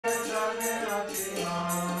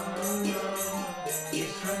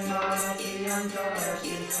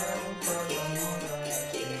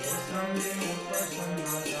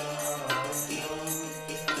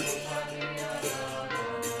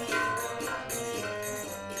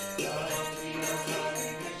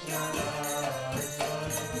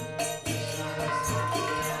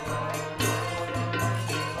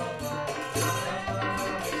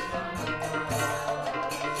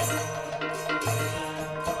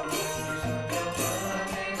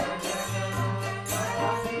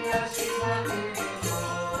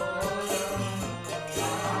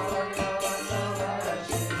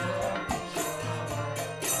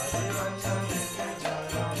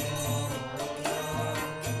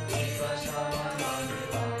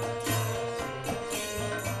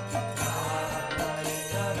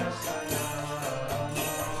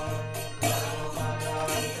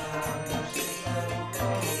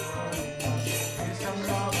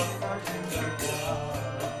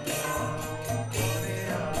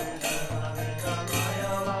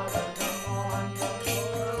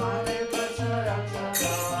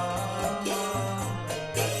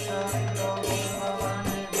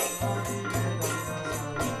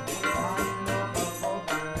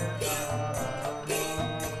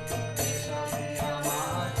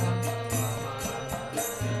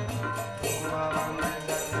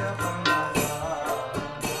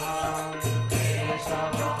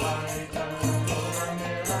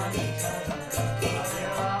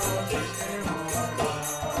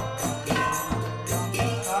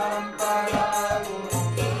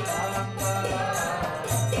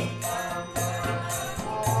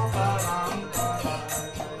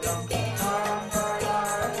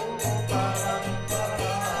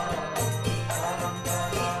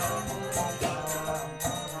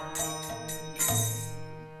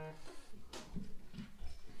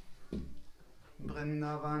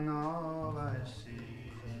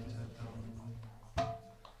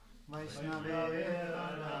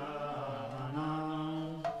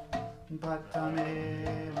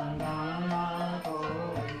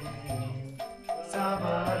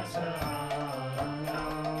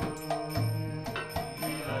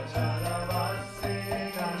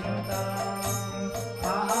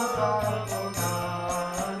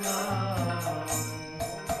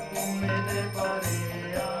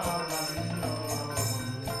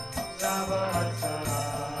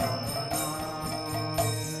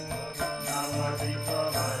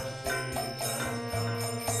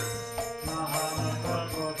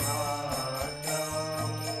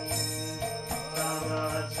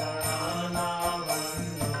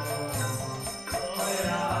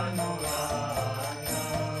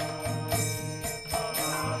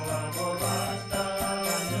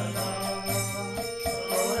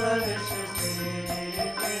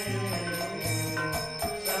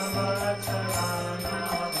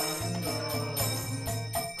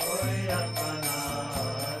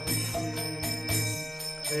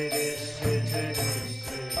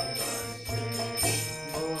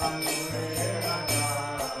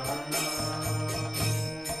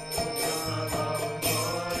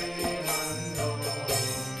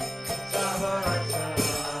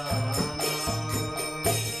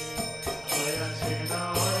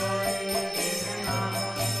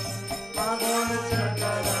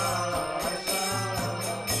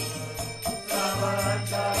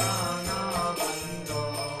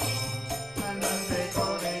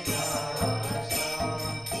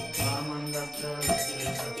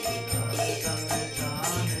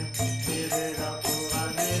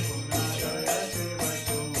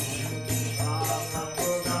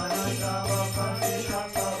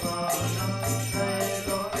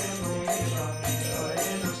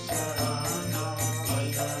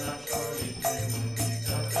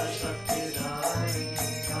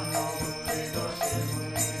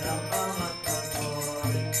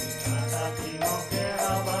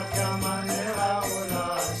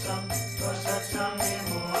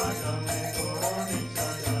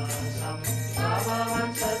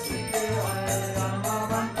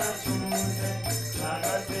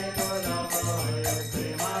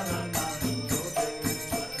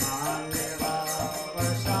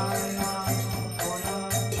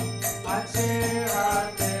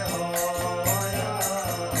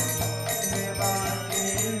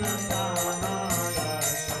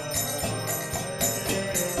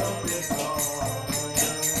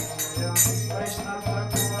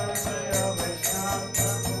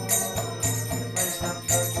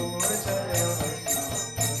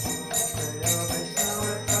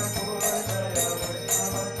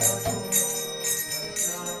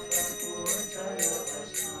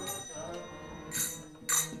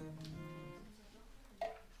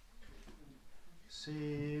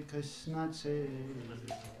Krishna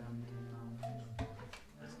Chaitanya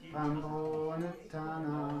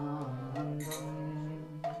Pambonattanandam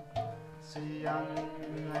Siyam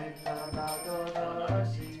Naitagādara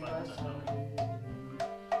Sivasari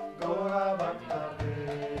Gaura Bhakta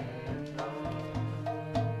Vrindam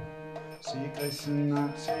Sri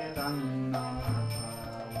Krishna Chaitanya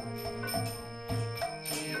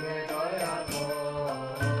Sri Vedaya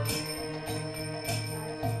Gauri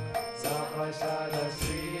Sapasada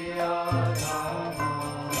Sri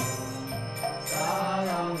Adhama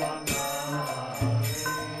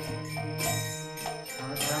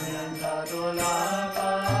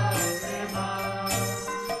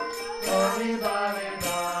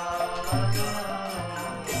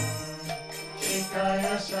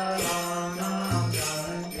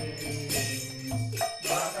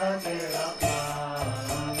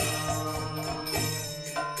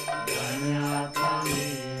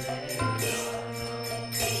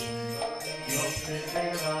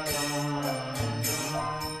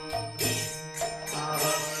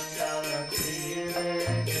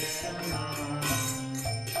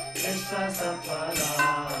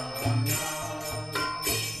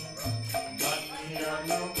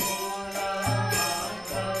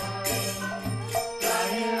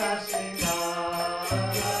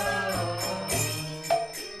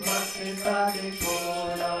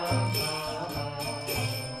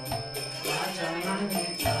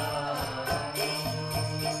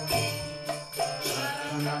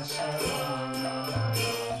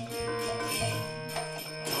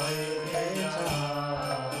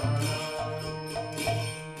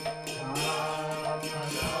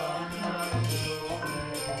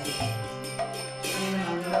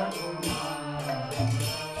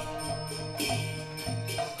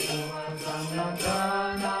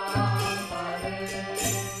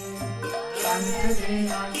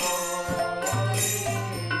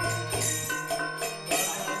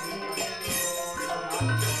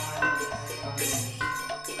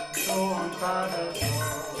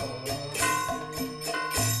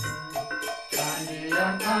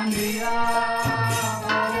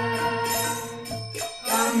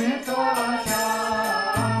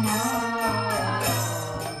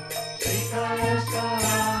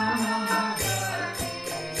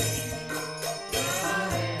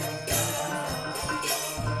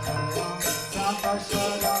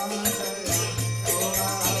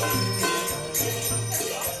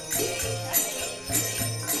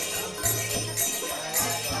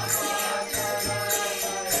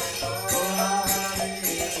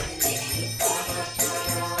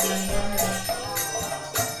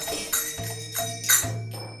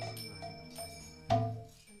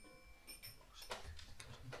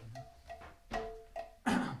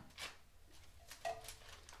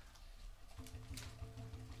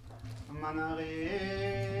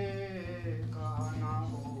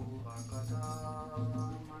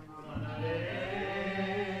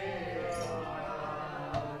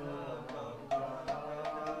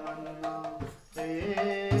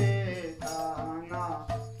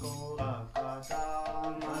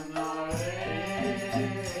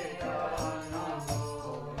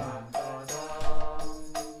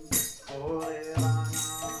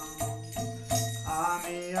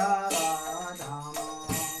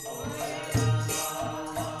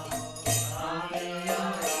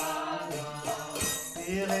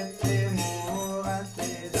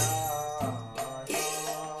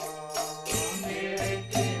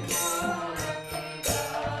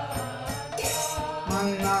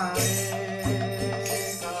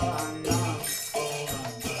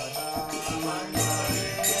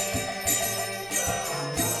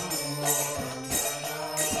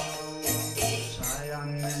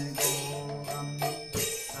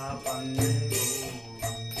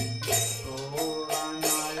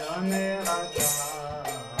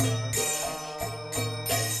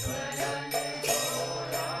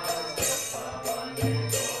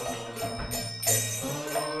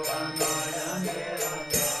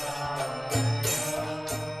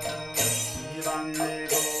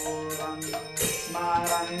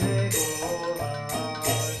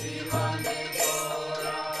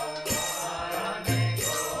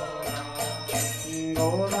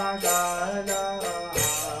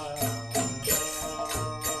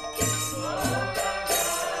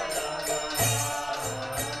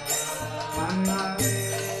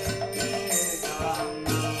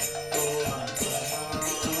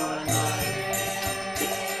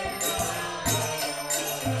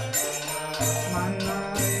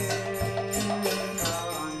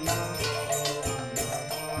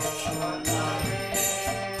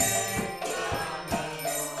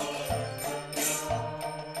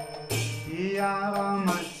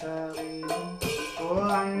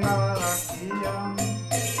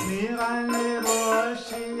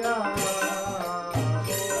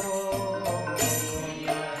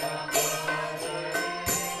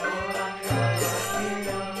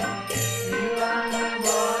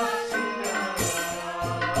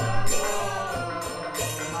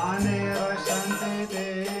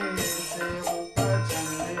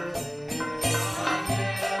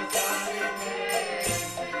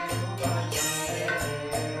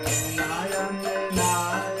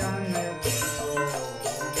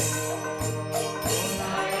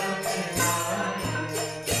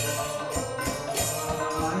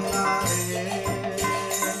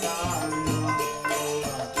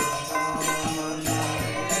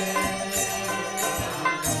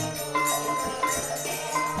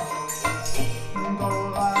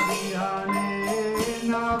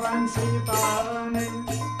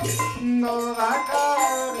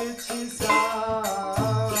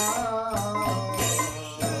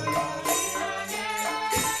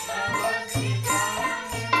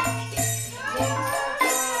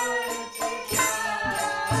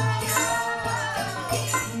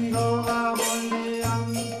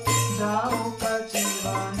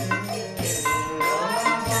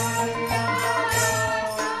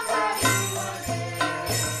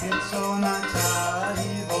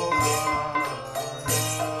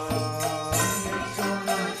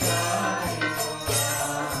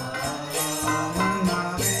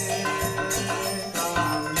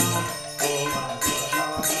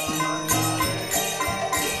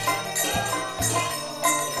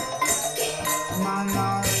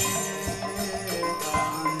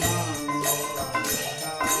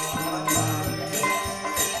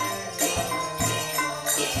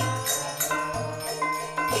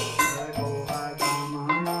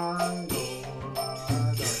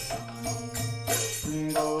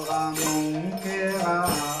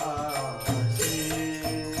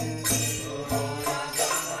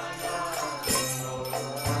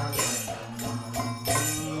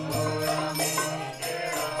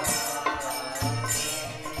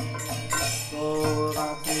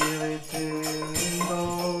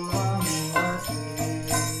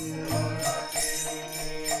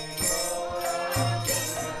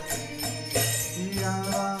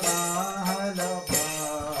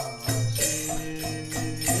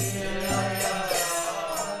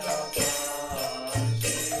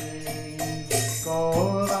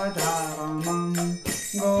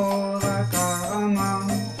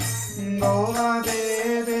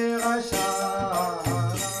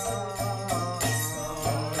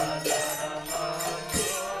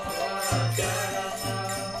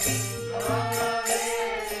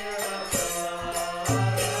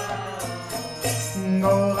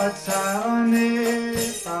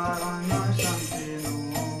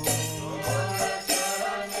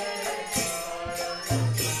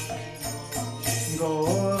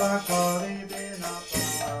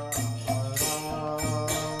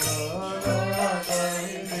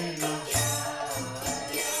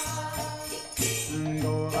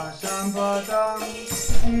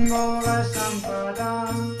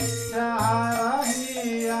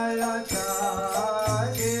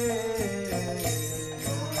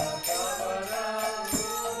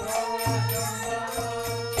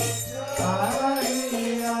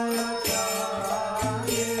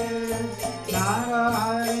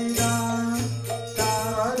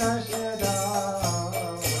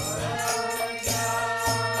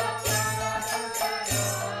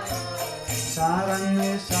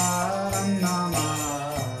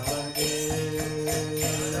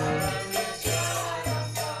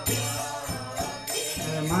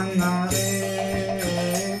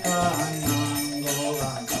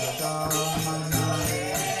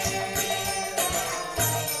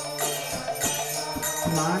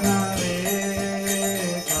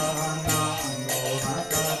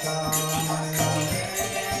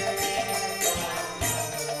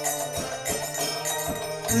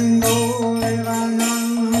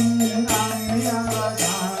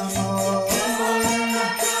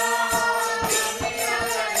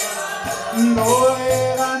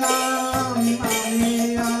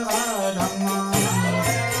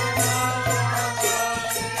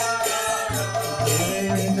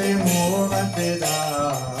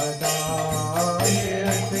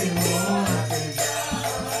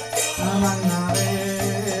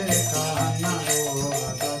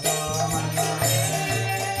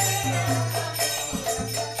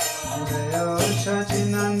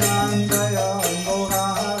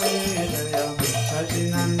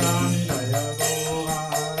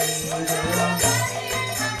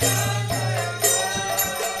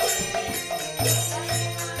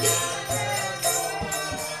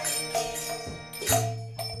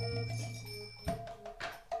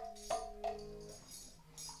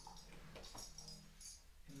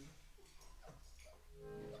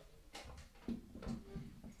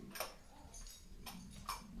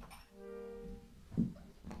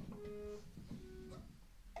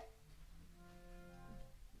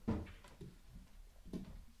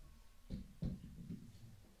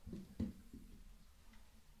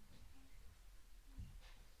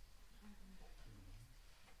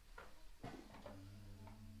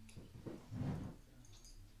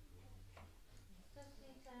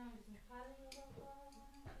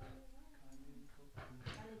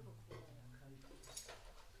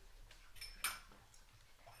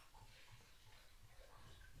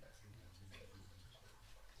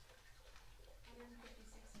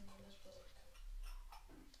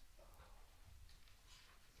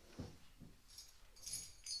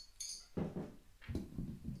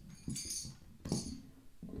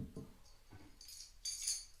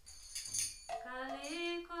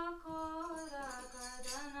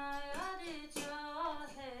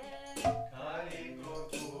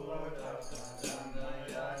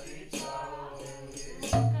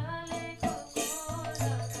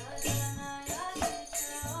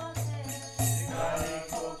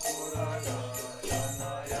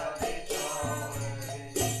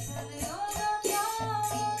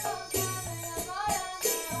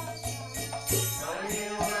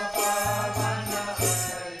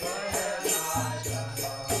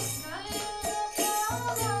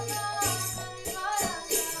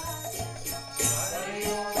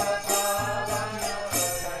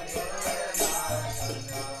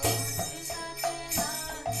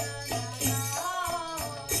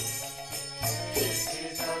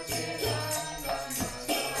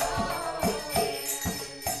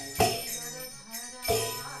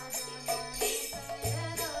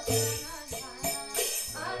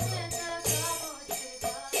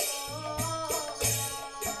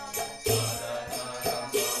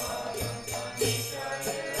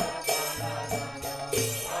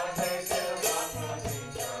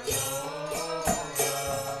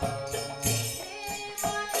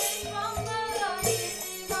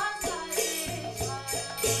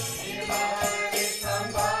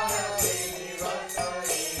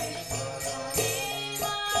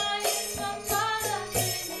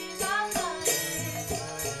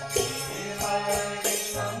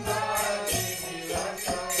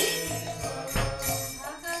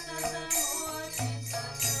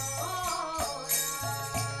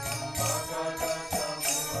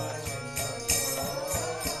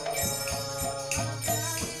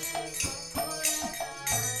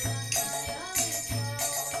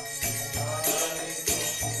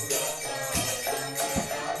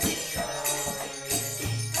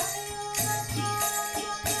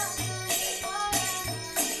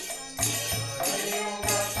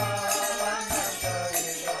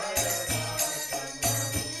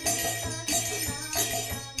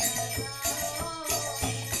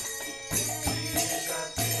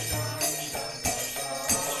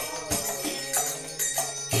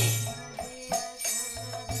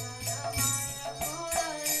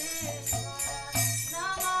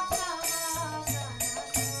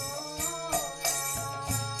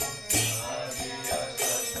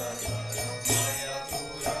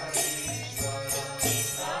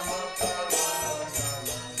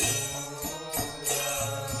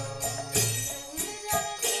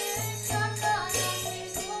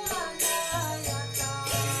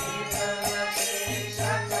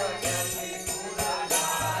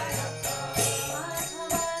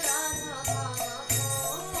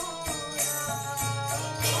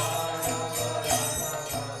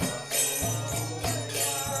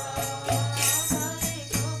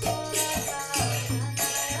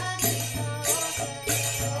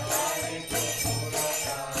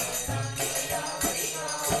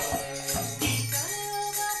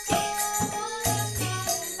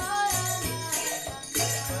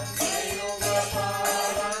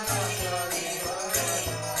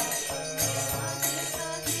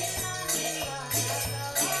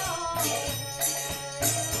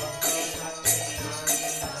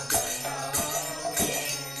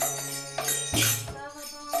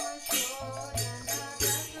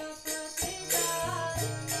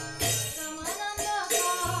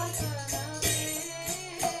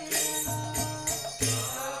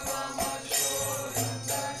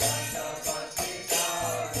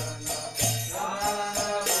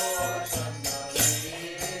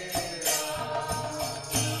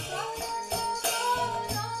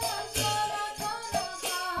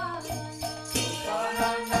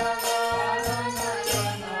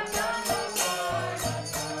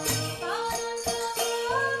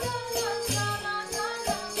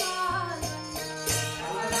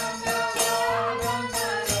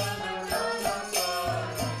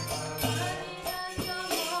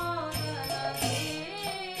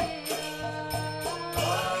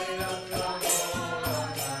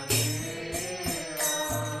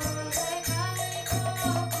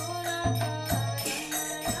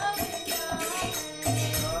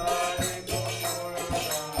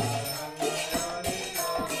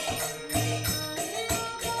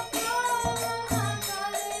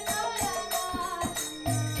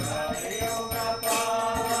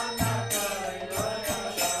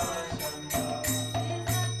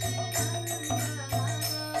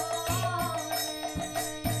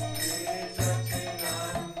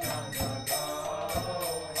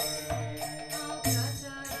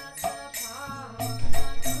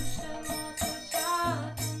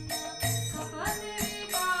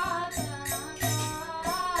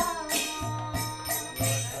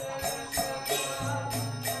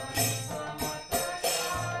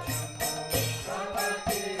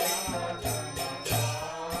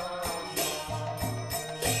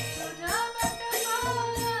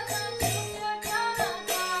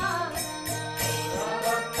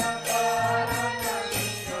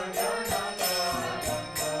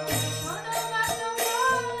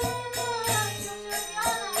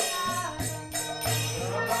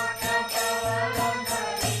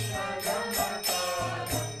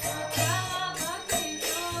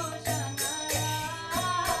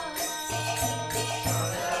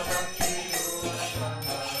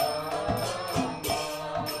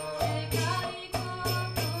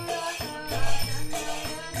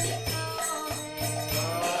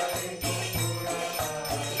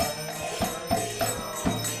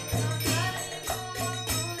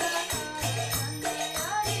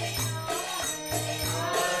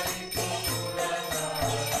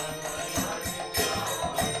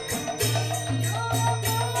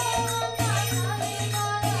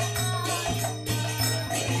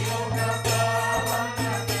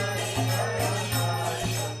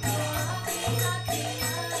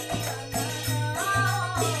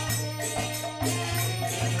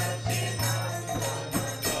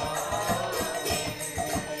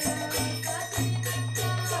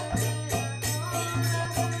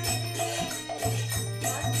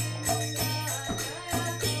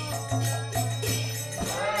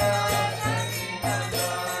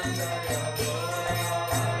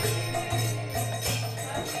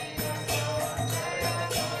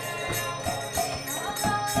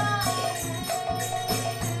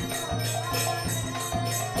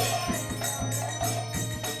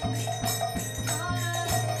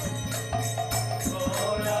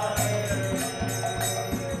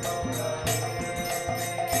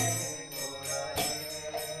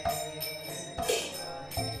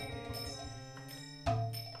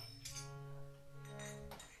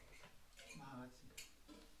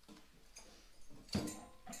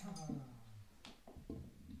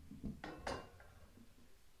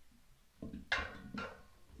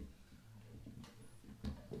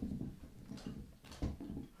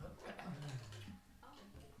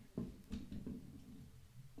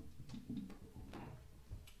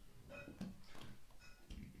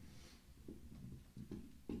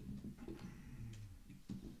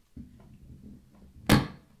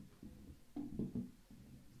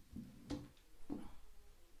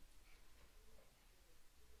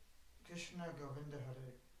Govinda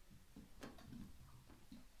Hare.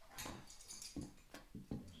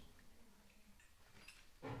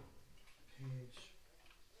 Page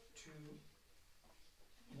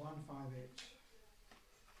 2158.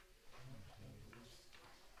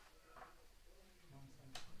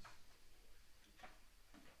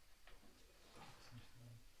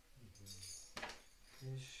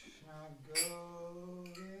 Krishna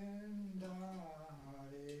Govinda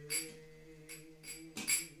Hare.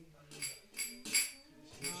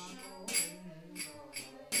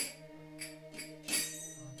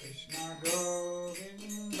 Krishna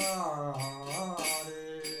Govinda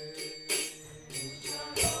Hare.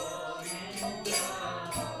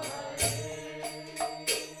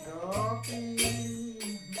 Gopi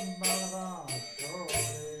Baba Shore.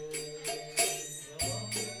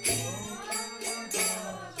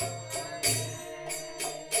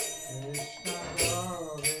 Krishna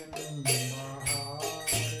Govinda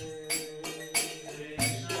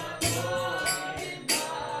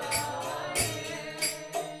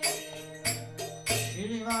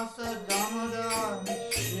Srinivasa Damodar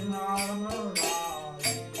Sridhar Maharaj.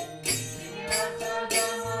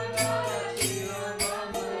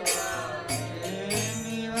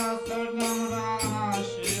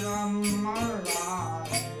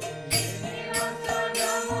 Srinivasa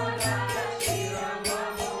Damodar Sridhar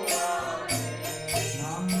Maharaj.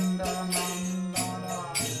 Nanda Nandana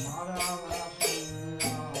Madhava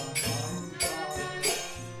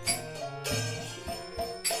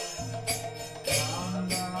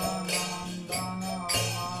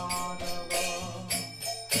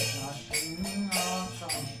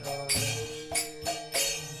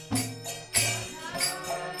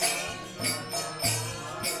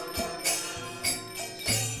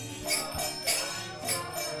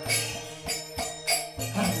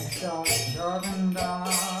Govinda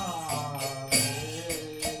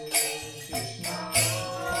Krishna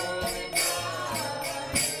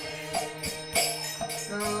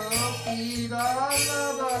Gopi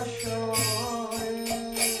Vallabha Shore.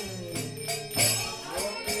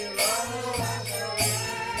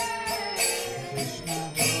 Krishna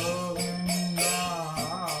Govinda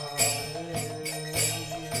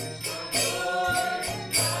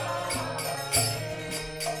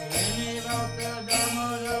Srinivasa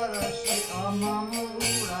Damodara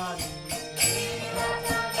Amamurari.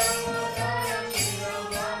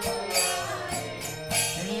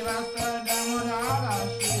 Srinivasa Damodara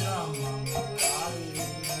Shiramamurari.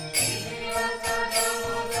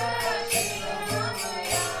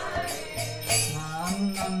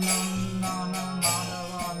 Nanda Nandana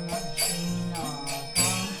Madhava Nrsimha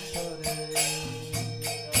Kamsare.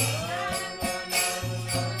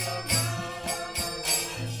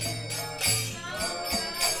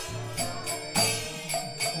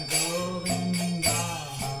 Govinda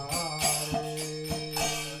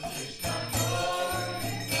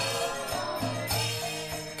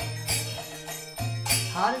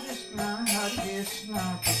Hare Krishna, Hare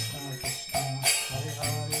Krishna, Krishna Krishna, Hare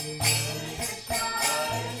Hare.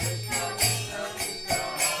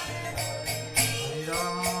 Hare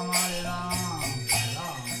Rama, Hare Rama, Rama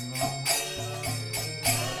Rama.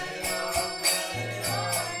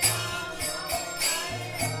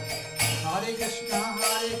 Hare Krishna,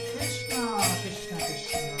 Hare Krishna, Krishna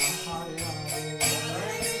Krishna, Hare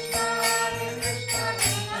Hare.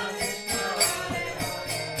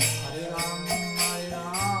 Hare Rama, Hare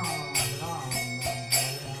Rama, Rama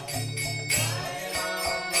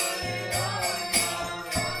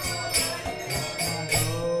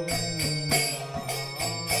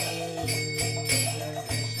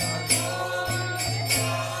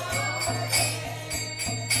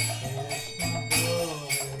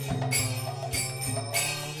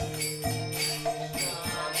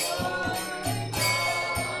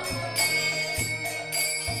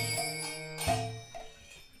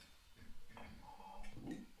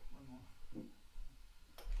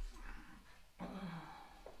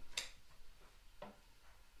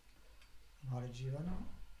Jivana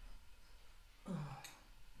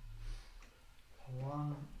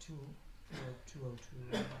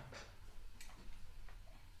 202.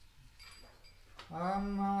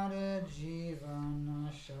 Amare Jivana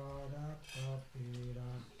Sharata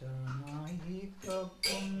Pirata Nahika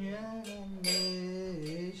Punya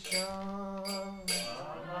Lesha.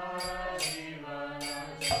 Amare Jivana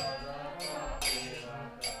Sharata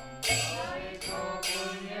Pirata Nahika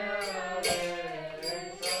Punya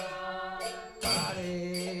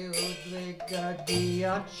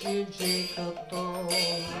Diachi Jikato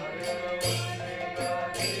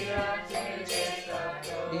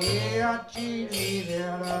Diachi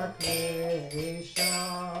Livera Kresha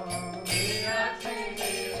Diachi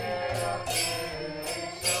Livera Kresha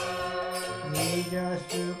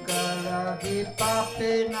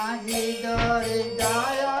pape nahi dare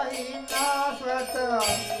jaya ina swata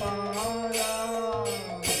para.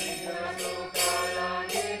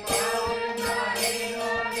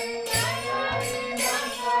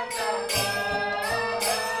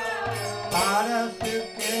 Paras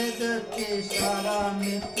ked ki sara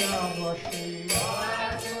nitya vashi.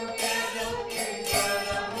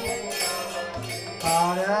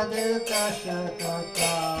 Parad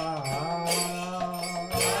kashakata.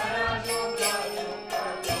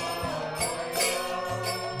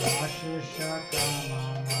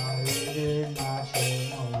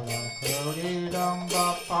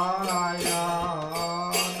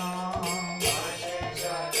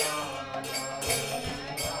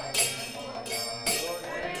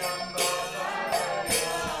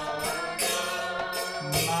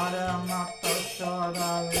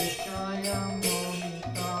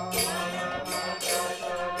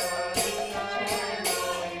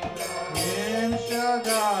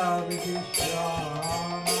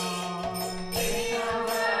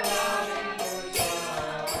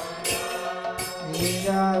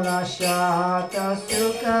 Shata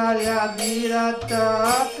sukarya virata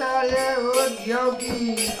karya udyogi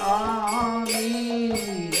ami.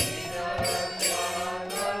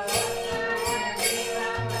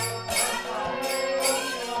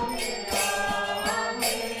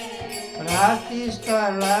 Pratishta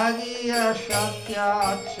lagiya shatya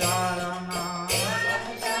charana.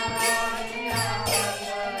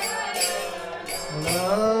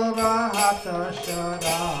 Lova hata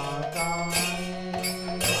shadatami.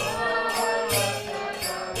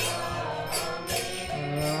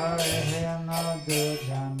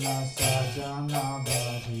 Jana sajana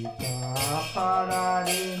bhajita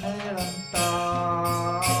parari niranta.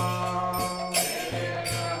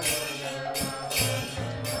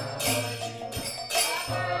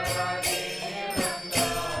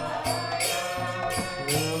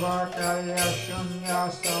 Yuvakaya shunya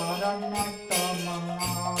saranata mama.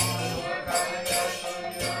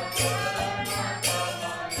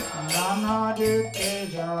 Nanadite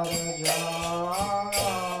jara.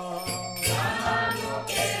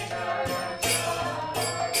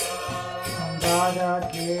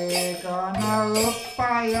 Ke kana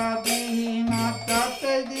upaya dina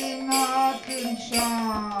tate dina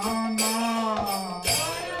kinshana.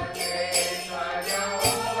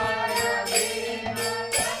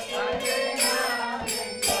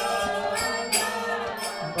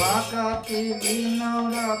 Bhakti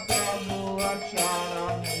vinora prabhu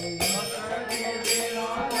acharani.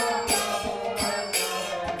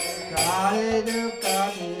 Kare dukha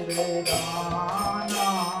vedana.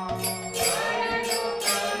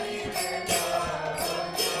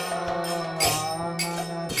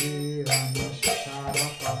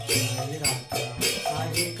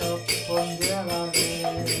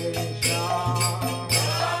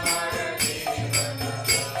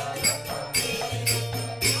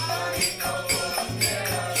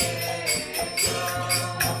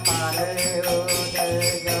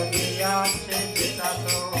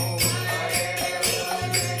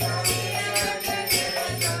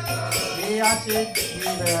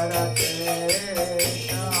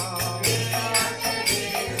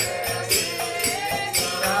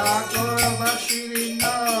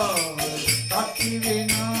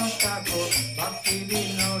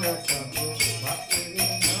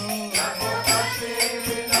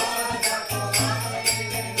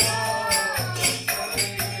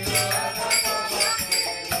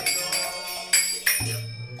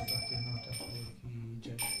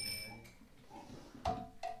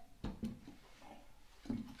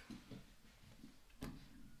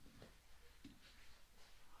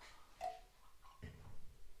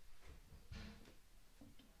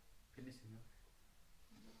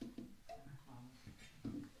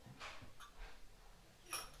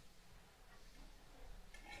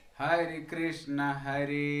 Hare Krishna,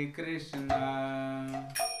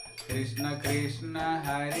 Krishna Krishna,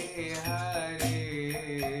 Hare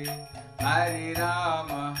Hare, Hare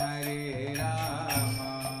Rama,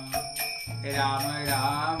 Rama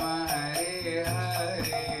Rama, Hare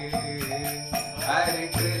Hare, Hare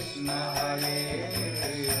Krishna,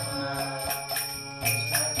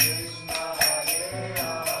 Krishna Krishna, Hare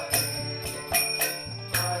Hare,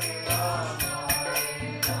 Hare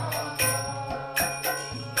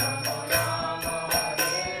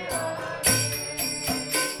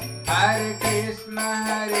Rama,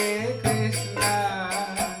 Hare Krishna,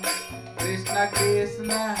 Krishna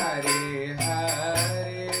Krishna, Hare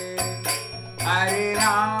Hare, Hare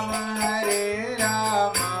Rama,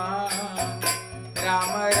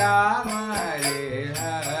 Rama Rama, Hare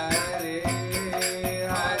Hare,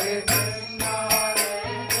 Hare Krishna, Krishna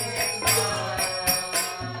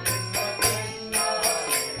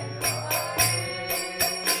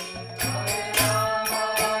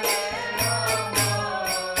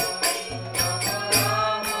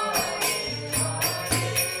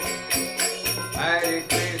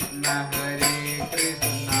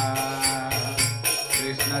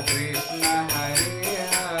Krishna Krishna Hare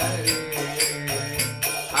Hare,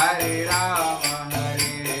 Hare Rama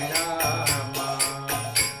Hare Rama,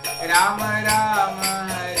 Rama Rama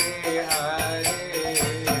Hare Hare,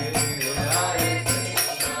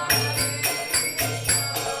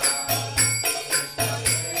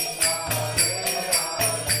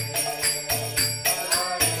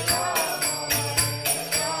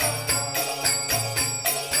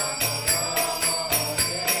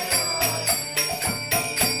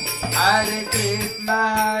 Hare Krishna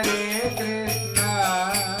Hare Krishna,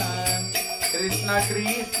 Krishna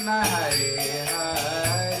Krishna Hare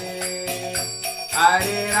Hare,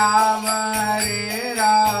 Hare Rama Hare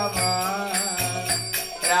Rama,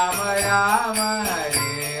 Rama Rama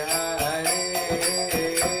Hare Hare,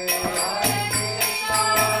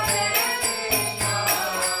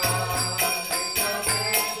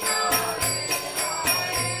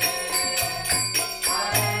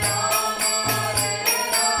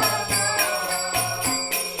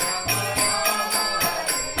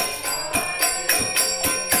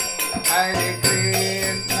 Hare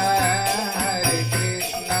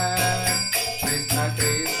Krishna, Krishna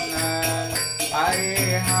Krishna,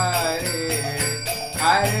 Hare Hare,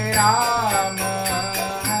 Hare Rama,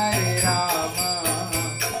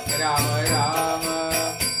 Rama Rama,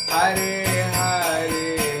 Hare Hare,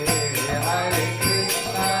 Hare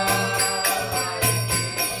Krishna.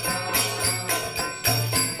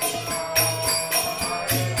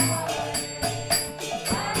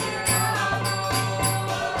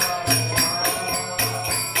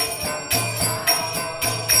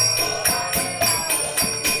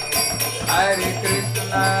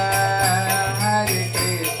 Hare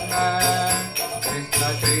Krishna, Krishna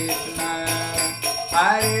Krishna,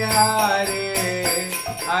 Hare Hare,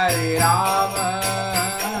 Hare Rama,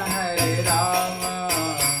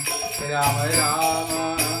 Rama Rama,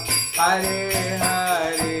 Hare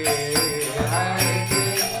Hare, Hare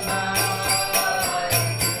Krishna.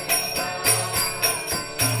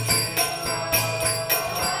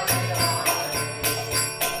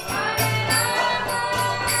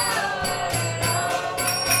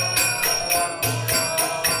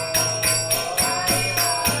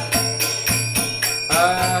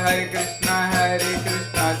 Hare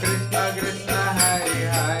Krishna, Krishna Krishna, Hare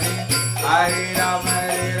Hare,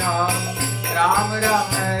 Hare Ram, Ram Ram,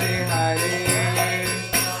 Hare Hare.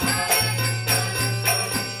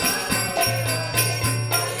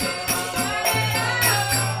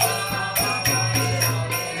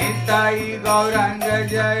 Nitai Gauranga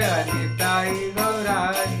Jaya, Nitai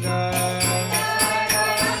Gauranga.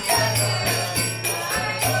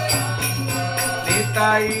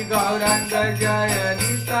 Nitai Gauranga Jaya,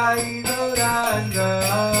 Nitai Gauranga.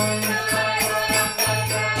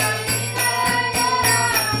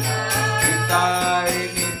 Nitai,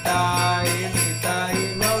 Nitai, Nitai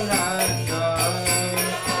Gauranga.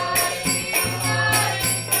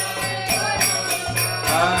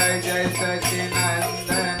 Jai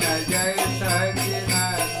Sachinandana, Jai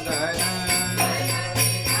Sachinandana.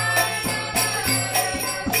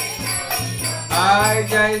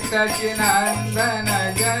 Jai Sachinandana,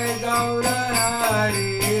 Jai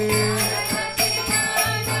Gaurahari.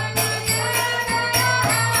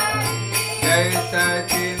 Jai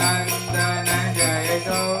Sachinandana, Jai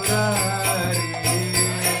Gaurahari.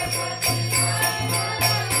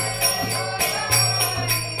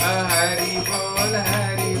 Hari Bol,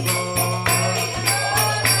 Hari Bol.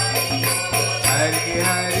 Hari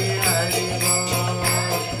Hari Hari Bol.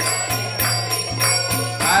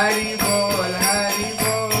 Hari Bol, Hari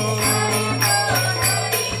Bol.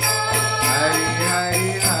 Hari Hari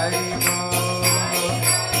Hari Bol.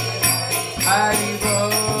 Hari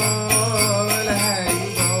Bol, Hari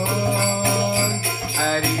Bol.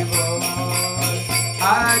 Hari Bol,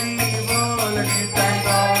 Hari Bol. Nitai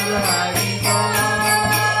Gaur Hari Bol.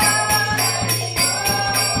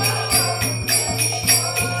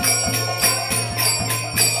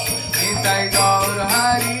 Nitai Gaur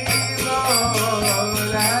Hari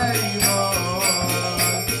Bol, Hari Bol,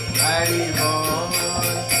 Hari Bol,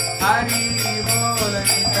 Hari Bol,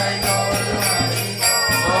 Nitai Gaur Hari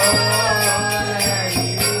Bol, Hari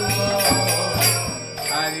Bol,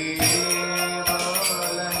 Hari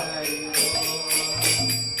Bol, Hari Bol.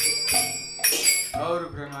 Gaur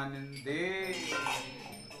Premanande.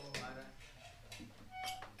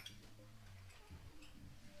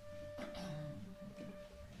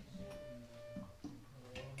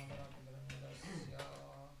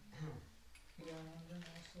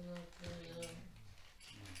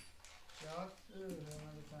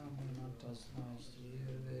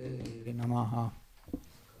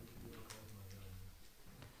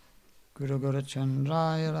 Guru Guru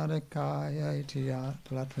Chandraya Radhikaya Itiya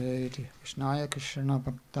Talatmayati Krishnaya Krishna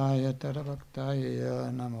Bhaktaya Tara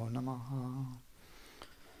Bhaktaya Namo Namaha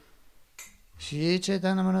Shri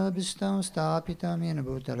Chaitanya Manabhistam Stapitam Yena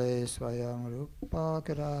Bhutale Swayam Rupa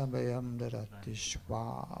Karabhayam Darati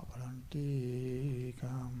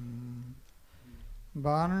Shvaparantikam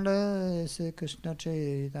Bande Se Krishna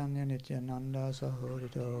Chaitanya Nityananda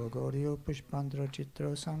Sahorito Gauriyo Pushpantra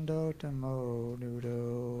Chitra Sando Tamo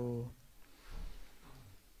Nudo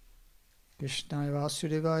Krishna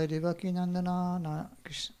Vasudevaya Devaki Nandana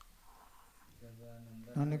Krishna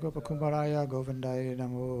Nandagopa Kumaraya Govindaya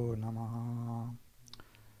Namo Namaha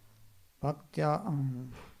Bhaktya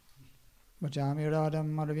Bhajami Radham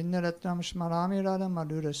Madhavindaratnam Smarami Radham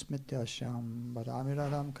Madhura Smrityasham Bhadami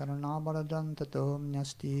Radham Karuna Bharadam Tatom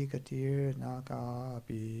Nyasti Katir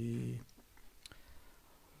Nakapi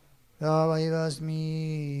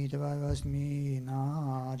Davayvasmi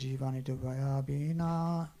Na Jivani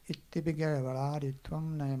Duvayabhina Ittibhigaya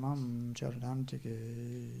Varaditvam Naimam Charantike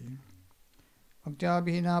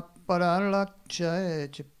Bhaktyabhina Paralakshaya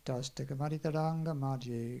Chiptastika Maritaranga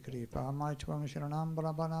Madhye Kripa Maitvam Sharanam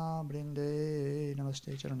Brahmana Brinde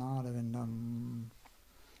Namaste Charanadavindam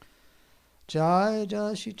Jai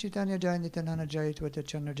Jai Shri Chaitanya Jai Nityananda Jai Tvata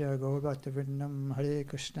Chandra Jai Gaur Bhaktavridam Hare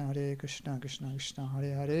Krishna Krishna Krishna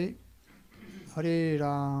Hare Hare Hare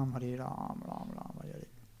Ram Ram Ram Hare Hare.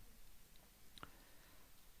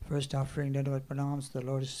 First offering Dandavad Pranams to the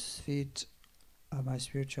Lord's feet of my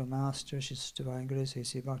spiritual master, His Divine Grace,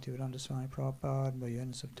 A.C. Bhaktivedanta Swami Prabhupada,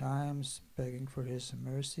 millions of times, begging for his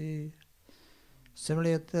mercy.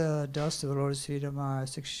 Similarly, at the dust of the Lord's feet of my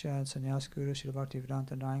Siksha and Sannyas Guru, Srila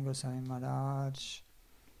Bhaktivedanta Swami Maharaj,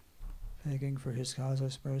 begging for his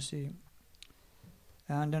causeless mercy.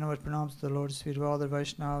 And then I would pronounce the Lord's feet of all the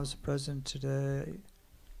Vaishnavas present today,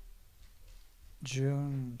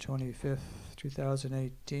 June 25th,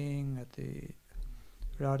 2018, at the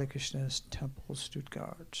Radha Krishna's Temple,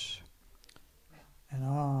 Stuttgart. And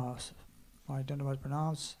I don't know what to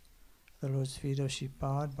pronounce the Lord's feet of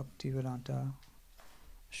Sripad Bhaktivedanta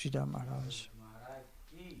Sridhar Maharaj.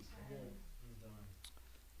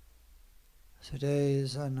 Today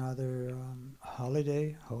is another holy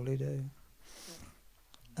day.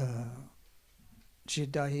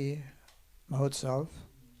 Chidahi Mahotsav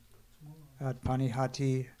at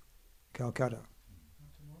Panihati, Calcutta.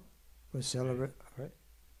 We celebrate, right?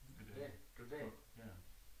 Today. Yeah.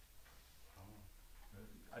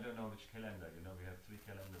 I don't know which calendar. You know, we have 3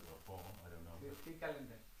 calendars or 4. I don't know. 3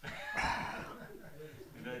 calendars.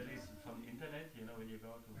 You know, at least from the internet. You know, when you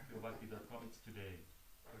go to purebhakti.com, it's today.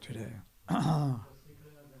 Today.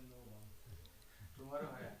 Tomorrow,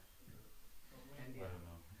 yeah. I don't know.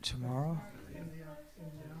 Tomorrow?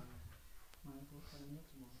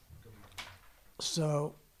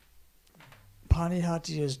 So,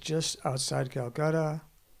 Panihati is just outside Calcutta,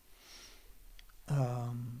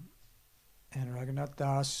 and Raghunath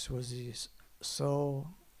Das was the sole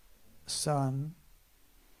son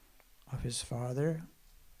of his father,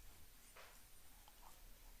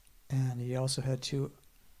 and he also had 2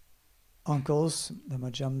 uncles, the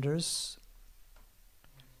Majumdars.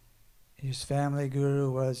 His family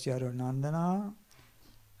guru was Yadunandana,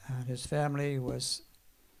 and his family was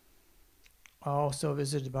also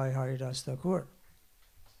visited by Haridas Thakur.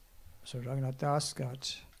 So Raghunath Das got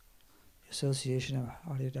the association of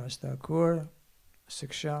Haridas Thakur,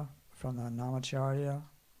 Siksha from the Namacharya,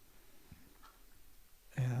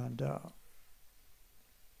 and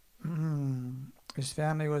his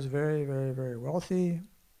family was very, very, very wealthy.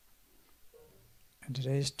 In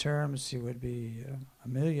today's terms, he would be a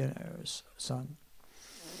millionaire's son.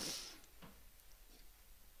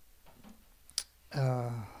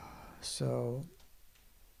 So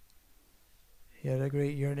he had a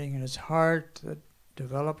great yearning in his heart that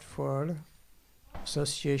developed for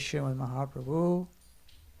association with Mahaprabhu.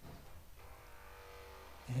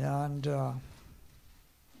 And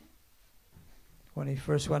when he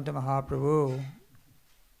first went to Mahaprabhu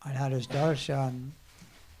and had his darshan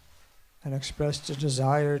and expressed a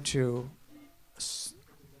desire to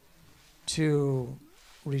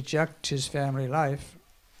reject his family life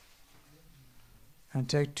and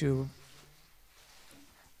take to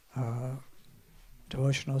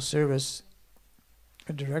devotional service,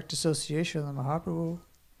 a direct association with Mahaprabhu,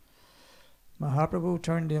 Mahaprabhu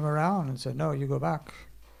turned him around and said, "No, you go back."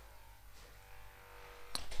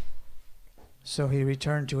 So he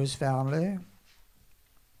returned to his family,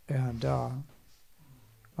 and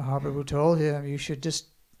Mahaprabhu told him, "You should just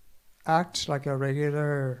act like a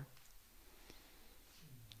regular,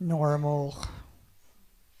 normal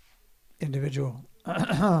individual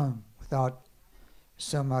without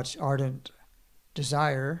so much ardent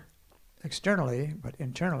desire externally, but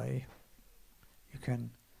internally you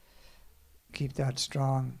can keep that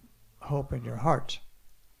strong hope in your heart.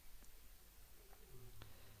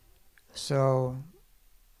 So,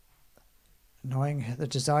 knowing the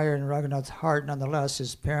desire in Raghunath's heart, nonetheless,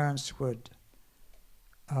 his parents would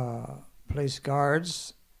place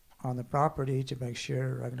guards on the property to make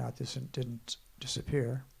sure Raghunath didn't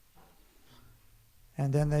disappear.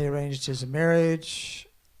 And then they arranged his marriage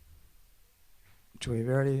to a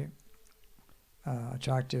very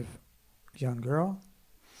attractive young girl.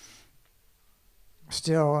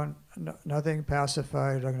 Still, nothing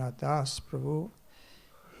pacified Raghunath Das Prabhu.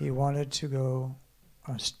 He wanted to go,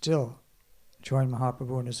 still join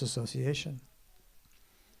Mahaprabhu in his association.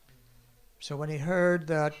 So when he heard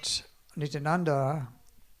that Nityananda,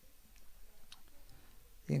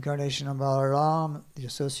 the incarnation of Balaram, the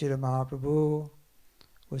associate of Mahaprabhu,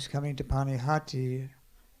 was coming to Panihati,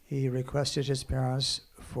 he requested his parents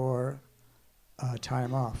for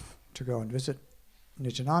time off to go and visit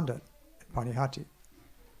Nityananda at Panihati.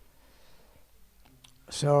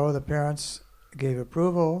 So the parents gave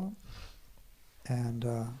approval, and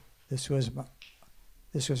this was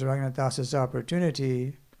Raghunath Das's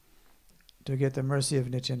opportunity to get the mercy of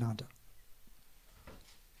Nityananda.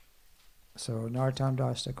 So Narottam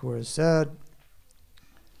Das Thakur has said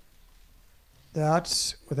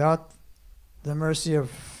that without the mercy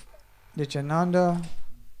of Nityananda,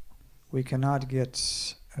 we cannot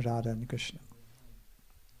get Radha and Krishna.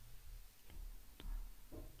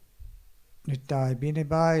 Nittai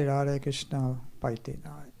Binibai Radha Krishna Paite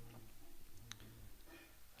Nai.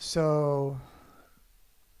 So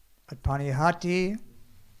at Panihati,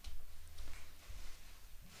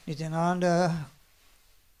 Nityananda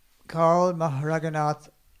called Raghunath,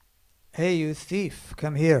 "Hey, you thief,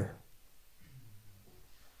 come here."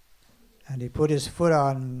 And he put his foot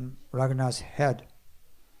on Raghunath's head.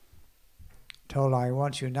 Told, "I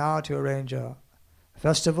want you now to arrange a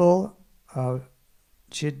festival of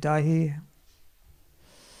Chiddahi."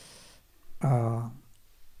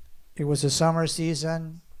 It was a summer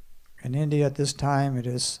season. In India at this time it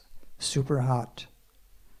is super hot,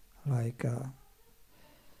 like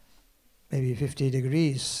maybe 50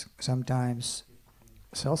 degrees sometimes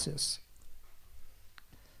Celsius.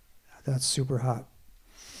 That's super hot.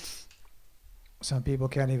 Some people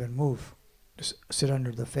can't even move, just sit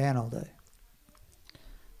under the fan all day.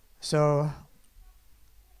 So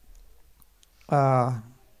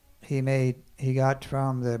he got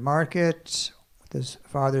from the market with his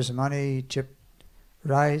father's money, chipped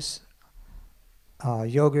rice,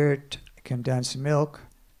 yogurt, condensed milk,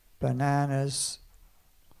 bananas,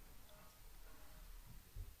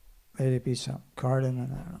 maybe some cardamom,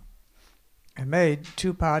 I don't know. And made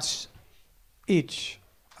 2 pots each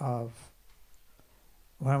of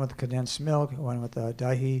one with condensed milk, one with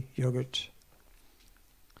dahi, yogurt.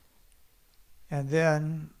 And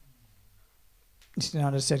then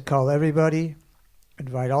Nityananda said, call everybody,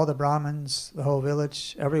 invite all the Brahmins, the whole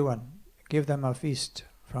village, everyone, give them a feast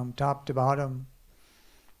from top to bottom.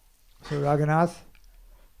 So Raghunath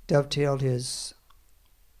dovetailed his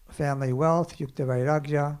family wealth, Yukta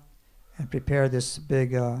Vairagya, and prepared this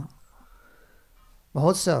big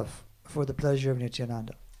mahotsav for the pleasure of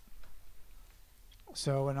Nityananda.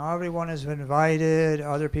 So when everyone is invited,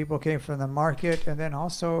 other people came from the market, and then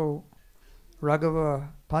also Raghava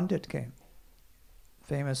Pandit came,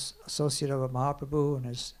 famous associate of Mahaprabhu and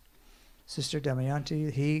his sister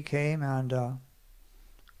Damayanti. He came and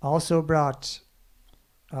also brought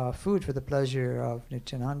food for the pleasure of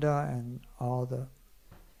Nityananda and all the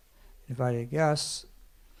invited guests.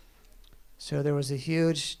 So there was a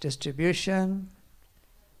huge distribution.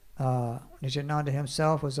 Nityananda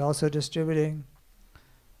himself was also distributing.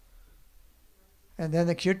 And then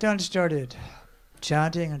the kirtan started,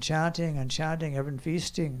 chanting and chanting and chanting, everyone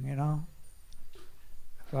feasting, you know.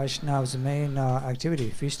 Vaishnava's main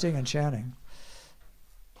activity, feasting and chanting.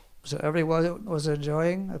 So everyone was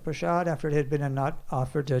enjoying the prasad after it had been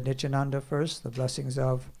offered to Nityananda first, the blessings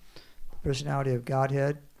of the personality of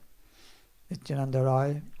Godhead, Nityananda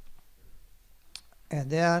Rai.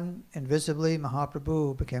 And then, invisibly,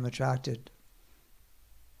 Mahaprabhu became attracted.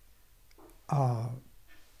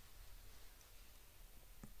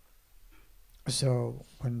 So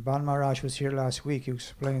when Ban Maharaj was here last week, he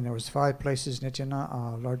explained there was 5 places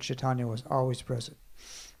Lord Chaitanya was always present.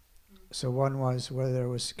 So one was where there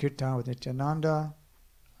was kirtan with Nityananda,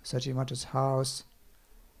 Sachimata's house,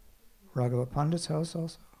 Raghava Pandit's house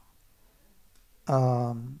also,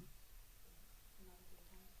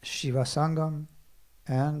 Shiva Sangam,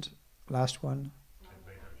 and last one,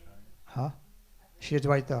 Shri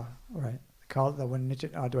Advaita, right, called when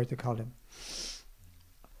Advaita called him.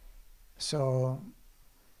 So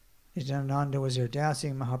Nityananda was there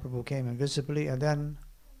dancing. Mahaprabhu came invisibly and then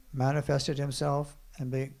manifested himself,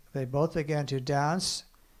 and they both began to dance,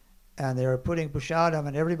 and they were putting prasadam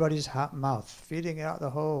in everybody's mouth, feeding out the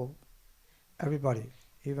whole, everybody.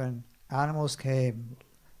 Even animals came,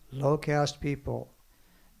 low caste people.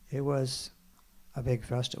 It was a big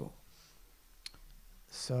festival.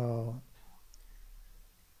 So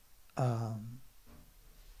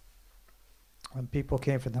when people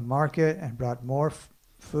came from the market and brought more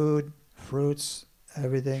food, fruits,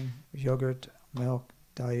 everything, yogurt, milk,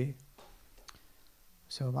 dahi.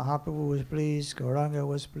 So Mahaprabhu was pleased, Gauranga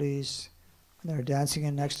was pleased. When they're dancing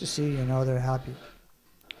in ecstasy, you know they're happy.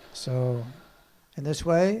 So in this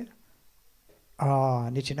way,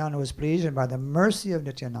 Nityananda was pleased, and by the mercy of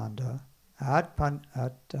Nityananda at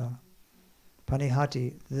Panihati,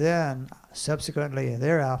 then subsequently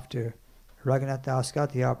thereafter, Raghunath Das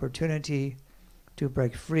got the opportunity to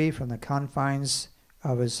break free from the confines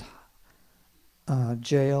of his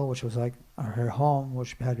jail, which was like her home,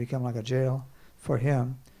 which had become like a jail for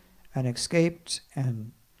him, and escaped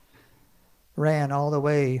and ran all the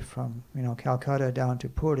way from Calcutta down to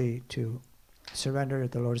Puri to surrender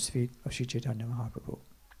at the Lord's feet of Sri Chaitanya Mahaprabhu.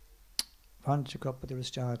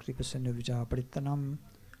 Vanchakapatirascha kripasinnu vijaparitanam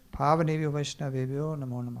Pavanevyo Vaishnavevyo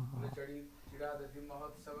Namo Namaha.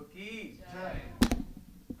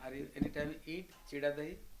 Are you anytime eat chida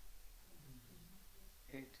dahi?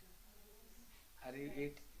 Eat. Are you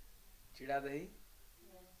eat chida dahi?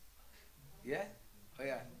 Yeah? Oh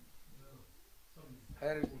yeah.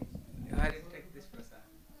 Where you take this prasad?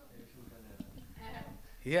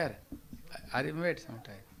 Here. Are you made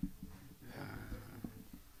sometime?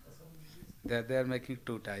 They are making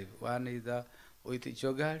two types. One is with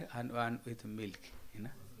yogurt and one with milk.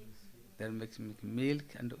 They are making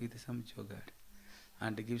milk and with some yogurt.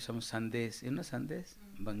 And they give some sandesh. You know sandesh?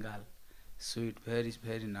 Bengal. Sweet, very,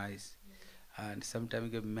 very nice. And sometimes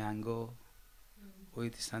give mango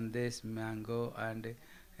with sandesh, mango and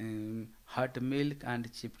hot milk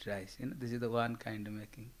and chipped rice. This is the one kind of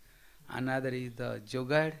making. Another is the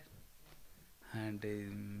yogurt and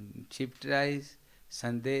chipped rice,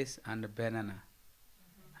 sandesh and banana.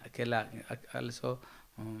 Also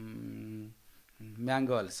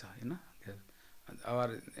mango also,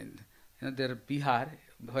 There Bihar,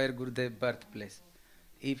 where Gurudev birthplace.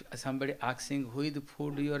 If somebody asking who is the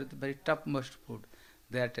food, you are the very topmost food,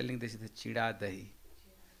 they are telling this is the chida dahi,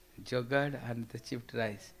 yogurt and the chipped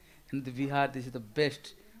rice. In the Bihar, this is the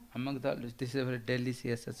best among the. This is a very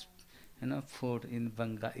delicious, food in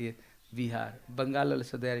Bengal, Bihar. Bengal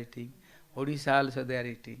also they are eating. Odisha also they are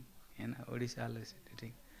eating. Odisha also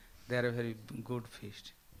eating. They are a very good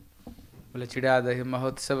feast. बोले चिड़ा दही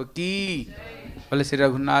महोत्सव की, बोले श्री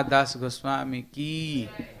रघुनाथ दास गोस्वामी की,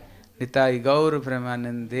 निताई गौर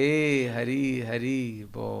प्रेमानंदे, हरि हरि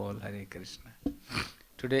बोल, Hare Krishna.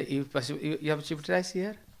 Today, you have chipped rice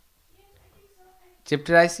here? Chipped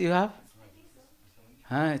rice you have?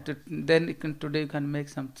 Then today you can make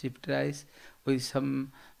some chipped rice with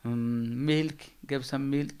some milk. Give some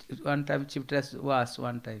milk. One time chipped rice was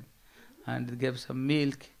one time, and give some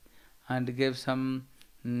milk, and give some.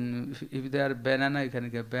 If there are banana, you can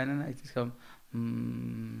give banana. It is some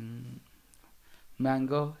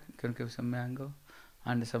mango. You can give some mango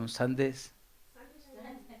and some sandesh.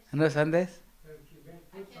 No sandesh?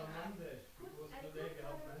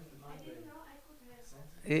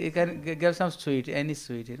 You can give some sweet, any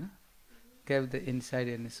sweet, Give the inside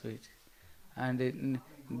any sweet, and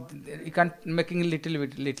you can making little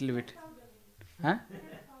bit, huh?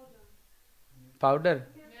 Powder,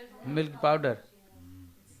 milk powder.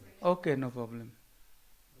 Okay, no problem.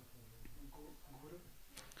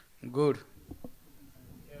 Good.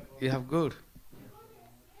 You have good.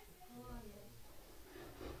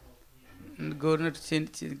 Good, not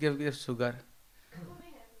give sugar.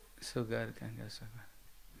 Sugar, can give sugar.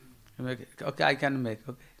 Okay, I can make,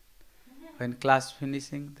 okay. When class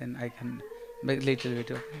finishing, then I can make little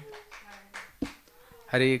bit, okay.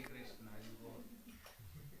 Hare Krishna.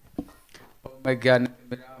 Om Jnana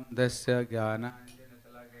Dasya Jnana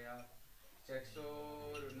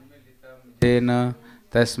Jena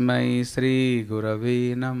Tasmai Sri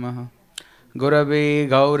Gurave Namah. Gurave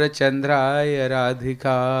Gaurachandraya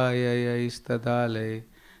Radhikaya Istadale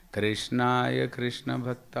Krishnaya Krishna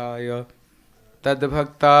Bhaktaya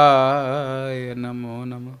Tadbhaktaya Namo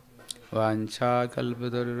Namah. Vancha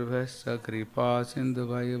Kalpadurvasa Kripa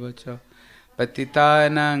Sindhuvaya Vacha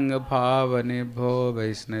Patitanang Bhavanebho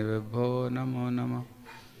Vaisnavabho Namo Namah.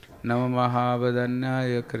 Namo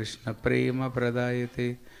Mahavadanyaya Krishna Prema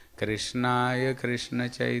Pradayate Krishnaya Krishna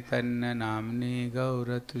Chaitanya Namni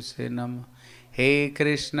Gauratuse Nama. He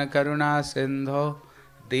Krishna Karuna Sindho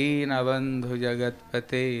Deenabandhu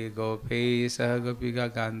Jagatpate Gopesha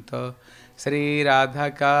Gopika Kanto Sri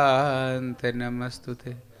Radhakante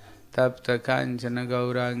Namastute Tapta Kanchana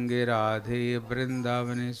Gaurangi Radhe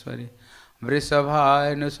Vrindavaneshwari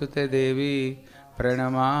Vrisabhayanusute Devi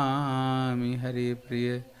Pranamami Hari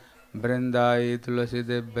Priye Vrindai Tulasi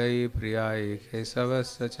Devai Priyai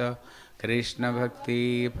Kesavasya Cha Krishna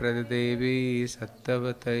Bhakti Pradadevi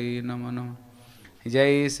Sattavatai Namo.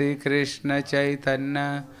 Jai Sri Krishna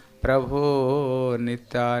Chaitanya Prabhu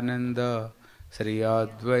Nityananda Sri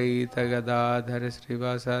Advaita Gadadhar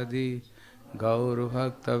Srivasadi Gaur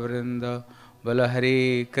Bhakta Vrinda Bala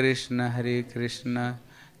Hare Krishna Krishna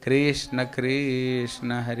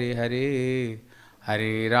Krishna Hare Hare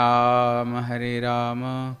Hare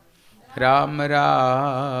Rama Ram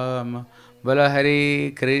Ram Bala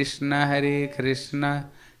Hare Krishna Krishna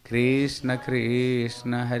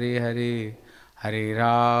Krishna Hare Hare Hare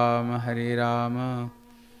Rama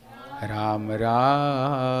Ram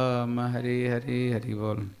Ram Hare Hare Hare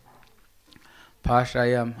Bol. First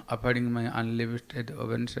I am offering my unlimited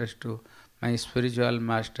obeisances to my spiritual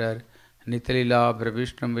master Nitalila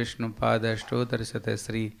Vishnu Vishnu Pada Stotra Sata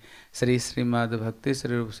Sri Srimad Bhakti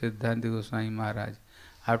Sri Rupa Siddhanta Goswami Maharaj.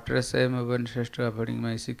 After saying obeisances to offering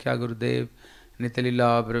my Sikha Gurudev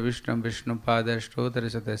Nitalila Vishnu Vishnu Pada Stotra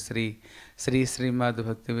Sata Sri Srimad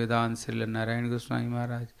Bhakti Vedanta Sri Narayan Goswami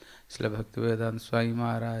Maharaj, Sri Bhakti Vedanta Swami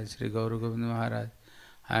Maharaj, Sri Gaura Govinda Maharaj,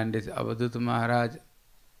 and his Avadut Maharaj,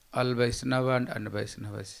 all Vaishnava and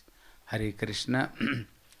Vaishnavas. Hare Krishna.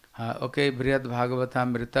 Okay,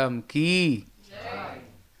 Brihad-bhagavatamrita ki.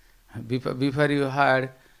 Before you heard,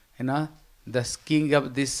 the king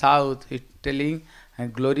of the south is telling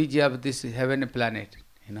glory of this heaven planet,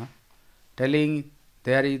 telling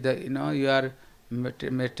there is the, you are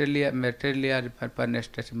materially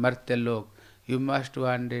punished, martya lok. You must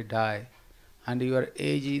one day die, and your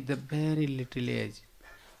age is the very little age.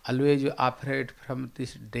 Always you are afraid from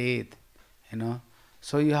this death,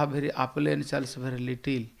 So you have very opulence also very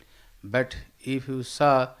little. But if you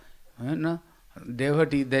saw,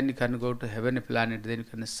 devotee, then you can go to heaven planet, then you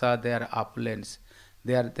can saw their opulence.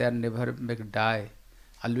 They are never make die.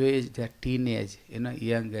 Always they are teenage,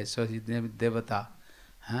 young age. So his name is Devata.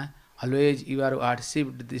 Always you are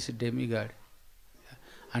worshipped this demigod.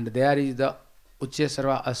 And there is the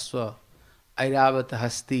Uchesarva Aswa, Airavat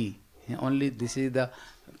Hasti. Only this is the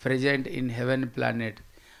present in heaven planet.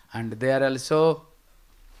 And there also,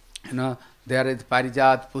 there is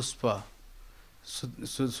Parijat Puspa,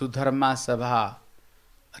 Sudharma Sabha,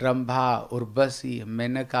 Rambha, Urbasi,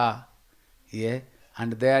 Menaka,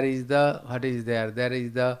 and there is the, what is there? There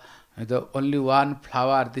is the only one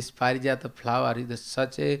flower, this Parijata flower is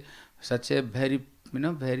such a very,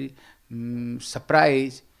 very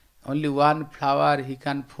surprise. Only one flower, he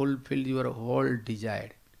can fulfill your whole desire.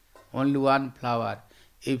 Only one flower.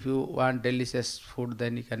 If you want delicious food,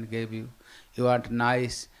 then he can give you. You want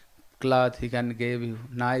nice cloth, he can give you.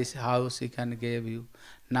 Nice house, he can give you.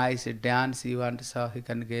 Nice dance you want, so he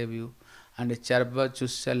can give you. And charba,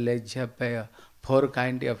 chusya, lejya, paya, 4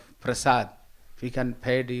 kind of prasad, he can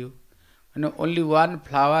feed you. Only one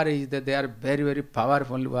flower is that they are very, very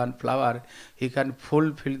powerful. Only one flower, he can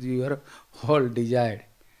fulfill your whole desire.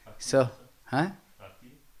 So,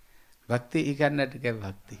 Bhakti, he cannot give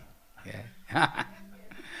bhakti.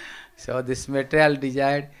 So this material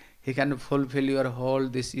desire, he can fulfill your whole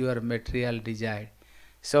your material desire.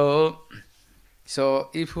 So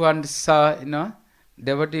if you want to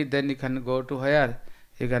devotee, then you can go to where?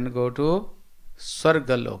 You can go to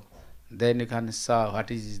Swargalok. Then you can saw what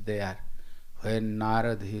is there. When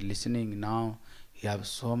Narad he listening now, he have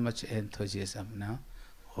so much enthusiasm now.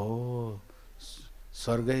 Oh,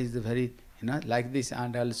 Swarga is the very, like this,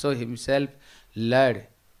 and also himself led.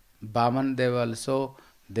 Baman Dev also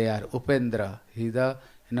there, Upendra.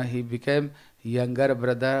 He became younger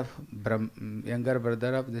brother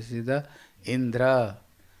of this is the Indra,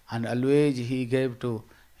 and always he gave to,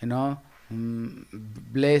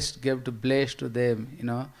 blessed to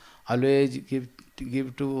them, always give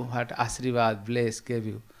to what Asrivad, bless, gave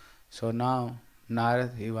you. So now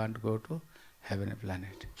Narad, he want to go to heaven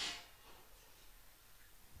planet.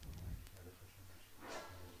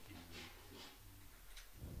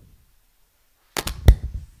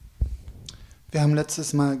 Wir haben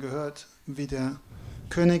letztes Mal gehört, wie der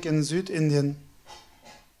König in Südindien,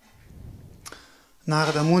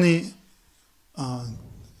 Narada Muni,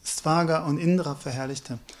 Stvaga und Indra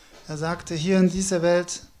verherrlichte. Er sagte, hier in dieser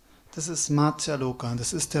Welt, das ist Matyaloka,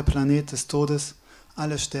 das ist der Planet des Todes,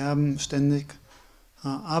 alle sterben ständig,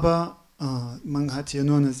 Aber man hat hier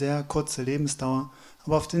nur eine sehr kurze Lebensdauer.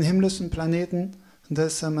 Aber auf den himmlischen Planeten, da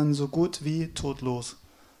ist man so gut wie todlos.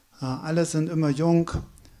 Alle sind immer jung,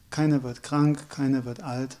 keiner wird krank, keiner wird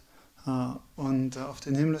alt. Und auf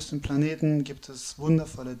den himmlischen Planeten gibt es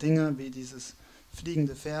wundervolle Dinge, wie dieses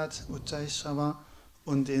fliegende Pferd Ujjaishava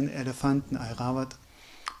und den Elefanten Airavat.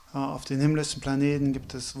 Auf den himmlischen Planeten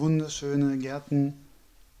gibt es wunderschöne Gärten,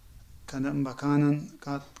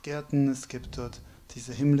 Kadambakanen-Gärten. Es gibt dort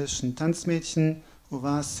diese himmlischen Tanzmädchen,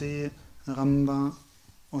 Uvasi, Ramba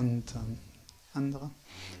und andere,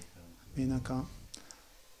 Menaka.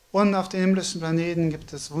 Und auf den himmlischen Planeten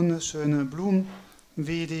gibt es wunderschöne Blumen,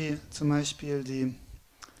 wie die, zum Beispiel die,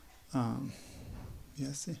 wie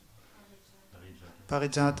heißt sie?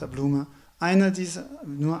 Parijata-Blume.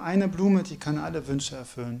 Nur eine Blume, die kann alle Wünsche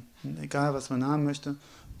erfüllen. Egal, was man haben möchte.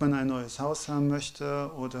 Ob man ein neues Haus haben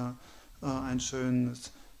möchte oder ein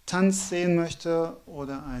schönes Tanz sehen möchte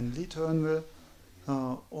oder ein Lied hören will.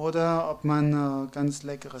 Oder ob man ganz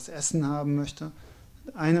leckeres Essen haben möchte.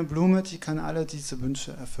 Eine Blume, die kann alle diese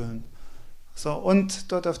Wünsche erfüllen. So,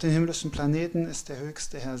 und dort auf den himmlischen Planeten ist der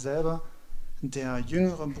höchste Herr selber, der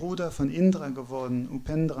jüngere Bruder von Indra geworden,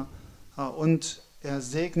 Upendra. Und er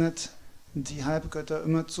segnet die Halbgötter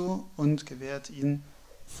immerzu und gewährt ihnen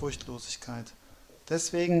Furchtlosigkeit.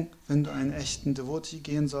 Deswegen, wenn du einen echten Devotee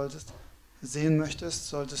sehen möchtest,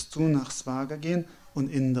 solltest du nach Swaga gehen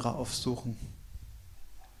und Indra aufsuchen.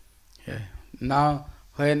 Yeah. Now,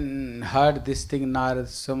 when heard this thing, Narad,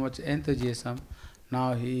 so much enthusiasm,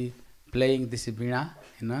 now he playing this Veena,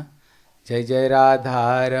 Jai Jai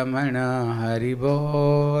Radha Ramana Hari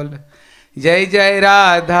Bol. Jai Jai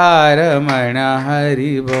Radha Ramana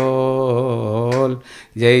Hari Bol.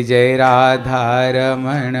 Jai Jai Radha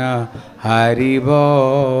Ramana Hari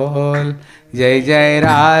Bol. Jai Jai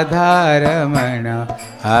Radha Ramana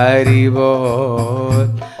Hari Bol.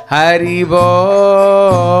 Hari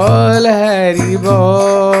Bol, Hari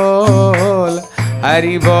Bol,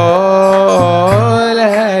 Hari Bol,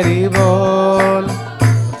 Hari Bol.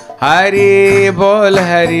 Hari Bol,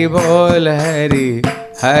 Hari Bol, Hari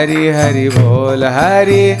Hari Hari Bol,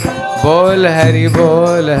 Hari Bol, Hari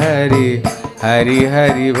Bol, Hari Hari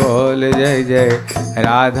Hari Bol. Jai Jai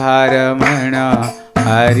Radha Ramana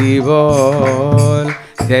Hari Bol.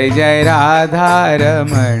 Jai Jai Radha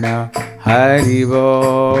Ramana Hari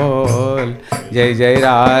Bol. Jai Jai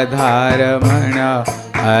Radha Ramana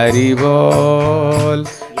Hari Bol.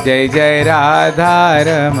 Jai Jai Radha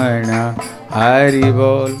Ramana Hari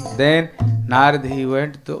Bol. Then Narad, he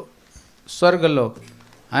went to Swargalok.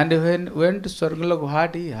 And when he went to Swargalok,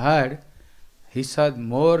 what he heard, he saw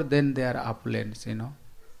more than their opulence,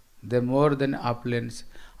 They're more than opulence.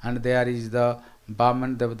 And there is the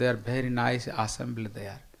Baman, they are very nice assembly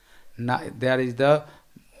there. There is the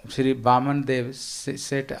Sri Baman Dev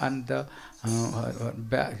set on the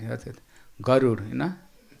Garud,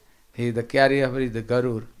 He is the carrier of the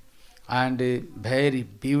Garud. And very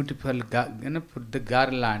beautiful, put the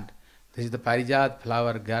garland. This is the Parijat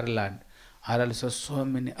flower garland. Are also so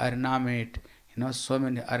many ornament, so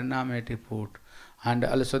many ornament he put. And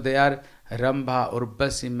also they are Rambha,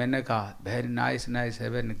 Urbasi, Menaka, very nice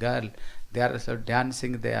heaven girl. They are also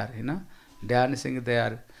dancing there, dancing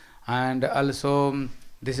there. And also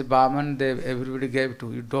this Brahman, everybody gave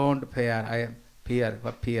to, you don't fear, I am fear.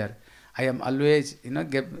 I am always,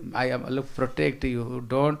 I am always protect you,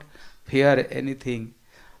 don't fear anything.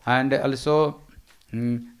 And also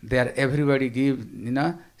there everybody give,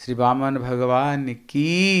 Sri Brahman Bhagavan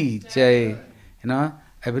ki Jai,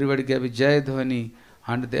 everybody gave Jai Dhwani.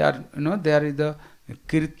 And they are, there is the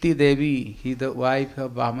Kirti Devi, he the wife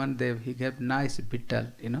of Brahman Dev, he gave nice bittal,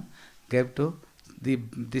 gave to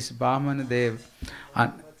this Brahman Dev.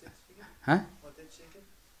 And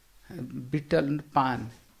bittal pan.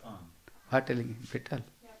 What telling? Bittal.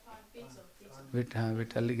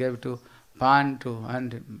 Bittal. He gave to pan to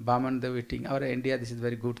and Brahman Dev eating. Our India, this is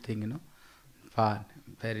very good thing, Pan.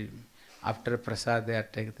 Very after prasad they are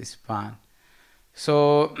take this pan.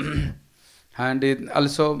 So and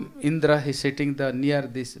also Indra is sitting near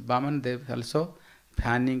this Brahman Dev also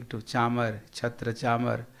fanning to chamar, chhatra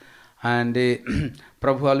chamar. And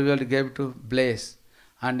Prabhu always gave to bless.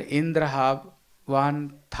 And Indra have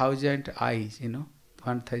 1,000 eyes,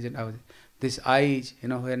 1,000 eyes. This eyes,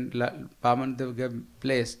 when Brahman Dev gave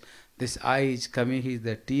bless, this eyes coming is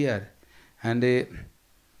the tear. And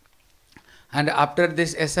after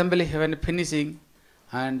this assembly, when finishing,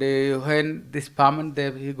 and when this Brahman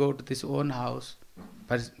Dev, he go to his own house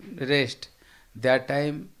for rest, that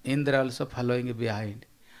time Indra also following behind.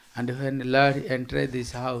 And when Lord entered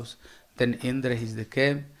this house, then Indra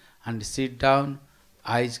came and sit down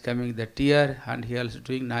eyes coming the tear, and he also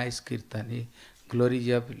doing nice kirtan. He glories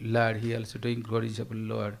of Lord. He also doing glories of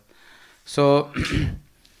Lord. So,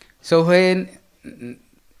 so when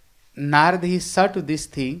Narad he saw to this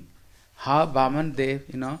thing, how Vaman Dev,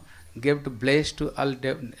 gave to bless to all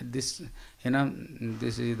this,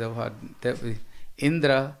 this is the what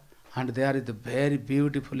Indra, and there is the very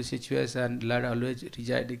beautiful situation. Lord always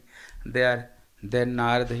residing there. Then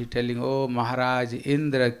Narad he telling, oh Maharaj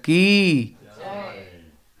Indra ki,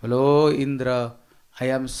 hello Indra, I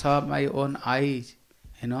am saw my own eyes,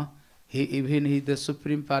 He is the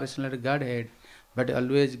Supreme Personal Godhead, but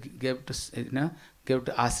always gave to gave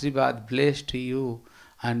to Ashribad, bless to you,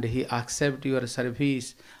 and he accept your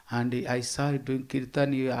service. And I saw you doing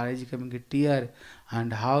kirtan, your eyes coming a tear,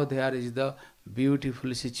 and how there is the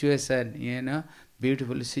beautiful situation,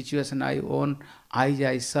 beautiful situation. I own eyes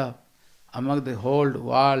I saw among the whole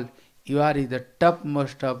world. You are the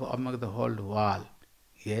topmost of among the whole world.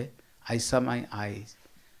 Yeah, I saw my eyes.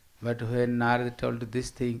 But when Narad told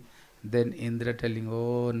this thing, then Indra telling,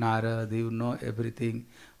 oh Narad, you know everything.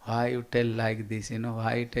 Why you tell like this?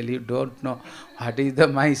 Why you tell you don't know what is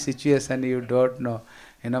my situation? You don't know.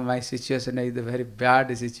 My situation is a very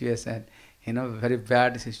bad situation. Very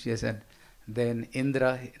bad situation. Then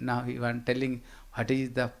Indra, now he was telling what is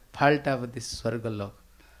the fault of this Swargalok.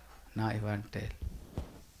 Now he want to tell.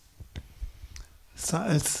 So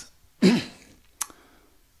als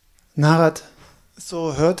Narad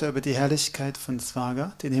so hörte über die Herrlichkeit von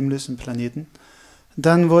Svarga, den himmlischen Planeten,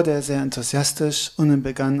 dann wurde er sehr enthusiastisch und er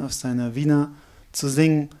begann auf seiner Veena zu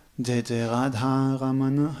singen, Jai Jai Radha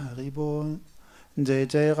Ramana Haribol, Jai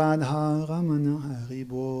Jai Radha Ramana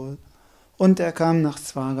Haribol. Und er kam nach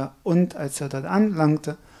Svarga, und als er dort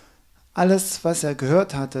anlangte, alles, was er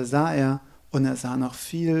gehört hatte, sah er, und er sah noch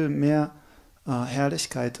viel mehr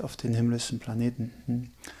Herrlichkeit auf den himmlischen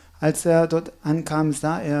Planeten. Als er dort ankam,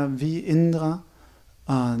 sah er, wie Indra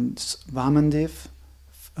Vamandev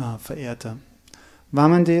verehrte.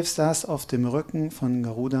 Vamandev saß auf dem Rücken von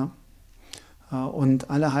Garuda, und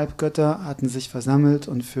alle Halbgötter hatten sich versammelt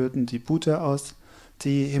und führten die Pute aus.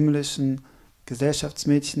 Die himmlischen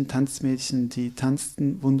Gesellschaftsmädchen, Tanzmädchen, die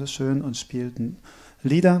tanzten wunderschön und spielten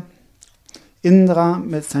Lieder. Indra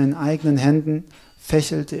mit seinen eigenen Händen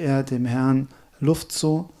fächelte er dem Herrn Luft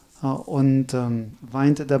zu und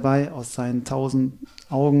weinte dabei aus seinen 1000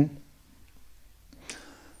 Augen.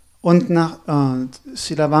 Und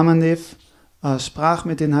Srila Vamandev sprach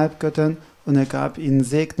mit den Halbgöttern und er gab ihnen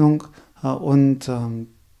Segnung und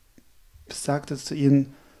sagte zu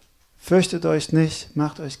ihnen, fürchtet euch nicht,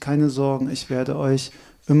 macht euch keine Sorgen, ich werde euch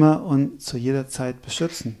immer und zu jeder Zeit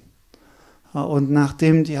beschützen. Und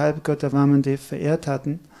nachdem die Halbgötter Vamandev verehrt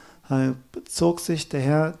hatten, zog sich der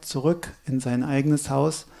Herr zurück in sein eigenes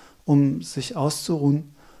Haus, um sich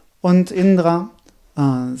auszuruhen. Und Indra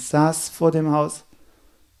saß vor dem Haus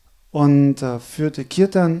und führte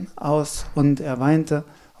Kirtan aus, und er weinte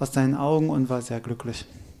aus seinen Augen und war sehr glücklich.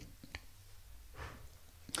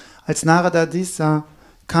 Als Narada dies sah,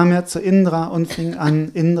 kam er zu Indra und fing an,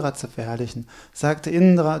 Indra zu verherrlichen. Sagte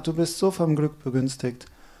Indra, du bist so vom Glück begünstigt,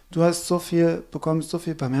 du hast bekommst so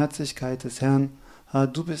viel Barmherzigkeit des Herrn,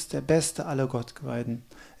 du bist der Beste aller Gottgeweihten.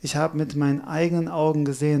 Ich habe mit meinen eigenen Augen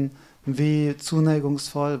gesehen, wie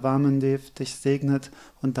zuneigungsvoll Vamandev dich segnet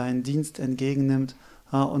und deinen Dienst entgegennimmt,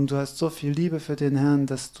 und du hast so viel Liebe für den Herrn,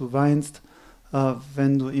 dass du weinst,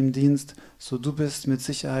 wenn du ihm dienst, so du bist mit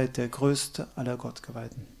Sicherheit der Größte aller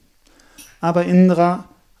Gottgeweihten. Aber Indra,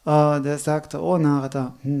 der sagte, oh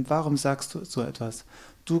Narada, warum sagst du so etwas?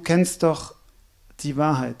 Du kennst doch die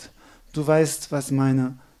Wahrheit. Du weißt, was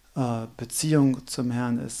meine Beziehung zum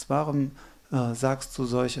Herrn ist. Warum sagst du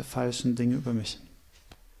solche falschen Dinge über mich?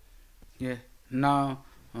 Yeah. Now,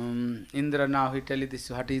 Indra, now he tell you this,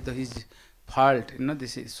 what is his fault,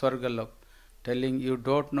 this is Swargalok, telling you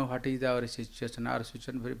don't know what is our situation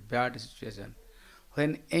very bad situation.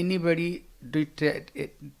 When anybody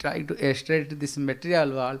try to extract this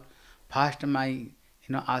material world, first my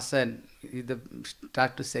asan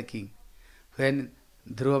start to shaking. When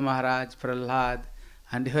Dhruva Maharaj, Prahlad,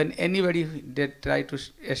 and when anybody try to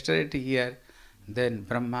extract here, then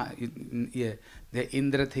Brahma, the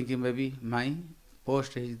Indra thinking maybe my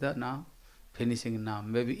post is the now finishing now.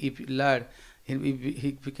 Maybe if Lord,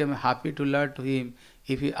 he became happy to learn to him.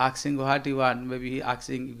 If he asking what he want, maybe he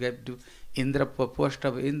asking you get to Indra, post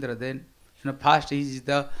of Indra, then first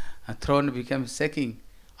the throne became shaking.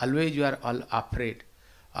 Always you are all afraid.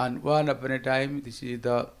 And one upon a time, this is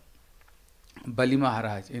the Bali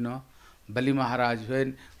Maharaj, Bali Maharaj,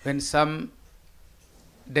 when some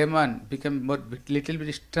demon become little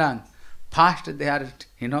bit strong, first they are,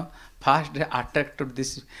 first they attract to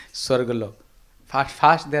this Swargalok.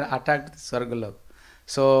 fast they attacked the Swargalok.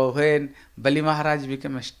 So when Bali Maharaj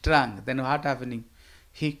became strong, then what happening?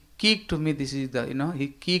 He kicked me, this is the, he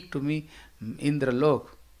kicked me Indra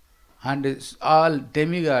Lok. And it's all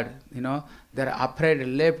demigod, they're afraid,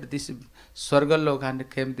 left this Swargalok and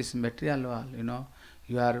came this material world,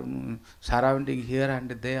 you are surrounding here and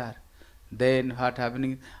there. Then what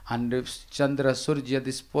happening? And Chandra Surya,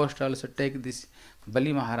 this post also take this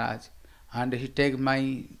Bali Maharaj. And he take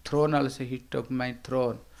my throne also, he took my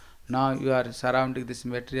throne. Now you are surrounding this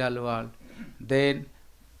material world. Then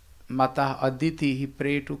Mata Aditi, he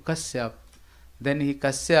prayed to Kashyap. Then he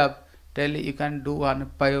Kashyap tell you can do one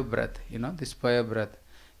Payobrat, this Payobrat.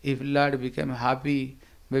 If Lord became happy,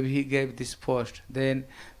 maybe he gave this post. Then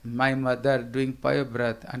my mother doing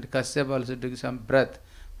Payobrat and Kashyap also doing some Brat,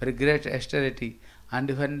 very great austerity. And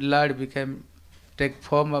when Lord became, take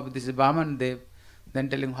form of this Vaman Dev, then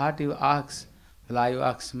telling what you ask, well I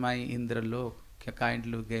ask my Indra Lok,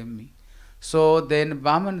 kindly gave me. So then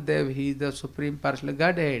Vaman Dev, he is the supreme personal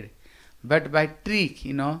Godhead. But by trick,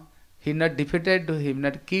 he not defeated to him,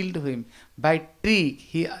 not killed him. By trick,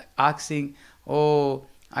 he asking, oh,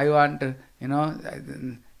 I want,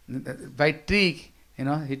 by trick,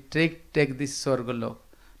 he take this Swargalok.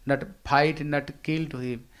 Not fight, not kill to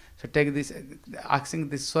him. So take this, asking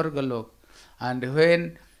this Swargalok. And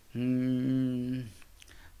when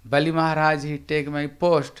Bali Maharaj, he take my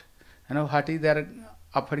post, what is there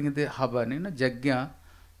offering the Havan, Jagya,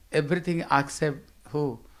 everything except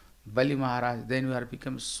who? Bali Maharaj. Then you are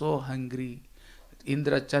become so hungry.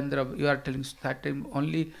 Indra, Chandra, you are telling that time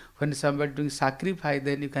only when somebody doing sacrifice,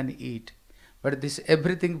 then you can eat. But this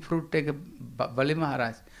everything fruit take Bali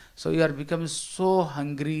Maharaj. So you are become so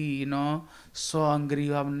hungry, so hungry,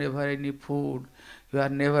 you have never any food. You are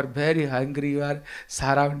never very hungry, you are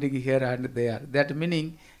surrounding here and there. That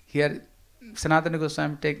meaning here Sanatana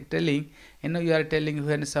Goswami telling, you are telling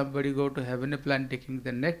when somebody go to heaven plant taking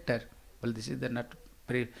the nectar. Well, this is the not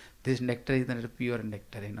this nectar is not pure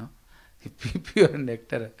nectar, pure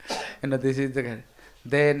nectar. This is the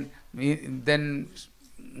then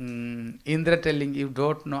Indra telling, you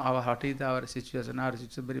don't know what is our situation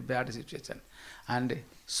is a very bad situation. And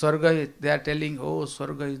Swarga, they are telling, oh,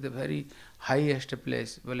 Swarga is the very highest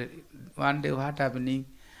place. Well, one day what happening?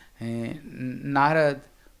 Narad,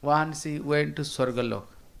 once he went to Swargalok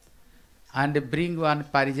and bring one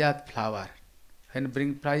Parijat flower. When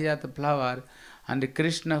bring Parijat flower, and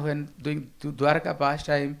Krishna, when doing Dwarka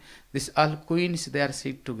pastime, this all queens, they are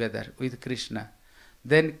sit together with Krishna.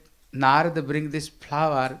 Then Narad bring this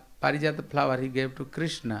flower, Parijata flower, he gave to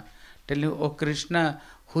Krishna. Telling, oh Krishna,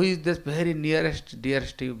 who is the very nearest,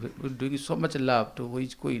 dearest to you, doing so much love to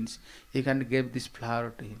which queens, he can give this flower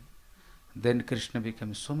to him. Then Krishna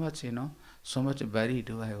becomes so much, so much worried.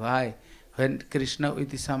 Why? When Krishna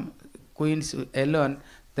with some queens alone,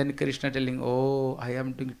 then Krishna telling, oh, I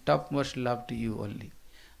am doing topmost love to you only.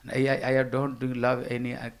 I don't doing love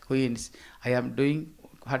any queens. I am doing,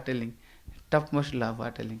 what telling? Topmost love,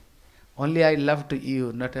 what telling? Only I love to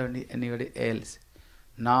you, not anybody else.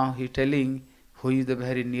 Now he telling, who is the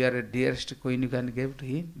very near, dearest queen you can give to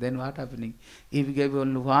him? Then what happening? If you gave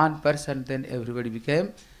only one person, then everybody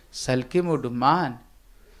became Salkimud, man.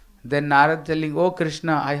 Then Narad telling, oh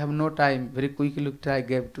Krishna, I have no time. Very quickly I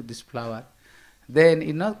gave to this flower. Then,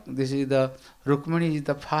 this is the, Rukmini is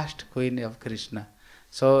the first queen of Krishna.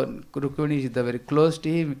 So, Rukmini is the very close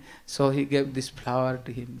to him. So, he gave this flower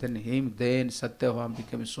to him. Then Satyabhama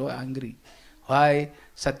became so angry. Why?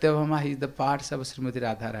 Satyabhama is the parts of Srimati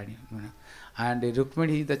Radharani. And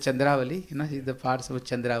Rukmini is the Chandravali. He is the parts of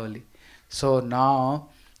Chandravali. So, now,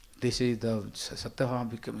 this is the, Satyabhama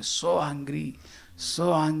became so angry,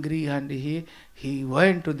 and he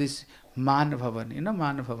went to this Man Bhavan,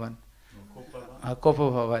 Man Bhavan.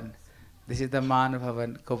 Kopa Bhavan. This is the Man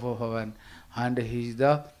Bhavan, Kopa Bhavan. And he is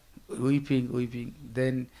the weeping.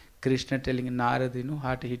 Then Krishna telling Narad,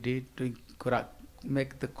 what he did to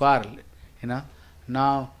make the quarrel.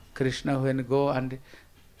 Now Krishna when go and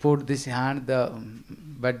put this hand, the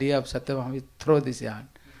body of Satyabhama, throw this hand.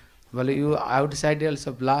 Well, you outside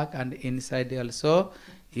also black and inside also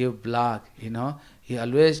you black. He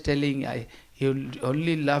always telling, you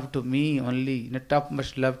only love to me, only,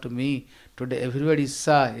 topmost love to me. Today everybody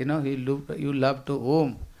saw, you love to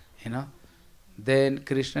whom, Then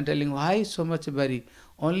Krishna telling, why so much worry?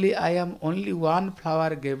 Only I am only one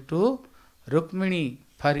flower gave to Rukmini.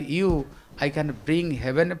 For you, I can bring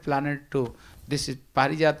heaven planet to this is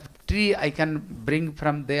Parijat tree. I can bring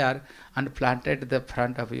from there and planted the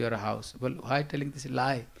front of your house. Well, why telling this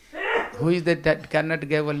lie? Who is that cannot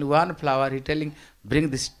give only one flower? He telling, bring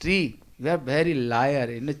this tree. You are very liar,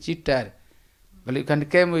 cheater. Well, you can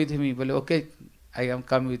come with me. Well, okay, I am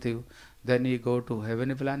come with you. Then he go to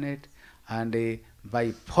heavenly planet, and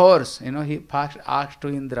by force, he first asked to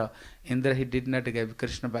Indra. Indra he did not give.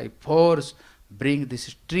 Krishna by force bring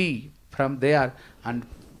this tree from there, and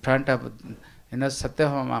front of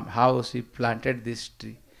Satyabhama house he planted this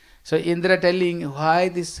tree. So Indra telling why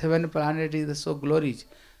this heaven planet is so glorious.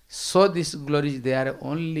 So this glorious, they are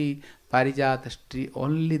only Parijata tree,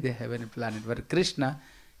 only the heaven planet. But Krishna,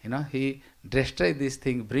 he destroyed this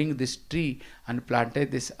thing, bring this tree and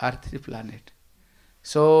planted this earthly planet.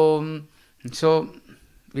 So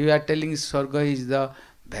we are telling Swarga is the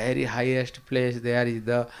very highest place. There is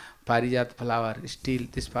the Parijat flower. Still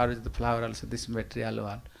this Parijat flower also, this material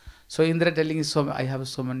one. So Indra telling, I have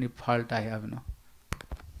so many fault, I have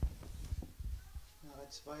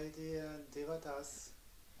Why the Devatas,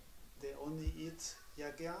 they only eat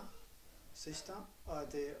yagya, sishta, or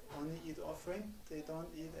they only eat offering, they don't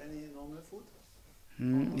eat any normal food?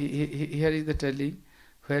 Here is the telling,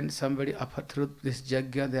 when somebody offer through this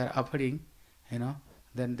yagya they are offering,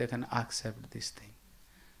 then they can accept this thing.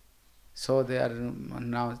 So they are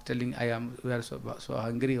now telling, we are so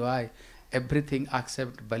hungry, why? Everything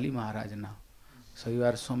except Bali Maharaj now. So you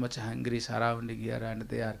are so much hungry surrounding here and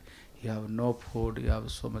there. You have no food, you have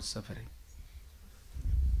so much suffering.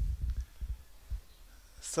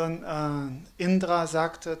 So Indra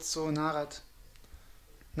sagte zu Narad,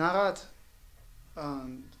 Narad,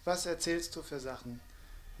 was erzählst du für Sachen?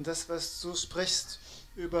 Das, was du sprichst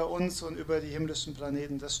über uns und über die himmlischen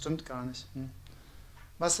Planeten, das stimmt gar nicht.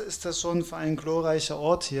 Was ist das schon für ein glorreicher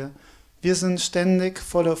Ort hier? Wir sind ständig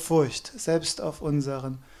voller Furcht, selbst auf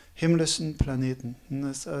unseren himmlischen Planeten.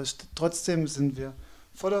 Trotzdem sind wir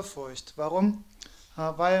voller Furcht. Warum?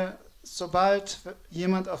 Weil sobald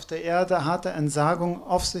jemand auf der Erde harte Entsagung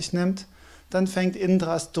auf sich nimmt, dann fängt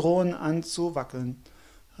Indras Thron an zu wackeln.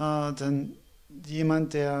 Denn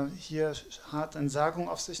jemand, der hier harte Entsagung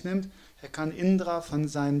auf sich nimmt, er kann Indra von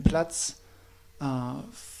seinem Platz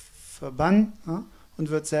verbannen und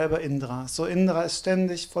wird selber Indra. So Indra ist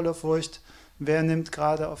ständig voller Furcht. Wer nimmt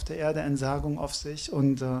gerade auf der Erde Entsagung auf sich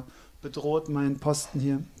und bedroht meinen Posten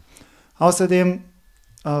hier? Außerdem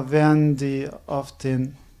werden die auf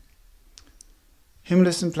den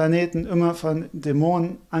himmlischen Planeten immer von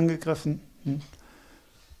Dämonen angegriffen.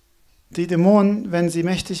 Die Dämonen, wenn sie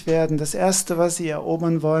mächtig werden, das Erste, was sie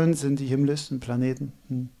erobern wollen, sind die himmlischen Planeten.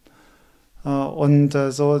 Und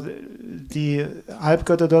so die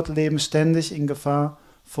Halbgötter dort leben ständig in Gefahr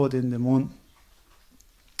vor den Dämonen.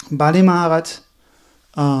 Bali Maharaj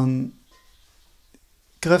als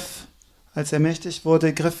er mächtig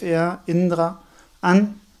wurde, griff er Indra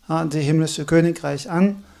an, das himmlische Königreich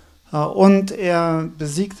an, und er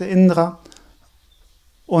besiegte Indra,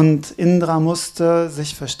 und Indra musste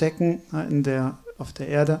sich verstecken auf der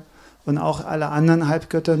Erde, und auch alle anderen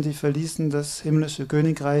Halbgötter, die verließen das himmlische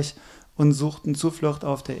Königreich und suchten Zuflucht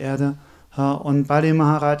auf der Erde, und Bali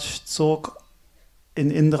Maharaj zog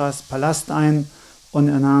in Indras Palast ein und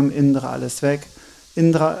er nahm Indra alles weg.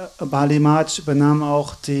 Bali Maharaj übernahm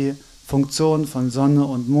auch die Funktion von Sonne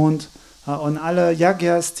und Mond, und alle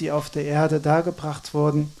Yagyas, die auf der Erde dargebracht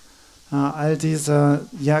wurden, all diese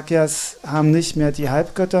Yagyas haben nicht mehr die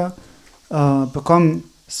Halbgötter bekommen,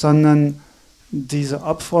 sondern diese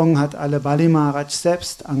Opferung hat alle Bali Maharaj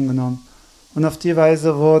selbst angenommen. Und auf die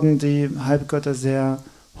Weise wurden die Halbgötter sehr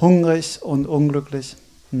hungrig und unglücklich.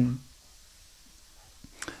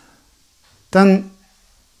 Dann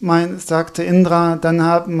sagte Indra, dann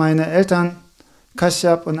haben meine Eltern,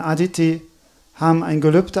 Kashyap und Aditi, haben ein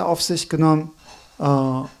Gelübde auf sich genommen,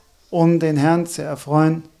 um den Herrn zu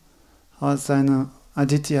erfreuen. Seine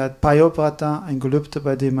Aditi hat Payobrata, ein Gelübde,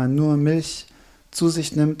 bei dem man nur Milch zu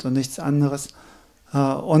sich nimmt und nichts anderes.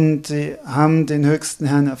 Und sie haben den höchsten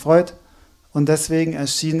Herrn erfreut, und deswegen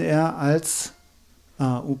erschien er als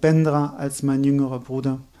Upendra, als mein jüngerer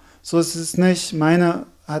Bruder. So ist es nicht,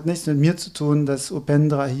 hat nichts mit mir zu tun, dass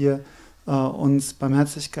Upendra hier uns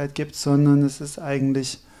Barmherzigkeit gibt, sondern es ist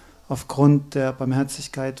eigentlich aufgrund der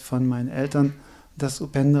Barmherzigkeit von meinen Eltern, dass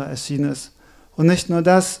Upendra erschienen ist. Und nicht nur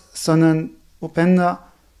das, sondern Upendra,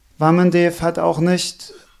 Vamandev hat auch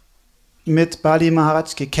nicht mit Bali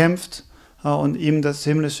Maharaj gekämpft und ihm das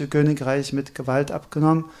himmlische Königreich mit Gewalt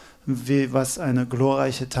abgenommen, was eine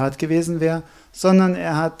glorreiche Tat gewesen wäre, sondern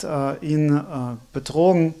er hat ihn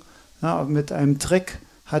betrogen. Mit einem Trick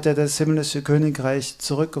hat er das himmlische Königreich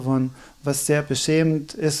zurückgewonnen, was sehr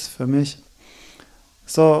beschämend ist für mich.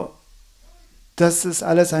 So, das ist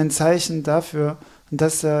alles ein Zeichen dafür,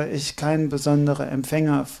 dass ich kein besonderer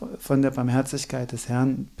Empfänger von der Barmherzigkeit des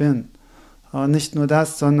Herrn bin. Nicht nur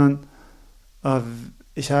das, sondern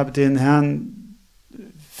ich habe den Herrn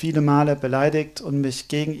viele Male beleidigt und mich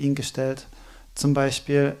gegen ihn gestellt. Zum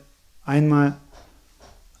Beispiel einmal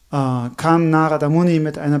kam Narada Muni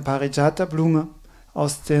mit einer Parijata-Blume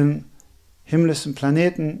aus den himmlischen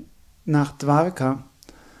Planeten nach Dwarka.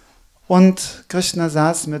 Und Krishna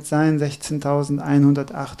saß mit seinen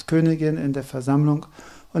 16.108 Königinnen in der Versammlung.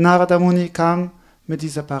 Und Narada Muni kam mit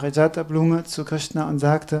dieser Parijata-Blume zu Krishna und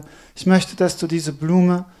sagte, ich möchte, dass du diese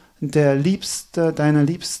Blume deiner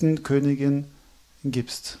liebsten Königin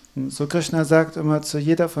gibst. So Krishna sagt immer zu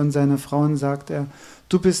jeder von seinen Frauen, sagt er,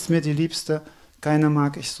 du bist mir die Liebste, keine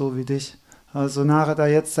mag ich so wie dich. Also Narada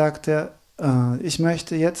jetzt sagt er, ich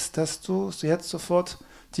möchte jetzt, dass du jetzt sofort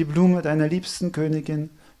die Blume deiner liebsten Königin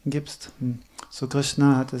gibst. So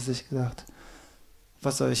Krishna hatte sich gedacht,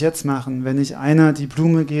 was soll ich jetzt machen? Wenn ich einer die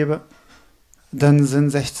Blume gebe, dann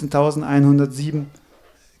sind 16.107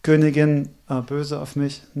 Königinnen böse auf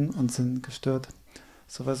mich und sind gestört.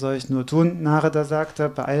 So, was soll ich nur tun? Narada sagte,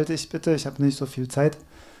 beeil dich bitte, ich habe nicht so viel Zeit.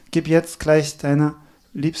 Gib jetzt gleich deiner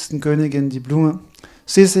liebsten Königin die Blume.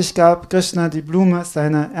 Schließlich gab Krishna die Blume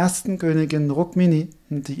seiner ersten Königin Rukmini,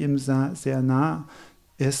 die ihm sehr nah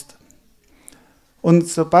ist. Und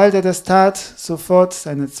sobald er das tat, sofort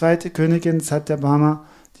seine zweite Königin Satyabhama,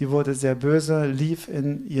 die wurde sehr böse, lief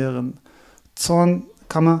in ihren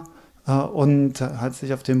Zornkammer und hat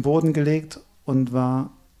sich auf den Boden gelegt und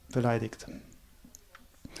war beleidigt.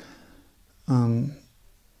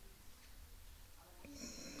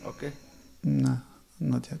 Okay. Na,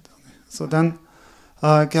 not yet. Okay. So, dann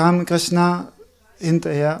kam Krishna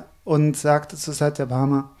hinterher und sagte zu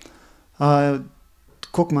Satyabhama,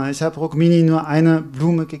 guck mal, ich habe Rukmini nur eine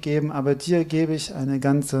Blume gegeben, aber dir gebe ich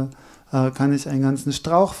kann ich einen ganzen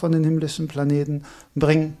Strauch von den himmlischen Planeten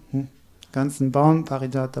bringen, ganzen Baum,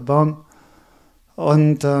 Parijata-Baum.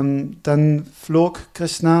 Und dann flog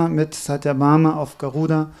Krishna mit Satyabhama auf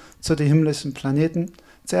Garuda zu den himmlischen Planeten.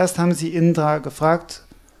 Zuerst haben sie Indra gefragt,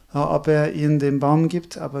 ob er ihnen den Baum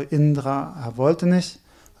gibt, aber Indra wollte nicht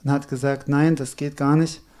und hat gesagt, nein, das geht gar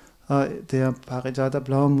nicht. Der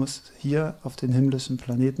Parijata-Baum muss hier auf den himmlischen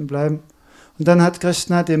Planeten bleiben. Und dann hat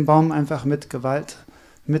Krishna den Baum einfach mit Gewalt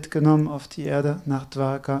mitgenommen auf die Erde nach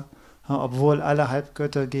Dwarka, obwohl alle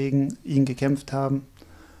Halbgötter gegen ihn gekämpft haben.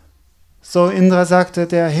 So, Indra sagte,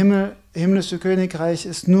 der himmlische Königreich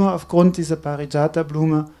ist nur aufgrund dieser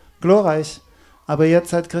Parijata-Blume glorreich. Aber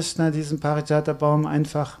jetzt hat Krishna diesen Parijata-Baum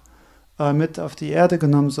einfach mit auf die Erde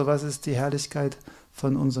genommen. So, was ist die Herrlichkeit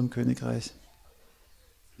von unserem Königreich?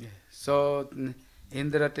 So,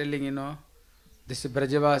 Indra telling, this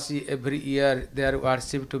Brajavasi every year they are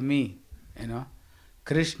worshipped to me,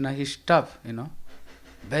 Krishna, he stopped,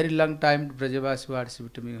 very long time Brajavasi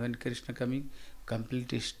worshipped to me. When Krishna coming,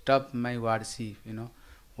 completely stop my worship,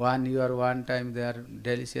 1 year, one time their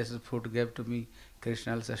delicious food gave to me,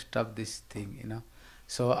 Krishna also stop this thing,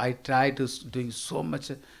 So I try to doing so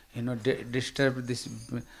much, disturb this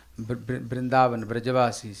Vrindavan,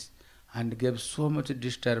 Brajavasis, and gave so much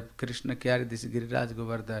disturb. Krishna carried this Giriraj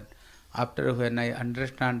Govardhan. After when I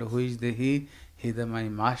understand who is he is my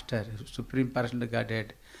master, Supreme Personal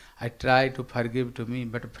Godhead. I try to forgive to me,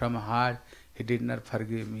 but from heart he did not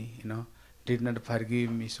forgive me, did not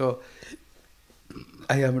forgive me. So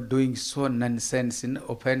I am doing so nonsense in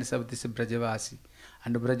offense of this Brajavasi.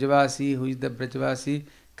 And Brajavasi, who is the Brajavasi?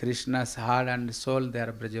 Krishna's heart and soul, they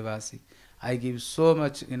are Brajavasi. I give so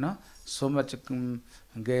much, so much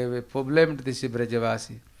gave a problem to this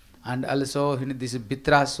Brajavasi. And also in this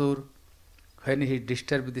Bitrasur, when he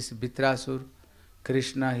disturbed this Bitrasur,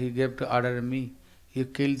 Krishna, he gave to order me, you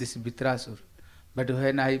kill this Bitrasur. But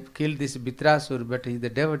when I kill this Bitrasur, but he is the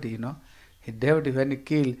devotee, he devotee, when he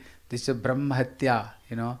killed this Brahmahatya,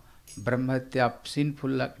 Brahmahatya,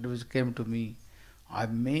 sinful activities came to me.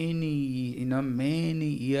 Many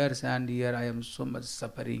years and years I am so much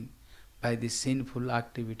suffering by these sinful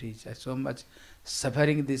activities. I so much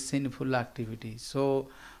suffering these sinful activities. So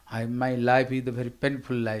my life is a very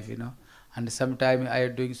painful life, And sometimes I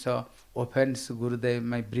am doing so offense Gurudev,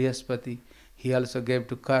 my Brihaspati. He also gave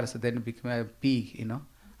to curse, then became a pig,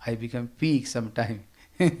 I became pig sometime.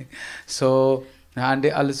 So, and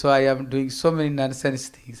also I am doing so many nonsense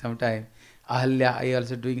things sometime. Ahalya, I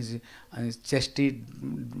also doing chastity,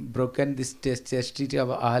 broken this chastity of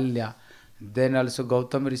Ahalya. Then also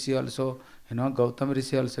Gautam Rishi also, Gautam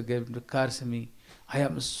Rishi also gave to curse me. I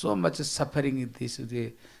am so much suffering in this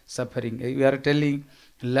way, suffering. You are telling,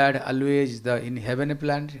 Lord always in heaven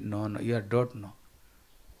planet? No, you don't know.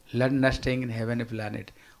 Lord not staying in heaven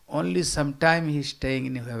planet. Only sometime he is staying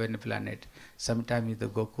in heaven planet. Sometime is the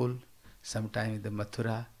Gokul, sometime is the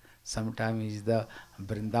Mathura, sometime is the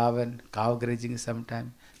Vrindavan, cow grazing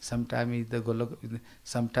sometime is the Golok,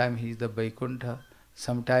 sometime he is the Vaikuntha,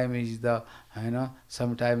 sometime is the,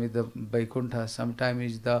 sometime is the Vaikuntha, sometime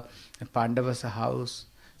is the Pandavas house,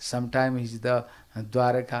 sometime is the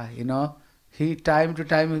Dwaraka, He time to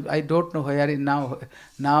time, I don't know where he now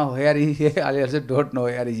where he is, I also don't know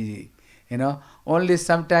where he is, Only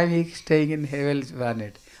sometime he is staying in heaven's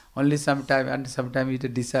planet. Only sometime, and sometime he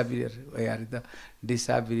disappear, where the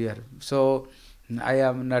disappear. So, I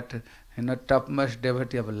am not, topmost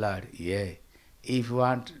devotee of Lord. Yeah. If you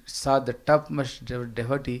want, saw the topmost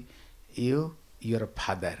devotee, your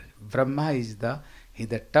father. Brahma is the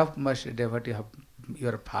topmost devotee of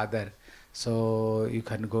your father. So you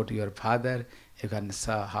can go to your father, you can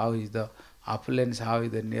see how is the opulence, how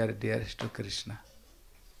is the dearest to Krishna.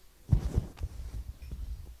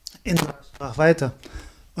 Indra sprach weiter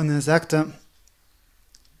und er sagte,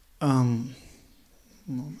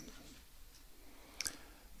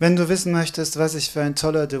 wenn du wissen möchtest, was ich für ein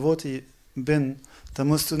toller Devotee bin, dann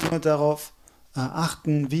musst du nur darauf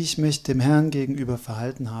achten, wie ich mich dem Herrn gegenüber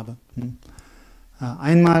verhalten habe.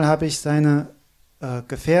 Einmal habe ich seine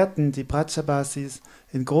Gefährten, die Brajabasis,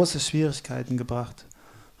 in große Schwierigkeiten gebracht.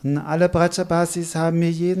 Und alle Brajabasis haben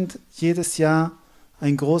mir jedes Jahr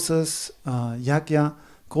ein großes Yajna,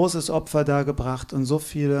 großes Opfer dargebracht und so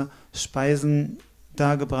viele Speisen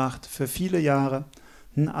dargebracht für viele Jahre.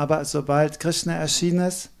 Aber sobald Krishna erschienen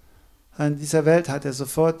ist, in dieser Welt hat er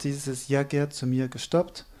sofort dieses Yajna zu mir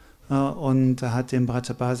gestoppt und hat den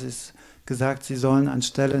Brajabasis gesagt, sie sollen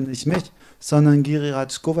anstelle nicht mich, sondern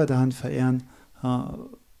Giriraj Govardhan verehren.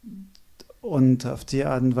 Und auf die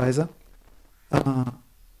Art und Weise, als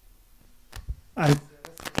er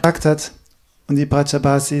gesagt hat und die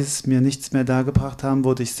Brajabasis mir nichts mehr dargebracht haben,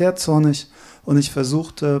 wurde ich sehr zornig und ich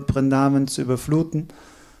versuchte, Vrindavan zu überfluten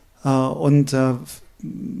und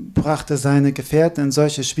brachte seine Gefährten in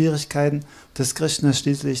solche Schwierigkeiten, dass Krishna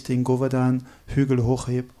schließlich den Govardhan-Hügel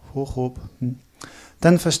hochhob.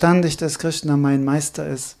 Dann verstand ich, dass Krishna mein Meister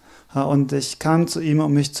ist und ich kam zu ihm,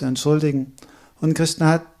 um mich zu entschuldigen. Und Krishna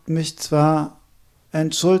hat mich zwar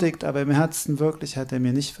entschuldigt, aber im Herzen wirklich hat er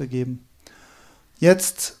mir nicht vergeben.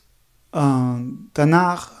 Jetzt,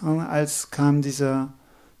 danach, als kam dieser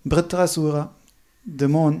Vritrasura,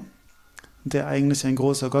 Dämon, der eigentlich ein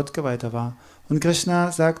großer Gottgeweihter war. Und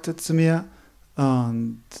Krishna sagte zu mir,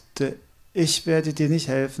 ich werde dir nicht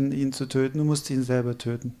helfen, ihn zu töten, du musst ihn selber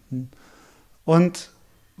töten. Und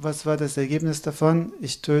was war das Ergebnis davon?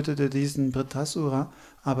 Ich tötete diesen Vritrasura,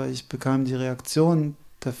 aber ich bekam die Reaktion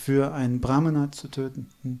dafür, einen Brahmana zu töten.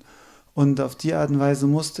 Und auf die Art und Weise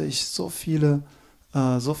musste ich so viel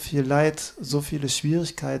Leid, so viele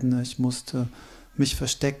Schwierigkeiten, ich musste mich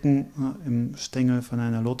verstecken im Stängel von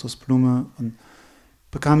einer Lotusblume und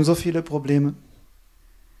bekam so viele Probleme.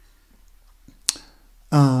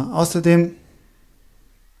 Außerdem,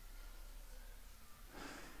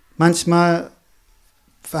 manchmal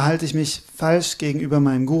verhalte ich mich falsch gegenüber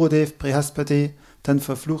meinem Gurudev, Brihaspati, dann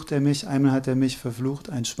verflucht er mich. Einmal hat er mich verflucht,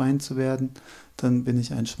 ein Schwein zu werden, dann bin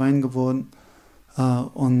ich ein Schwein geworden.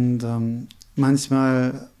 Und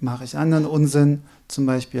manchmal mache ich anderen Unsinn, zum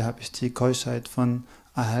Beispiel habe ich die Keuschheit von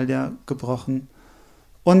Ahalya gebrochen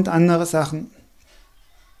und andere Sachen.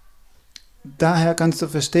 Daher kannst du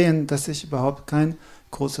verstehen, dass ich überhaupt kein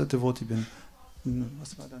großer Devotee bin.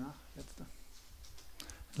 Was war danach? Letzter.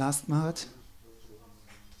 Last Maharaj?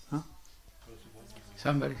 Huh?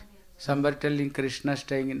 Somebody telling Krishna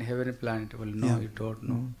staying in heavenly planet. Well, no, you don't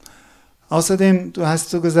know. Außerdem, du hast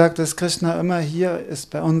so gesagt, dass Krishna immer hier ist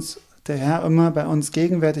bei uns, der Herr immer bei uns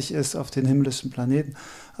gegenwärtig ist auf den himmlischen Planeten.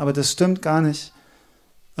 Aber das stimmt gar nicht.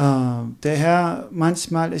 Der Herr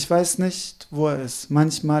manchmal, ich weiß nicht, wo er ist.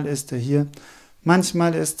 Manchmal ist er hier.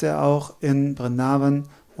 Manchmal ist er auch in Vrindavan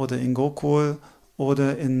oder in Gokul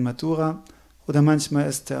oder in Mathura. Oder manchmal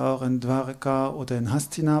ist er auch in Dwaraka oder in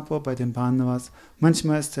Hastinapur bei den Pandavas.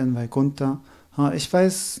 Manchmal ist er in Vaikuntha. Ich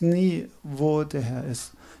weiß nie, wo der Herr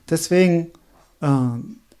ist. Deswegen,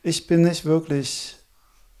 ich bin nicht wirklich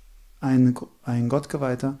ein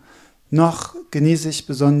Gottgeweihter, noch genieße ich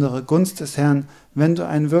besondere Gunst des Herrn. Wenn du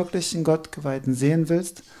einen wirklichen Gottgeweihten sehen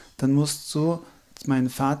willst, dann musst du meinen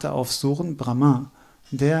Vater aufsuchen, Brahma.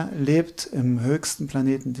 Der lebt im höchsten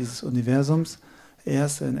Planeten dieses Universums. Er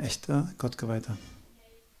ist ein echter Gottgeweihter.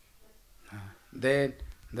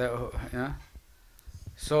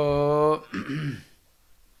 So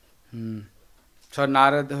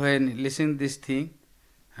Narad, when listening this thing,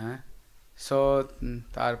 so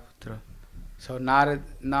Tarputra. So Narad,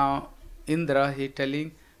 now Indra, he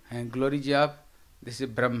telling glory job, this is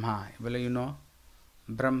Brahma. Well, you know,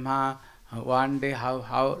 Brahma one day,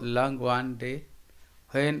 how long one day?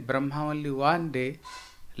 When Brahma only one day,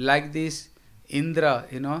 like this Indra,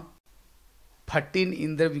 13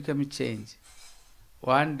 Indra become change.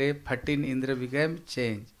 one day 13 Indra became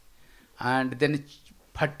change. And then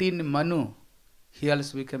 13 Manu, he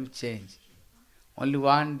also became change. Only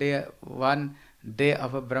one day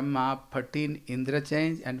of a Brahma, 13 Indra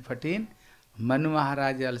change and 13 Manu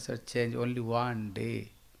Maharaj also change. Only one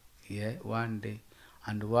day. Yeah, one day.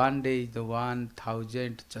 And one day is the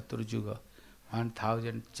 1000 Chaturjuga.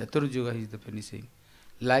 1000 Chaturjuga is the finishing.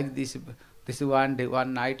 Like this one day,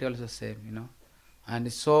 one night also same, you know.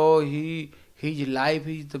 And so his life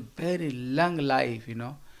is the very long life, you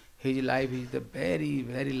know. His life is the very,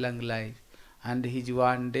 very long life. And his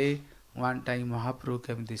one day, one time Mahaprabhu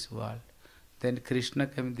came this world. Then Krishna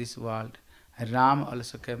came this world. Ram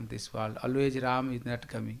also came this world. Always Ram is not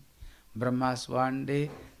coming. Brahma's one day,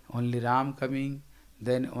 only Ram coming.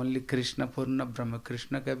 Then only Krishna Purna, Brahma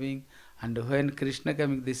Krishna coming. And when Krishna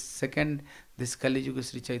coming, this Kali Yuga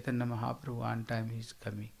Sri Chaitanya Mahaprabhu, one time he is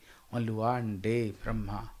coming. Only one day,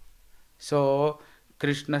 Brahma. So,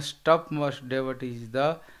 Krishna's topmost devotee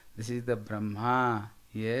this is the Brahma.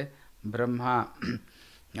 Yeah, Brahma.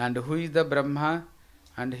 And who is the Brahma?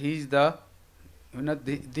 And he is the, you know,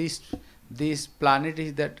 this planet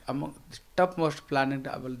is that among the topmost planet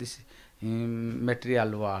of this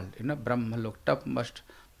material world. You know, Brahmalok, topmost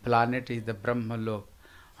planet is the Brahmalok.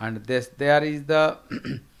 And there is the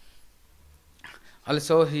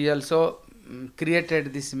also he also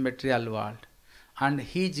created this material world, and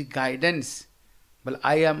his guidance, well,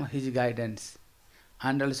 I am his guidance,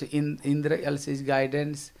 and also Indra also his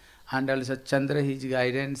guidance, and also Chandra his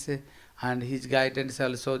guidance, and his guidance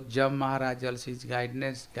also Jam Maharaj also his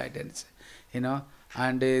guidance, you know,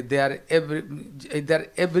 and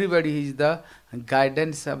everybody is the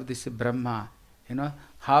guidance of this Brahma, you know,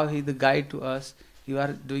 how he the guide to us. You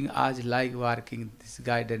are doing as like working this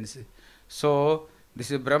guidance. So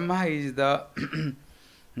this Brahma is the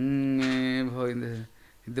the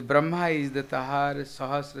Brahma is the Tahar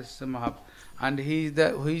Sahasra Mahap, and he is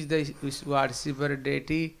the who is the worshipper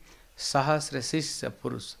deity Sahasra Sisya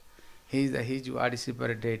Purus. He is his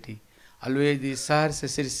worshipper deity. Always the Sahasra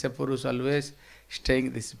Sisya Purus always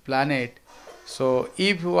staying this planet. So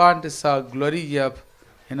if you want to saw glory of,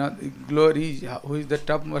 you know, glory, who is the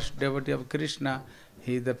topmost devotee of Krishna,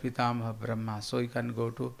 he is the Pitamaha Brahma. So you can go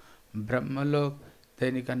to Brahmalok,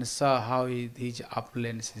 then you can saw how his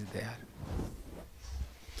opulence is there.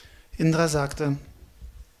 Indra sagte,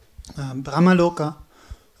 Brahmaloka,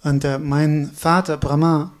 und mein Vater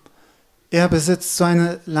Brahma, er besitzt so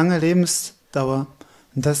eine lange Lebensdauer,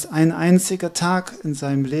 dass ein einziger Tag in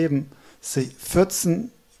seinem Leben sich 14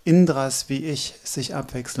 Indras wie ich sich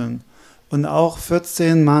abwechseln. Und auch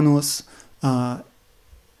 14 Manus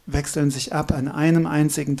wechseln sich ab an einem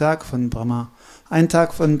einzigen Tag von Brahma. Ein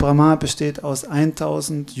Tag von Brahma besteht aus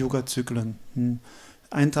 1000 Yuga-Zyklen.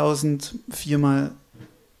 1000 viermal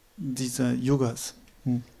diese Yugas.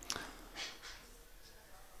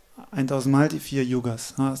 1000 mal die 4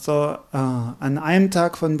 Yugas. So, an einem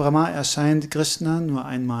Tag von Brahma erscheint Krishna nur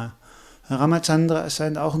einmal. Ramachandra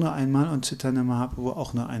erscheint auch nur einmal und Chaitanya Mahaprabhu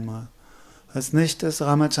auch nur einmal. Als nicht, dass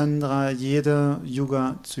Ramachandra jeder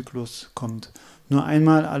Yuga-Zyklus kommt. Nur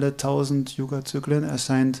einmal alle 1000 Yuga-Zyklen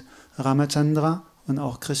erscheint Ramachandra und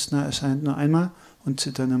auch Krishna erscheint nur einmal und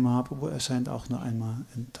Chaitanya Mahaprabhu erscheint auch nur einmal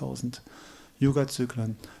in 1000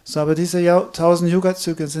 Yuga-Zyklen. So, aber diese 1000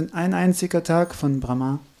 Yuga-Zyklen sind ein einziger Tag von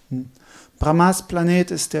Brahma. Brahmas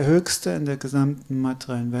Planet ist der höchste in der gesamten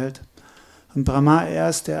materiellen Welt. Und Brahma, er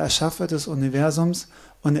ist der Erschaffer des Universums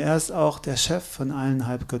und er ist auch der Chef von allen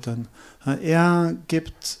Halbgöttern. Er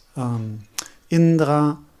gibt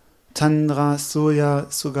Indra, Chandra, Surya,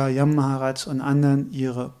 sogar Yam Maharaj und anderen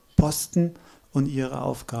ihre Posten und ihre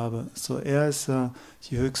Aufgabe. So, er ist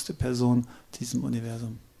die höchste Person diesem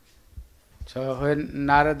Universum. So when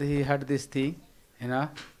Narad he heard this thing, you know,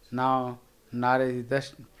 now Narad is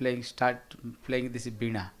just start playing this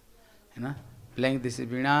Veena, you know, playing this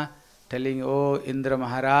Veena, telling, oh Indra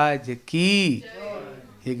Maharaj ki,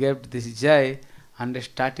 he gave this jai, and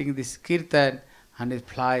starting this kirtan, and he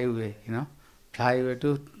fly away, you know, fly away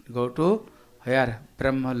to go to where?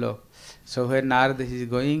 Brahmalok. So when Narad is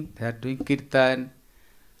going, they are doing kirtan.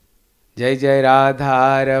 Jai Jai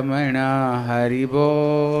Radha Ramana Hari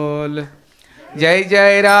Bol. Jai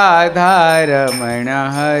Jai Radha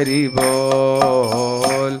Ramana Hari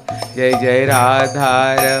Bol. Jai Jai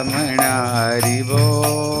Radha Ramana Hari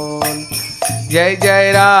Bol. Jai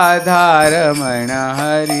Jai Radha Ramana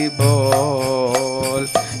Hari Bol.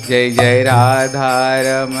 Jai Jai Radha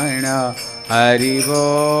Ramana Hari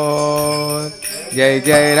Bol. Jai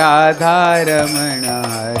Jai Radha Ramana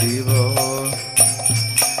Hari Bol.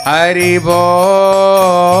 Hari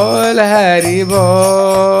Bol, Hari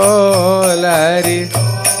Bol, Hari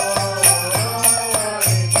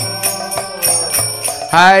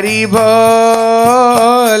Hari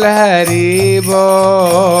Bol, Hari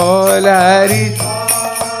Bol, Hari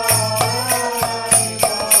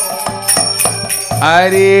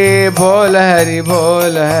Hari Bol, Hari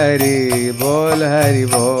Bol, Hari Bol, Hari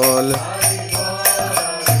Bol.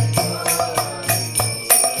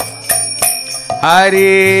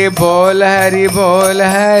 Hari Bol, Hari Bol,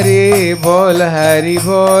 Hari Bol, Hari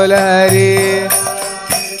Bol, Hari.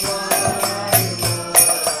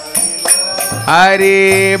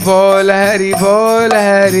 Hari Bol, Hari Bol,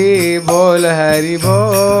 Hari Bol, Hari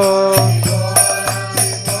Bol.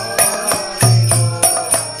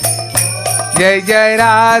 Jai Jai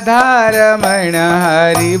Radha Ramana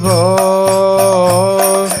Hari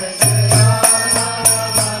Bol.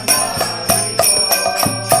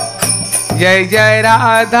 Jai Jai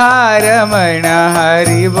Radha Ramana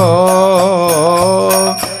Hari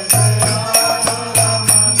Bol.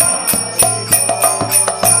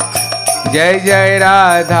 Jai Jai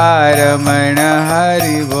Radha Ramana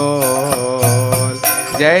Hari Bol.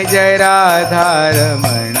 Jai Jai Radha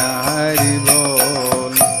Ramana Hari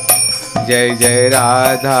Bol. Jai Jai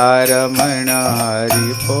Radha Ramana Hari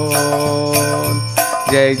Bol.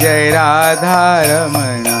 Jai Jai Radha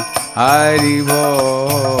Ramana Hari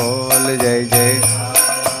Bol. Jai Jai.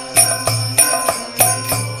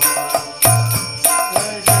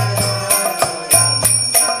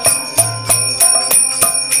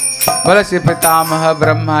 Bola Shri Pitamaha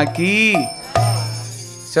Brahma ki.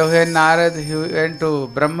 So when Narad he went to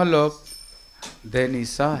Brahmalok, then he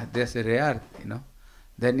saw this rare,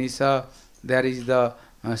 Then he saw there is the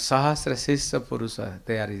Sahasra Sisya Purusha,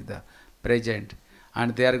 there is the present,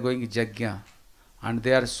 and they are going Jagya, and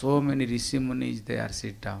there are so many Rishi Munis they are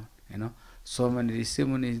sit down, so many Rishi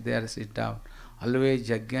Munis they are sit down. Always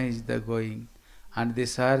Jagya is the going, and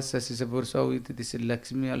this Sahasra Sisya Purusha with this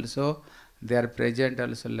Lakshmi also. They are present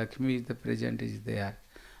also, Lakshmi is the present is there.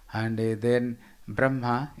 And then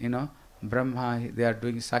Brahma, Brahma, they are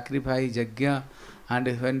doing sacrifice, Jagya, and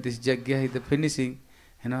when this Jagya is the finishing,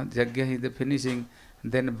 Jagya is the finishing,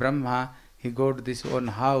 then Brahma, he go to this own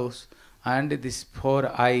house, and this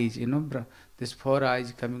 4 eyes, this 4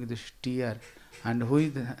 eyes coming this tear, and who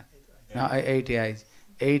is the, 8 eyes,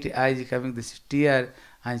 8 eyes coming this tear,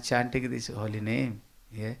 and chanting this holy name,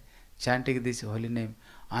 chanting this holy name.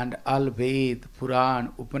 And all Ved,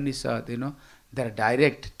 Puran, Upanishad, they are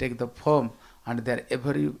direct, take the form, and they are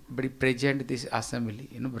everybody present this assembly,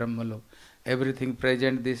 Brahmalok. Everything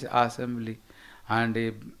present this assembly. And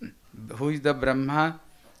who is the Brahma?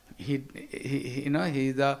 He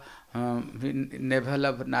is the navel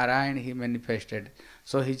of Narayan, he manifested.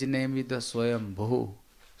 So his name is the Swayambhu.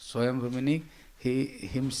 Swayambhu meaning he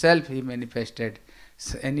himself he manifested.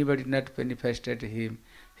 So anybody not manifested him.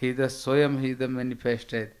 He is the Swayam, he is the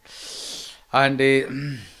manifested. And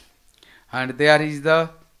there is the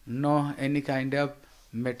no any kind of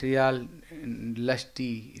material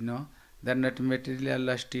lusty, they are not material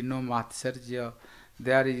lusty, no matsarja.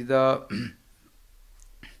 There is the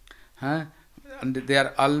and they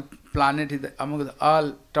are all planet, among the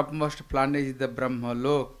all topmost planet is the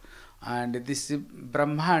Brahmalok. And this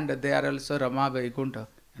Brahmand, they are also Rama Vaikuntha.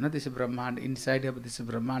 This Brahmand, inside of this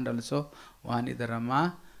Brahmand also, one is the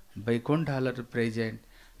Rama Vaikuntha are present.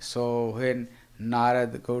 So when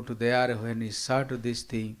Narad go to there, when he saw to this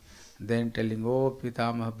thing, then telling, oh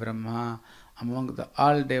Pitamaha Brahma, among the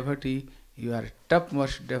all devotee, you are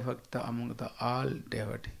topmost devotee among the all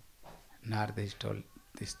devotee. Narad is told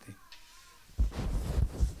this thing.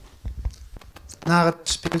 Narad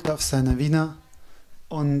spielte auf seiner Wiener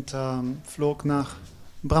und flog nach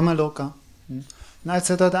Brahmaloka. Und als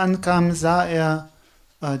er dort ankam, sah er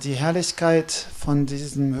die Herrlichkeit von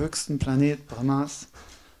diesem höchsten Planet Brahmas.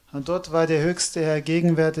 Und dort war der höchste Herr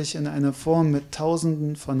gegenwärtig in einer Form mit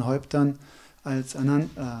Tausenden von Häuptern als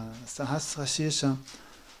Sahasra Shirsha.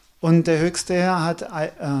 Und der höchste Herr hat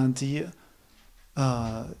die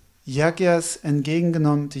Yagyas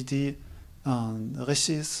entgegengenommen, die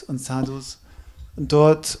Rishis und Sadhus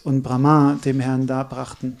dort und Brahma dem Herrn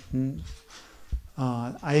darbrachten.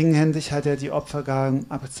 Eigenhändig hat er die Opfergaben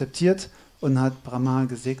akzeptiert und hat Brahma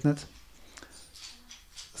gesegnet.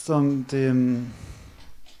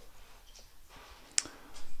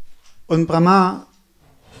 Und Brahma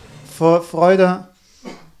vor Freude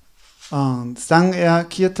sang er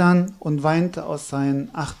Kirtan und weinte aus seinen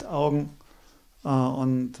 8 Augen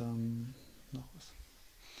und noch was.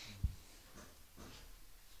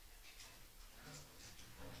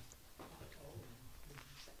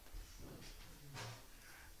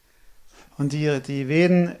 Und die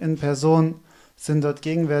Veden in Person sind dort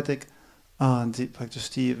gegenwärtig. Praktisch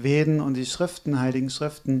die Veden und die Schriften, heiligen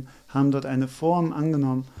Schriften, haben dort eine Form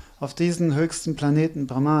angenommen. auf diesen höchsten Planeten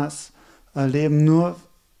Brahmas leben nur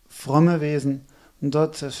fromme Wesen und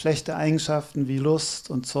dort schlechte Eigenschaften wie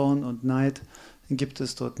Lust und Zorn und Neid gibt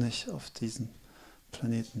es dort nicht auf diesen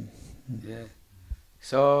Planeten. Yeah.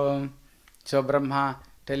 So Brahma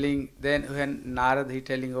telling, then when Narad he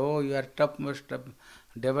telling, oh, you are topmost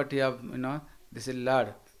devotee of, this is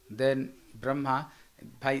Lord. Then Brahma,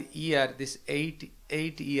 by year, this 8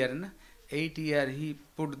 year, he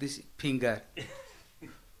put this finger.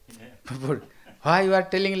 Why you are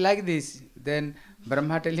telling like this? Then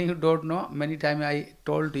Brahma telling, you don't know, many times I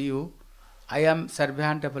told you, I am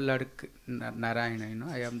servant of Lord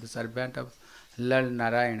Narayana, I am the servant of Lord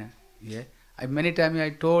Narayana. Yeah. Many times I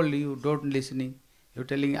told you, don't listening. You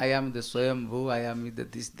telling, I am the Swayambhu, I am the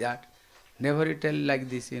this, that. Never you tell like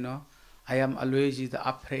this, I am always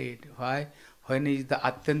afraid. Why? When is the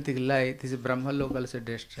authentic light, this Brahma Lok also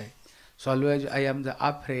destroyed. So always I am the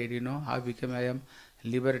afraid, how become I am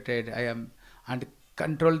liberated, I am, and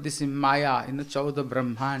control this Maya, Chauda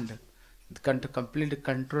Brahmand, completely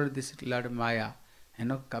control this Lord Maya,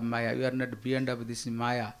 Maya, you are not beyond of this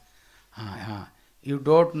Maya. You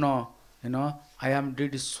don't know, I am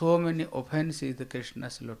did so many offenses to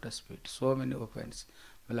Krishna's lotus feet, so many offenses.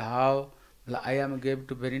 Well, how? Well, I am gave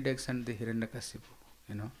to benediction the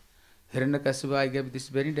Hiranyakasipu, Hiranyakasipu I gave this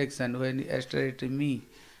benediction when he asked to me,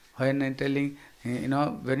 when I telling,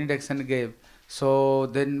 benediction gave. So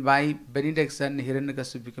then by benediction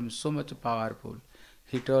Hiranyakasipu became so much powerful.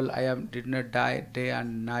 He told, did not die day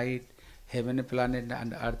and night, heavenly planet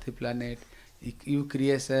and earthly planet, you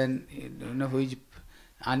creation, which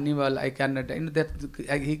animal I cannot,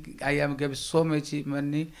 that I am gave so much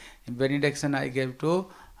money, benediction I gave to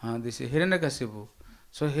this Hiranyakasipu.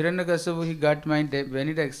 So Hiranyakasipu, he got my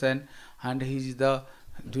benediction and he is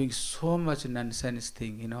doing so much nonsense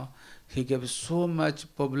thing, He gave so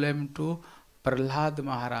much problem to Prahlad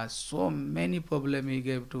Maharaj, so many problem he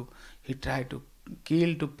gave to, he tried to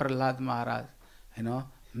kill to Prahlad Maharaj,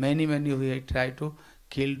 many he tried to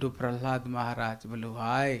kill to Prahlad Maharaj. Well,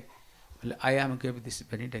 why? Well, I am gave this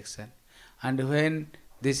benediction. And when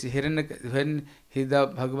this when he the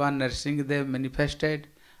Bhagavan Nrsimhadev manifested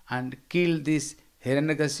and killed this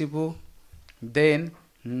Hiranyakasipu, then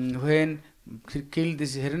when he killed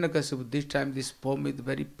this Hiranyakasipu, this time this poem is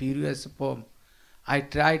very furious poem. I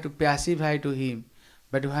try to pacify to him,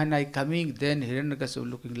 but when I coming, then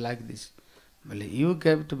Hiranyakasipu looking like this. Well, you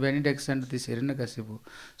gave to benediction to this Hiranyakasipu,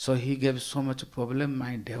 so he gave so much problem,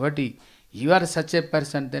 my devotee. You are such a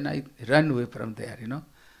person, then I run away from there,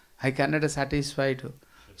 I cannot satisfy to.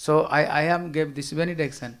 So I am gave this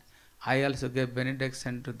benediction. I also gave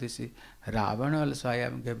benediction to this Ravana also I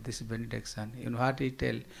am gave this benediction. What he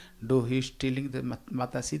tell? Do he stealing the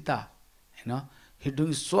Mata Sita? He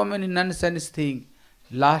doing so many nonsense thing.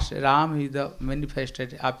 Last Ram he the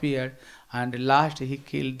manifested appeared and last he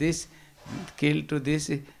killed this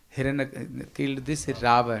Ravan.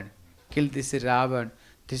 Killed this Ravan.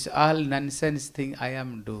 This all nonsense thing I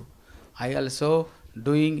am do. I also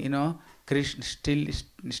doing, Krishna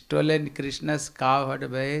stolen Krishna's cow herd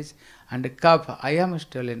base and cup. I am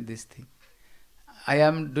stolen this thing. I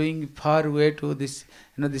am doing far way to this,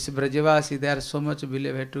 this Brajavasi, they are so much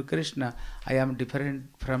beloved to Krishna. I am different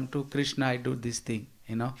from to Krishna, I do this thing,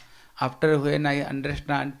 After when I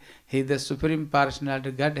understand he is the Supreme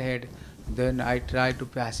Personality Godhead, then I try to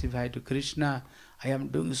pacify to Krishna. I am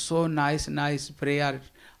doing so nice prayer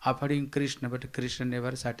offering Krishna, but Krishna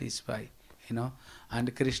never satisfy,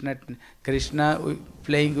 And Krishna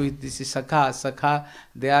playing with this Sakha,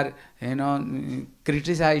 they are,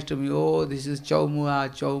 criticized to me, oh, this is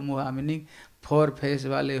Chaumuha, meaning 4 face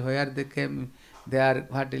wale, where they came, they are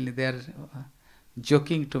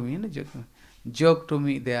joking to me, joke to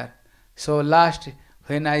me there. So last,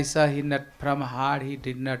 when I saw he not from heart, he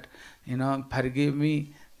did not, forgive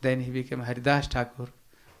me, then he became Haridas Thakur,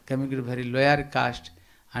 coming to very lower caste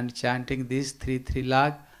and chanting these 3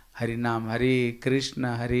 lakh Harinam, Hare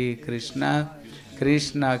Krishna,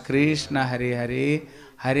 Krishna Krishna, Hare Hare,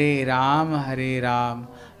 Hare Ram,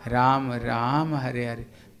 Ram Ram, Hare Hare.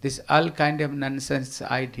 This all kind of nonsense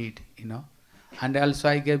I did, And also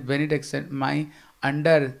I gave benediction, my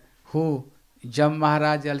under who? Jam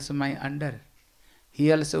Maharaj also my under.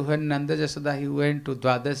 He also, when Nanda Jasoda, he went to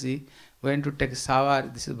Dwadasi, went to take shower,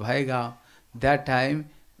 this is Bhaigaon. That time,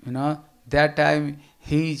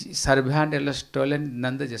 he servant also stolen,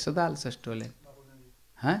 Nanda Jasoda also stolen.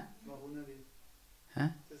 Huh?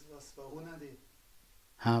 This was Varunadev.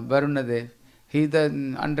 Varunadev. He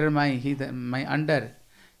my under.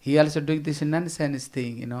 He also doing this nonsense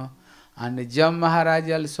thing, And Jam Maharaj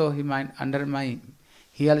also,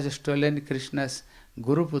 he also stolen Krishna's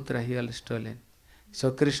Guru Putra, he also stolen.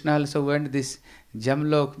 So Krishna also went this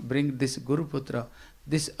Jamlok, bring this Guru Putra.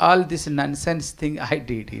 All this nonsense thing I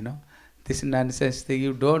did, This nonsense thing,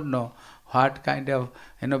 you don't know what kind of,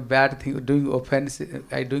 bad thing, doing offense,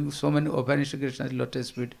 I doing so many offense to Krishna's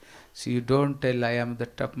lotus feet. So you don't tell I am the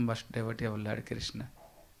topmost devotee of Lord Krishna.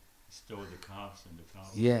 Stole the calves and the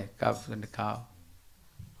cows. Yeah, calf and the cow.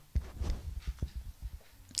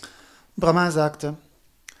 Brahma sagte,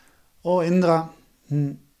 O Indra,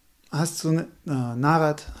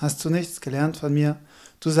 Narad, hast du nichts gelernt von mir?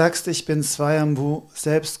 Du sagst, ich bin Swayambhu,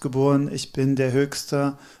 selbst geboren, ich bin der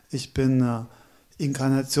Höchste, ich bin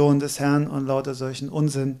Inkarnation des Herrn und lauter solchen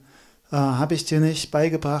Unsinn. Habe ich dir nicht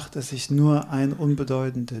beigebracht, dass ich nur ein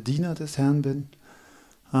unbedeutender Diener des Herrn bin?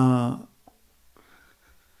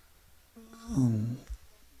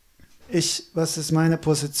 Was ist meine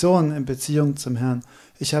Position in Beziehung zum Herrn?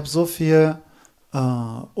 Ich habe so viel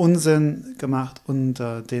Unsinn gemacht und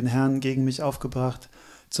den Herrn gegen mich aufgebracht.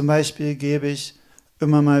 Zum Beispiel gebe ich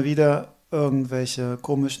immer mal wieder irgendwelche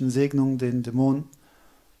komischen Segnungen den Dämonen.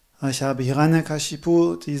 Ich habe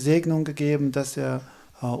Hiranyakashipu die Segnung gegeben, dass er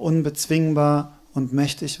unbezwingbar und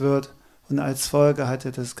mächtig wird, und als Folge hat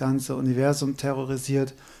er das ganze Universum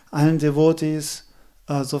terrorisiert, allen Devotees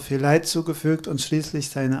so viel Leid zugefügt und schließlich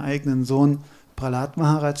seinen eigenen Sohn Brihad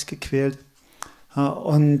Maharaj gequält.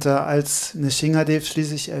 Und als Nishingadev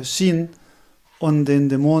schließlich erschien und den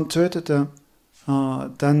Dämon tötete,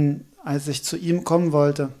 dann, als ich zu ihm kommen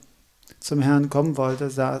wollte, zum Herrn kommen wollte,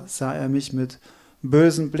 sah er mich mit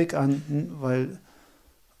bösem Blick an,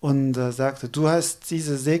 und sagte, du hast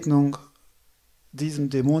diese Segnung diesem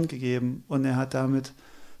Dämon gegeben, und er hat damit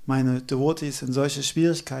meine Devotees in solche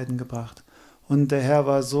Schwierigkeiten gebracht. Und der Herr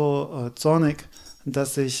war so zornig,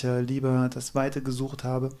 dass ich lieber das Weite gesucht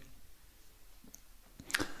habe.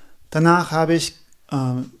 Danach habe ich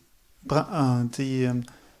die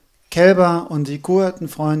Kälber und die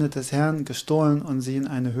Kuhhirtenfreunde des Herrn gestohlen und sie in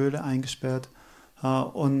eine Höhle eingesperrt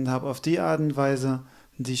und habe auf die Art und Weise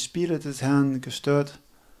die Spiele des Herrn gestört.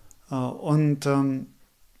 Und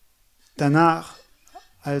danach,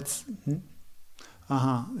 als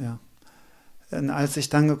ich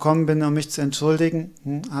dann gekommen bin, um mich zu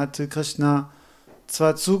entschuldigen, hatte Krishna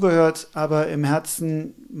zwar zugehört, aber im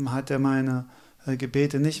Herzen hat er meine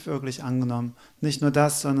Gebete nicht wirklich angenommen. Nicht nur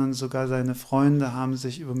das, sondern sogar seine Freunde haben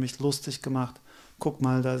sich über mich lustig gemacht. Guck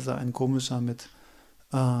mal, da ist ein komischer mit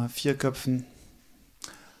 4 Köpfen.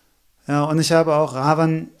 Ja, und ich habe auch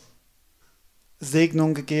Ravan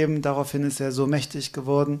Segnung gegeben, daraufhin ist er so mächtig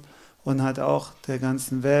geworden und hat auch der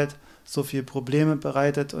ganzen Welt so viele Probleme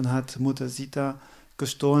bereitet und hat Mutter Sita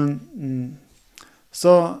gestohlen.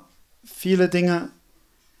 So viele Dinge,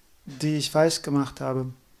 die ich falsch gemacht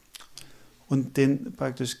habe und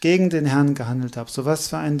praktisch gegen den Herrn gehandelt habe. So was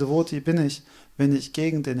für ein Devotee bin ich, wenn ich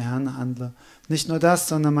gegen den Herrn handle. Nicht nur das,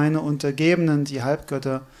 sondern meine Untergebenen, die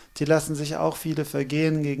Halbgötter, die lassen sich auch viele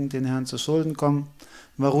Vergehen gegen den Herrn zu Schulden kommen.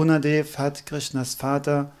 Varunadev hat Krishnas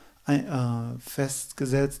Vater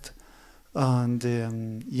festgesetzt. Der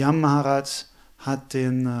Yam Maharaj hat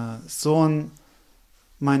den Sohn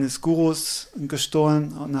meines Gurus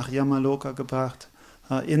gestohlen und nach Yamaloka gebracht.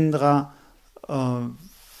 Indra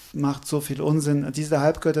macht so viel Unsinn. Diese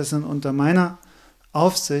Halbgötter sind unter meiner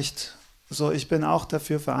Aufsicht. So, ich bin auch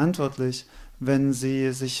dafür verantwortlich, wenn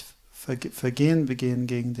sie sich Vergehen begehen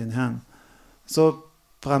gegen den Herrn. So,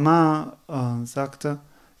 Brahma sagte,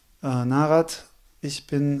 Narad, ich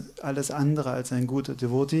bin alles andere als ein guter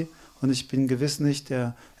Devotee und ich bin gewiss nicht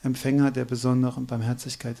der Empfänger der besonderen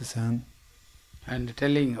Barmherzigkeit des Herrn. And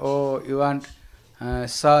telling, oh, you want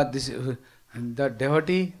saw this the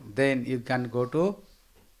devotee, then you can go to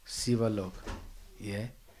Shiva Lok. Yeah,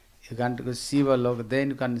 you can go to Shiva Lok, then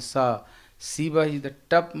you can saw Shiva is the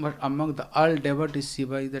topmost among the all devotees.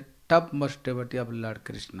 Shiva is the topmost devotee of Lord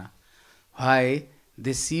Krishna. Why?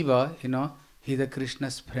 This Shiva, he is the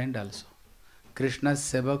Krishna's friend also, Krishna's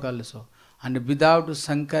sevak also, and without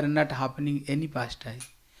Shankar not happening any pastime.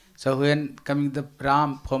 So when coming the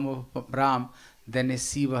form of Ram, then a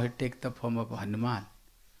Shiva he take the form of Hanuman,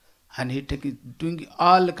 and he doing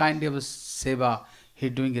all kind of seva. He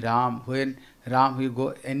doing Ram. When Ram he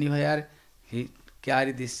go anywhere, he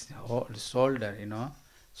carry this shoulder,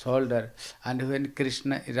 shoulder. And when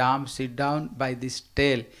Ram sit down by this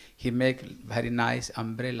tail, he make very nice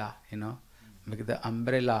umbrella, make the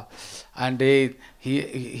umbrella. And he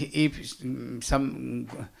if some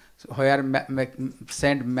where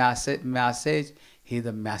send message, he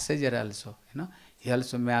the messenger also, he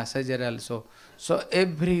also messenger also. So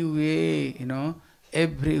every way,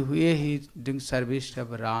 every way he doing service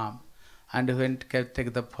of Ram. And when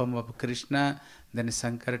take the form of Krishna, then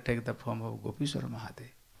Shankar take the form of Gopishwar Mahadev.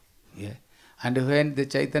 Yeah. And when the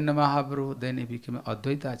Chaitanya Mahaprabhu, then he became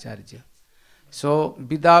Advaita Acharya. So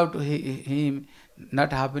without him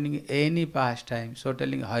not happening any pastime, so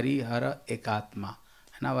telling Hari Hara Ekatma.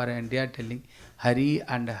 And our India telling Hari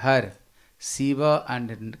and Har, Shiva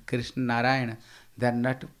and Krishna Narayana, they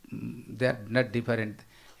are not different.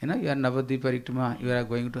 You know, you are Navadvipa Parikramā, you are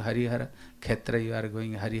going to Harihara Khetra, you are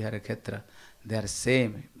going Harihara Khetra. They are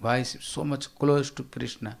same. Why is so much close to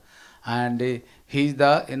Krishna? And he is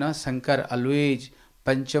the, Shankar always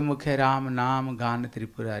Panchamukhe Ram Nam Gana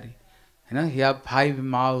Tripurari. You know, he have 5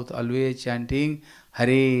 mouths always chanting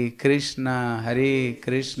Hare Krishna,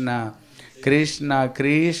 Krishna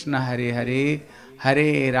Krishna, Hare Hare,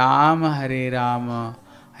 Hare Rama,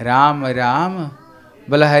 Ram Ram.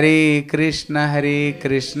 Bala Hare Krishna,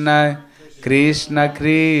 Krishna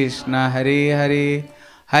Krishna, Hare Hare,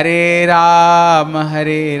 Hare Rama,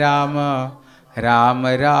 Ram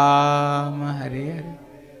Ram, Hare Hare.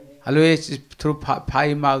 Always through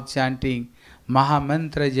 5 mouths chanting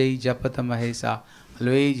Mahamantra Jai Japata Mahesa.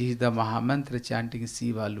 Always he is the Mahamantra chanting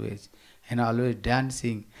Shiva always. And always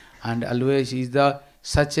dancing. And always he is the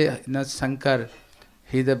such a Shankar.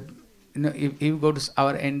 He the if you go to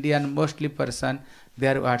our Indian mostly person, they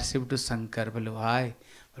are worship to Shankar. Why?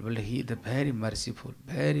 He is the very merciful,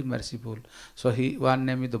 very merciful. So he one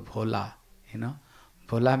name is the Bhola.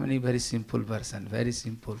 Bhola means very simple person, very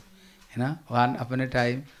simple. One upon a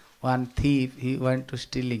time, one thief, he went to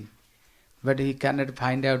stealing, but he cannot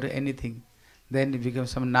find out anything. Then it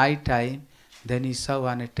becomes some night time. Then he saw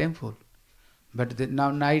one a temple, but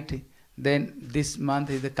now night. Then this month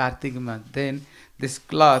is the Kartik month. Then this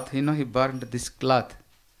cloth, he burned this cloth.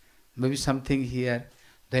 Maybe something here.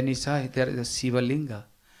 Then he saw there is a Shiva Linga.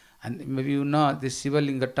 And maybe the Shiva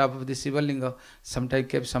Linga, top of the Shiva Linga, sometimes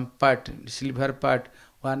kept some pot, silver pot,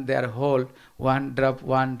 one there hole, one drop,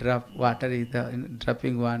 water is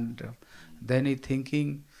dropping one drop. Then he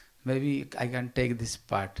thinking, maybe I can take this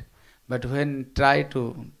pot. But when try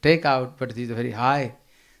to take out, but it is very high,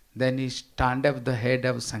 then he stand up the head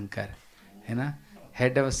of Shankar.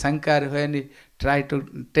 Head of Shankar, when he try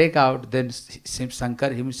to take out, then Shankar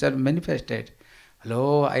himself manifested.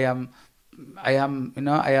 Hello, I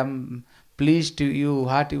am pleased to you.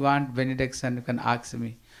 What you want benediction, you can ask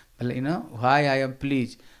me. Well, why I am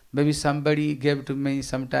pleased. Maybe somebody gave to me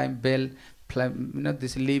sometime bell,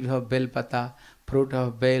 this leaf of bell pata, fruit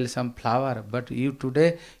of bell, some flower. But you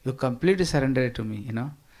today, you completely surrender to me.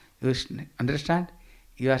 You understand?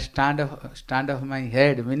 You are stand of my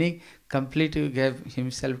head, meaning completely you gave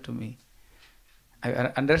himself to me.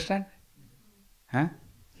 I understand? Huh?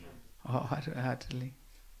 What really?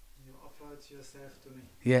 You offered yourself to me.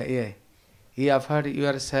 Yeah. He offered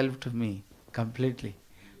yourself to me completely.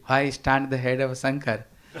 Why stand the head of Shankar?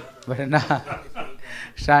 But now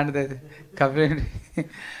stand the completely.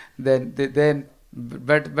 then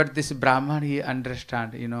but this Brahman, he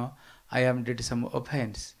understand. I am did some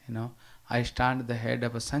offense. I stand the head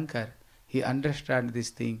of Shankar. He understand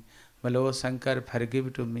this thing. Well, oh Shankar,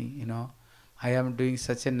 forgive to me. I am doing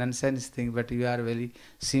such a nonsense thing, but you are very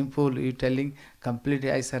simple. You telling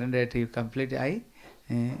completely I surrender to you, completely I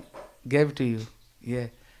gave to you. Yeah.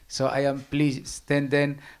 So I am pleased.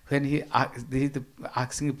 Then when he is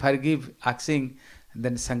asking asking,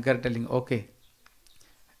 then Shankar telling, okay.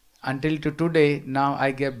 Until to today, now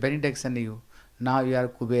I gave benediction to you. Now you are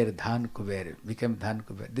Kuber, Dhan Kuber, became Dhan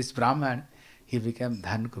Kuber. This Brahman, he became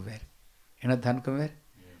Dhan Kuber. Dhan Kuber? Yeah.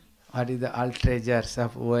 What is the all treasures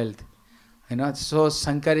of wealth? So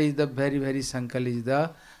Shankar is the very Shankar is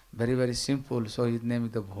the very simple. So his name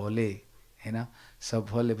is the Bhole. So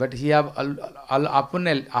Bhole. But he have all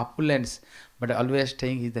opulence, but always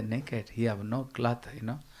staying he is the naked. He have no cloth.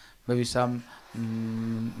 Maybe some.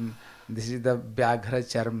 This is the Vyaghra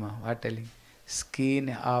Charma. What telling? Skin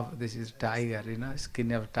of this is tiger.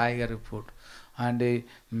 Skin of tiger put, and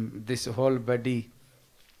this whole body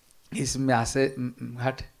is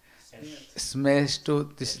what? Smashed to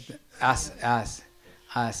this ass.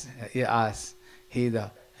 He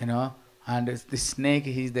the and the snake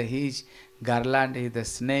is the his garland. Is the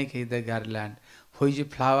snake is the garland. Which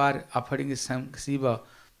flower offering some Shiva,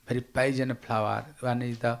 very poison flower. One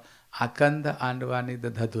is the Akanda and one is the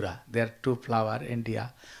Dhadura. There are 2 flower in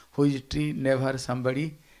India. Which tree never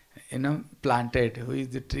somebody planted. Who is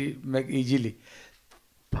the tree make easily.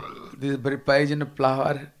 This very poison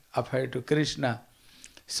flower offered to Krishna.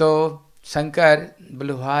 So Shankar,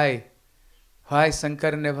 why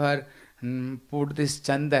Shankar never put this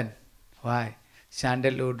chandan? Why?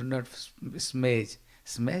 Sandalwood not smudge.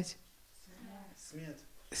 Smudge?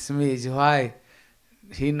 Smudge. Why?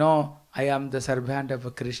 He know I am the servant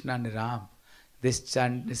of Krishna and Ram. This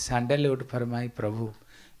sandalwood for my Prabhu.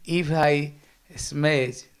 if I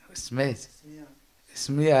smear,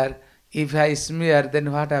 if I smear,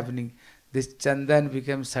 then what happening? This chandan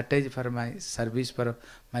becomes sattage for my service for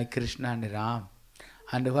my Krishna and Ram.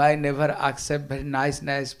 And why never accept very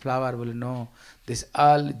nice flower will know. This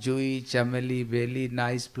all Jui, Chameli, Beli,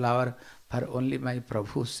 nice flower for only my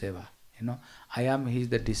Prabhu's seva. You know, I am his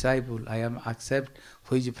the disciple, I am accept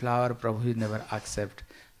which flower Prabhu never accept.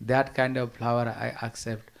 That kind of flower I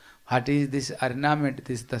accept. What is this ornament?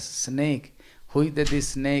 This is the snake. Who is this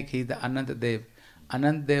snake? He is the Anantadev.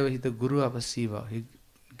 Anantadev is the Guru of Shiva. He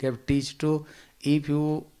gave teach to, if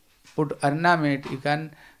you put ornament, you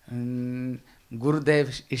can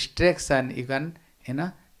Gurudev's instruction, you can,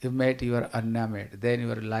 you made your ornament, then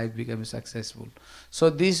your life becomes successful. So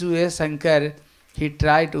this way Shankar, he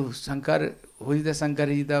tried to, Shankar, who is the Shankar?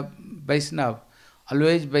 He is the Vaishnava.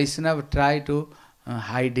 Always Vaishnava try to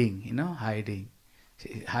hiding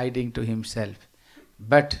to himself.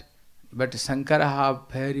 But Shankara have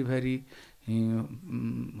very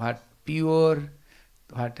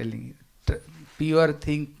pure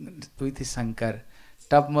thing with Shankar.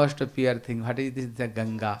 Topmost pure thing. What is this? The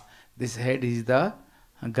Ganga. This head is the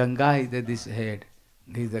Ganga. Is this head?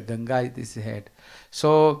 This the Ganga is this head.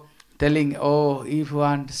 So telling, oh, if you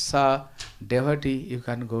want saw devotee, you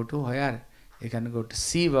can go to where? You can go to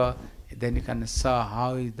Shiva. Then you can saw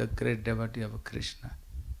how is the great devotee of Krishna.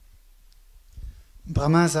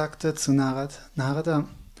 Brahma sagte zu Narada,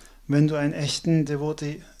 wenn du einen echten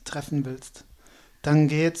Devotee treffen willst, dann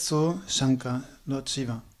geh zu Shankar, Lord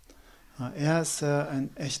Shiva. Er ist ein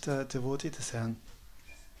echter Devotee des Herrn.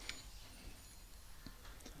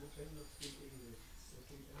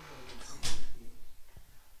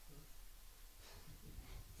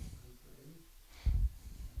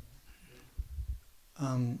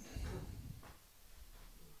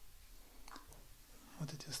 How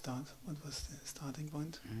did you start? What was the starting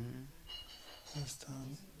point?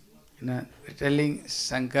 Telling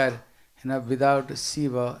Shankar, without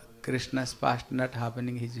Shiva, Krishna's past not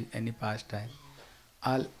happening his any pastime.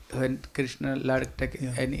 All when Krishna Lord take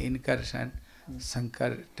any incursion,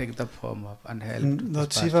 Shankar take the form of and help.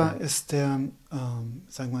 Lord Shiva ist der,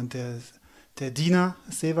 der Diener,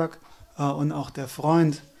 Sevak, und auch der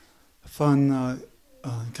Freund von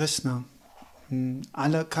Krishna.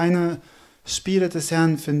 Keine Spiele des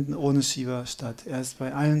Herrn finden ohne Shiva statt. Er ist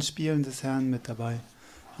bei allen Spielen des Herrn mit dabei.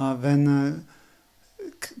 Wenn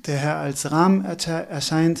der Herr als Ram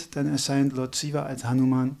erscheint, dann erscheint Lord Shiva als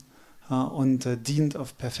Hanuman und dient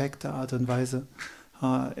auf perfekte Art und Weise.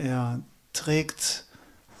 Er trägt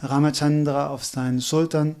Ramachandra auf seinen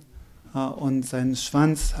Schultern und sein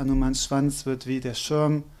Schwanz, Hanumans Schwanz, wird wie der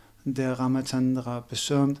Schirm, der Ramachandra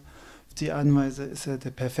beschirmt. Auf die Art und Weise ist er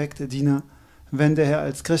der perfekte Diener. Wenn der Herr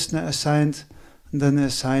als Krishna erscheint, dann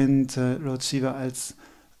erscheint Lord Shiva als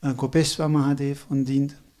Gopeshwar Mahadev und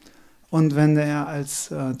dient. Und wenn der Herr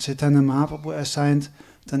als Chaitanya Mahaprabhu erscheint,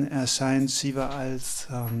 dann erscheint Shiva als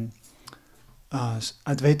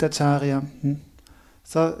Advaitacharya.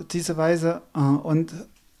 So, diese Weise. Und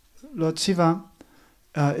Lord Shiva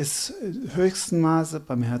ist in höchstem Maße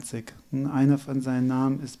barmherzig. Einer von seinen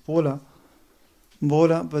Namen ist Bola.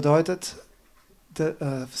 Bola bedeutet,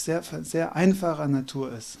 sehr einfacher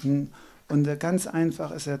Natur ist. Und ganz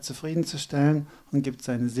einfach ist er zufriedenzustellen und gibt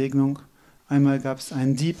seine Segnung. Einmal gab es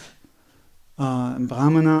einen Dieb, ein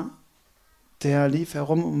Brahmana, der lief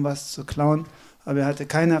herum, um was zu klauen, aber er hatte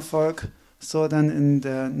keinen Erfolg. So, dann in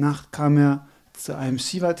der Nacht kam er zu einem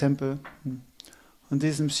Shiva-Tempel. Und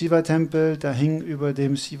diesem Shiva-Tempel, da hing über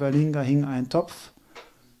dem Shiva-Linga ein Topf,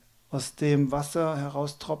 aus dem Wasser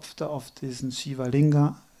heraustropfte auf diesen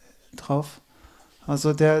Shiva-Linga drauf.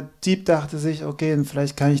 Also der Dieb dachte sich, okay,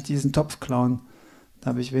 vielleicht kann ich diesen Topf klauen.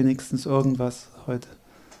 Da habe ich wenigstens irgendwas heute.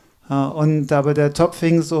 Aber der Topf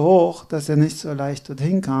hing so hoch, dass er nicht so leicht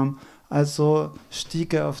dorthin kam. Also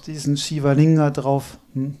stieg er auf diesen Shiva-Linga drauf.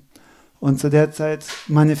 Und zu der Zeit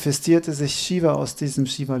manifestierte sich Shiva aus diesem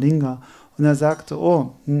Shiva-Linga. Und er sagte,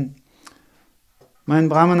 oh, mein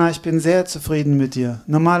Brahmana, ich bin sehr zufrieden mit dir.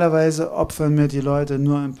 Normalerweise opfern mir die Leute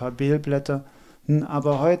nur ein paar Beelblätter.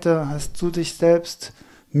 Aber heute hast du dich selbst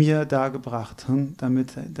mir dargebracht,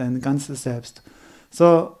 damit dein ganzes Selbst.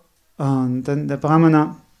 So, und dann der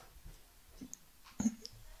Brahmana,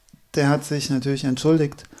 der hat sich natürlich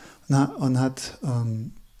entschuldigt und hat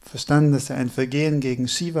verstanden, dass er ein Vergehen gegen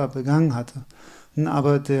Shiva begangen hatte.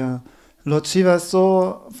 Aber der Lord Shiva ist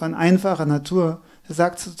so von einfacher Natur, er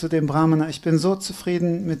sagt zu dem Brahmana, ich bin so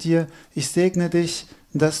zufrieden mit dir, ich segne dich,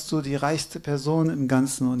 dass du die reichste Person im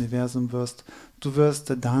ganzen Universum wirst. Du wirst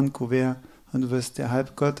der Dan Kuber und du wirst der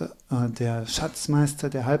Halbgott, der Schatzmeister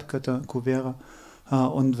der Halbgötter Kubera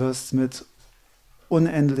und wirst mit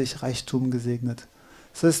unendlich Reichtum gesegnet.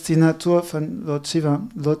 Das ist die Natur von Lord Shiva.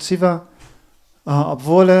 Lord Shiva,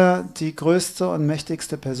 obwohl er die größte und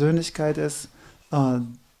mächtigste Persönlichkeit ist,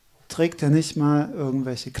 trägt er nicht mal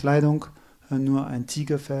irgendwelche Kleidung, nur ein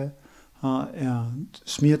Tigerfell. Er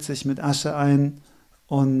schmiert sich mit Asche ein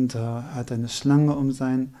und hat eine Schlange um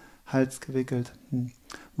seinen Hals gewickelt.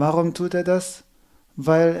 Warum tut er das?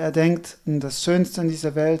 Weil er denkt, das Schönste in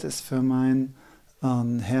dieser Welt ist für meinen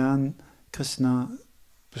Herrn Krishna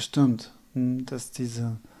bestimmt. Dass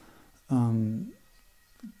diese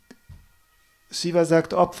Shiva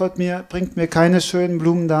sagt, opfert mir, bringt mir keine schönen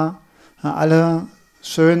Blumen dar. Alle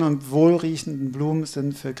schön und wohlriechenden Blumen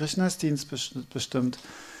sind für Krishnas Dienst bestimmt.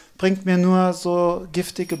 Bringt mir nur so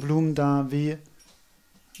giftige Blumen dar wie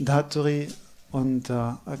Dhaturi und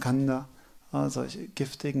Akanda, solche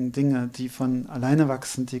giftigen Dinge, die von alleine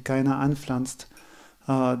wachsen, die keiner anpflanzt.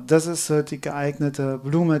 Das ist die geeignete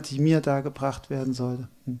Blume, die mir dargebracht werden sollte.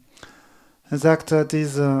 Er sagte,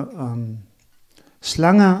 diese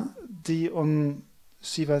Schlange, die um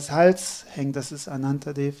Shivas Hals hängt, das ist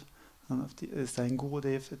Anantadev, ist sein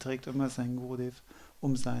Gurudev, er trägt immer seinen Gurudev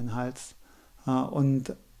um seinen Hals. Aber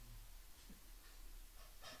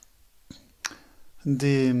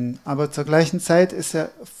zur gleichen Zeit ist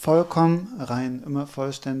er vollkommen rein, immer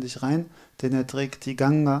vollständig rein, denn er trägt die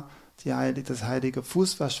Ganga, das heilige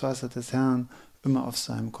Fußwaschwasser des Herrn, immer auf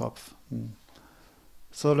seinem Kopf.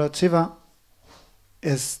 So, Lord Shiva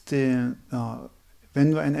ist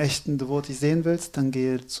wenn du einen echten Devotee sehen willst, dann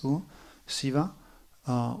gehe zu Shiva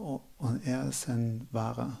und er ist ein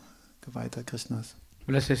wahrer Geweihter Krishnas.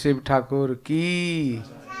 Blessed Shiv Thakur ki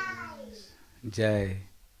Jai.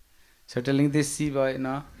 So telling this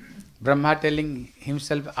Shiva, Brahma telling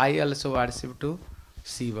himself, I also worship to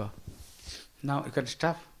Shiva. Now you can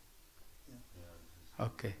stop.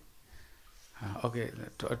 Okay. Okay,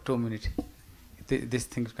 2 minutes. This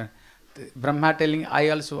thing can. Brahma telling, I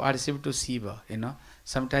also worship to Shiva,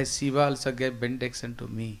 Sometimes Shiva also gave benediction to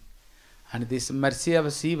me. And this mercy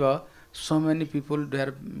of Shiva, so many people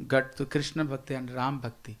there got to Krishna Bhakti and Ram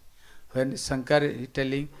Bhakti. When Shankar is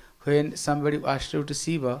telling, when somebody worships to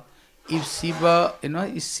Shiva, if Shiva,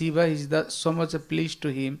 if Shiva is so much pleased to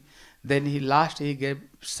him, then he gave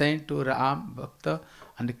sent to Ram Bhakta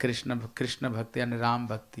and Krishna Bhakti and Ram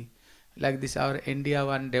Bhakti. Like this, our India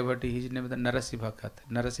one devotee, his name is Narasi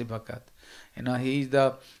Bhakat. He is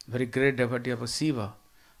the very great devotee of Shiva.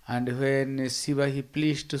 And when Shiva, he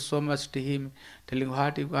pleased so much to him, telling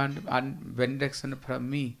what you want and benediction from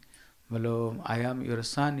me. Well, I am your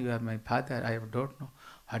son, you are my father, I don't know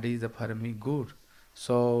what is for me good.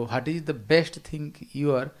 So, what is the best thing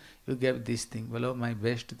you gave this thing. Well, my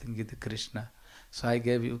best thing is Krishna. So, I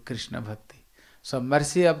gave you Krishna Bhakti. So,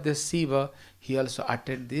 mercy of the Shiva, he also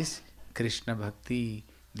attained this Krishna Bhakti,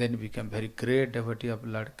 then became very great devotee of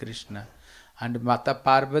Lord Krishna. And Mata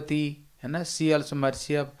Parvati, she also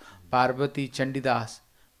mercy of Parvati Chandidas,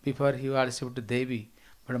 before he worshipped Devi.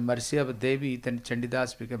 But mercy of Devi, then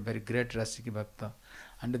Chandidas became very great Rasiki Bhakta.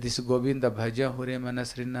 And this Govinda Bhaja Hure Mana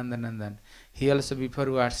Sri Nandanandan, he also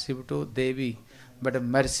before worshipped to Devi. But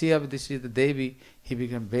mercy of this is the Devi, he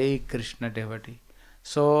became very Krishna devotee.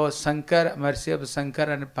 So Shankar, mercy of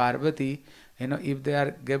Shankar and Parvati, if they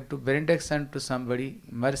are gave to benediction to somebody,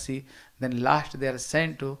 mercy, then last they are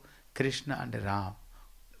sent to Krishna and Ram.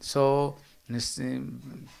 So this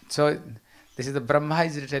is the Brahma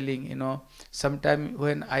is telling, sometime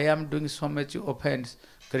when I am doing so much offense,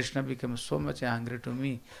 Krishna becomes so much angry to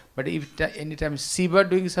me. But if anytime Shiva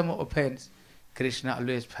doing some offense, Krishna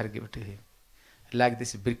always forgive to him. Like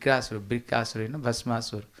this Brihad-bhagavatamrita,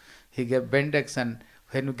 Bhasmasur. He gave benediction.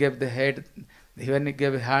 When he gave the head, when he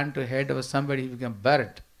gave hand to head of somebody, he became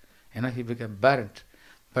burnt. He became burnt.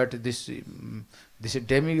 But this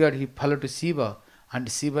demigod, he followed to Shiva, and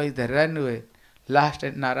Shiva is the runaway. Last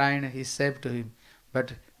Narayana, he saved to him.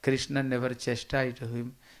 But Krishna never chastised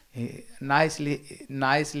him. Nicely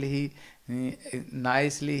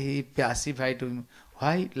he pacified to him.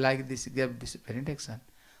 Why like this he gave this benediction?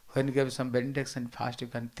 When you give some benediction, first you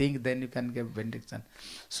can think, then you can give benediction.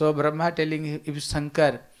 So Brahma telling if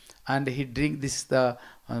Shankar and he drink this the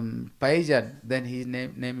poison, then his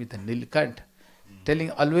name is the Nilkant.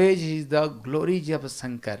 Telling always he is the glory of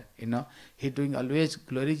Shankar. He doing always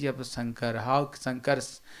glory of Shankar. How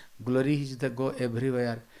Shankar's glory is the go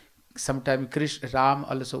everywhere. Sometimes Krishna Ram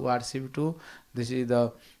also worship to. This is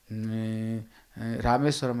the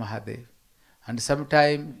Rameswara Mahadev. And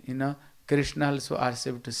sometimes Krishna also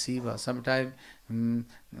worship to Shiva. Sometimes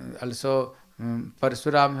also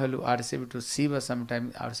Parsuram also worship to Shiva.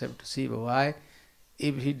 Sometimes worship to Shiva. Why?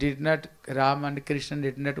 If he did not, Ram and Krishna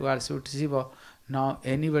did not worship to Shiva, Now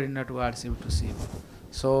anybody not worship to Shiva.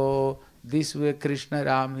 So this way Krishna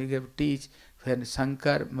Ram he gave teach when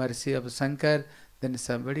Shankar, mercy of Shankar, then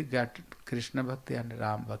somebody got Krishna Bhakti and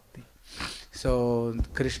Ram Bhakti. So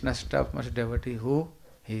Krishna's topmost devotee who?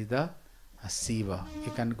 He is the Shiva.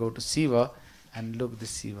 You can go to Shiva and look the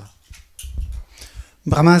Shiva.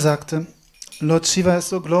 Brahma sagte, Lord Shiva ist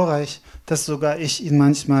so glorreich, dass sogar ich ihn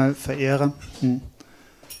manchmal verehre.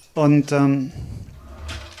 Und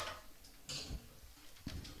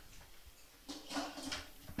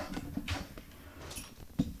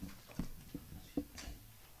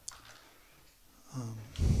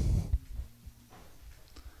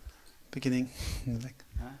beginning.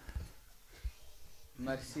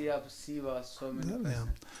 Mercy of Shiva, so many Ja.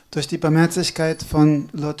 Durch die Barmherzigkeit von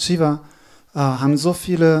Lord Shiva haben so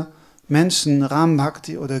viele Menschen Ram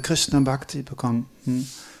Bhakti oder Krishna Bhakti bekommen.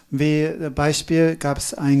 Wie Beispiel gab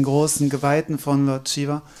es einen großen Geweihten von Lord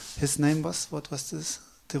Shiva. His name was? What was this?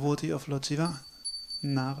 Devotee of Lord Shiva?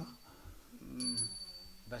 Nara?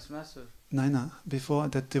 Nein, before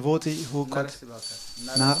the devotee who got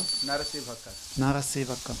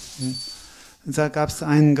Narasivaka. Da gab es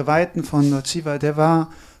einen Geweihten von Lord Shiva, der war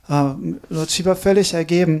Lord Shiva völlig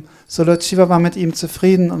ergeben. So Lord Shiva war mit ihm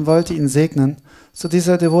zufrieden und wollte ihn segnen. So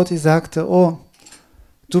dieser Devotee sagte, oh,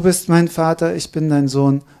 du bist mein Vater, ich bin dein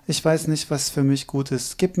Sohn. Ich weiß nicht, was für mich gut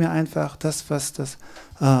ist. Gib mir einfach das, was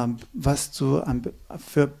du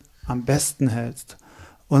für am besten hältst.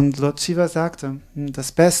 Und Lord Shiva sagte,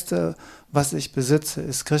 das Beste, was ich besitze,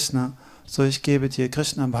 ist Krishna. So ich gebe dir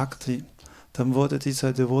Krishna Bhakti. Dann wurde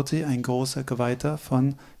dieser Devotee ein großer Geweihter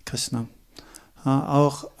von Krishna.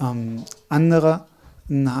 Auch andere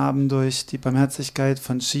haben durch die Barmherzigkeit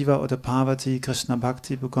von Shiva oder Parvati Krishna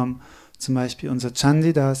Bhakti bekommen. Zum Beispiel unser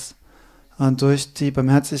Chandidas. Durch die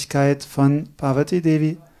Barmherzigkeit von Parvati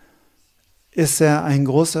Devi ist er ein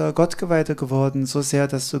großer Gottgeweihter geworden, so sehr,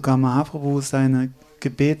 dass sogar Mahaprabhu seine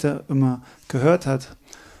Gebete immer gehört hat.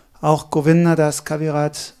 Auch Govinda Das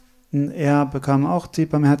Kaviraj, er bekam auch die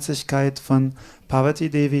Barmherzigkeit von Parvati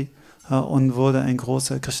Devi und wurde ein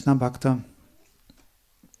großer Krishna Bhakta.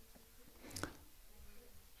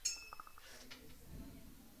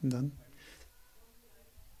 Und dann?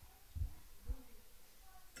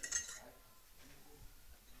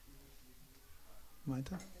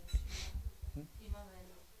 Weiter?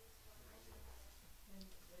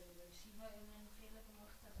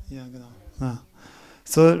 Ja, genau. Ja.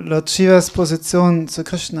 So, Lord Shivas Position zu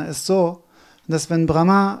Krishna ist so, dass wenn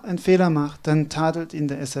Brahma einen Fehler macht, dann tadelt ihn,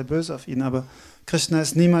 dann ist er böse auf ihn. Aber Krishna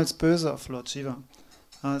ist niemals böse auf Lord Shiva.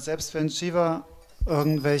 Selbst wenn Shiva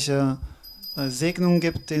irgendwelche Segnungen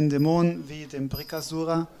gibt, den Dämonen wie dem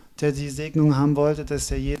Brikasura, der die Segnung haben wollte,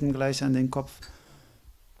 dass er jedem gleich an den Kopf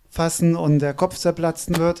fassen und der Kopf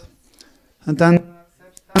zerplatzen wird. Und dann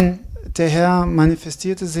der Herr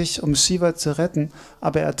manifestierte sich, um Shiva zu retten,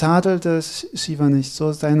 aber er tadelte Shiva nicht.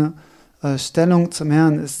 So seine Stellung zum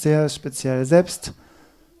Herrn ist sehr speziell. Selbst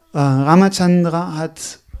Ramachandra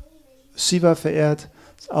hat Shiva verehrt,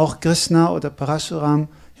 auch Krishna oder Parashuram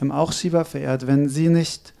haben auch Shiva verehrt. Wenn sie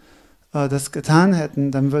nicht das getan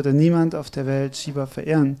hätten, dann würde niemand auf der Welt Shiva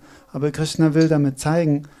verehren. Aber Krishna will damit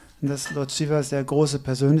zeigen, dass Lord Shiva sehr große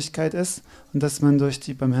Persönlichkeit ist und dass man durch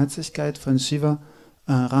die Barmherzigkeit von Shiva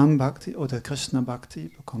Ram Bhakti oder Krishna Bhakti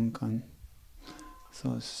bekommen kann.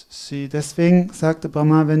 So, deswegen sagte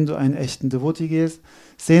Brahma, wenn du einen echten Devotee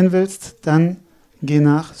sehen willst, dann geh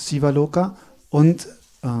nach Shivaloka und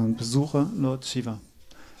besuche Lord Shiva.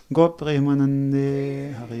 Gop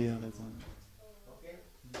Premanande Hari Hari.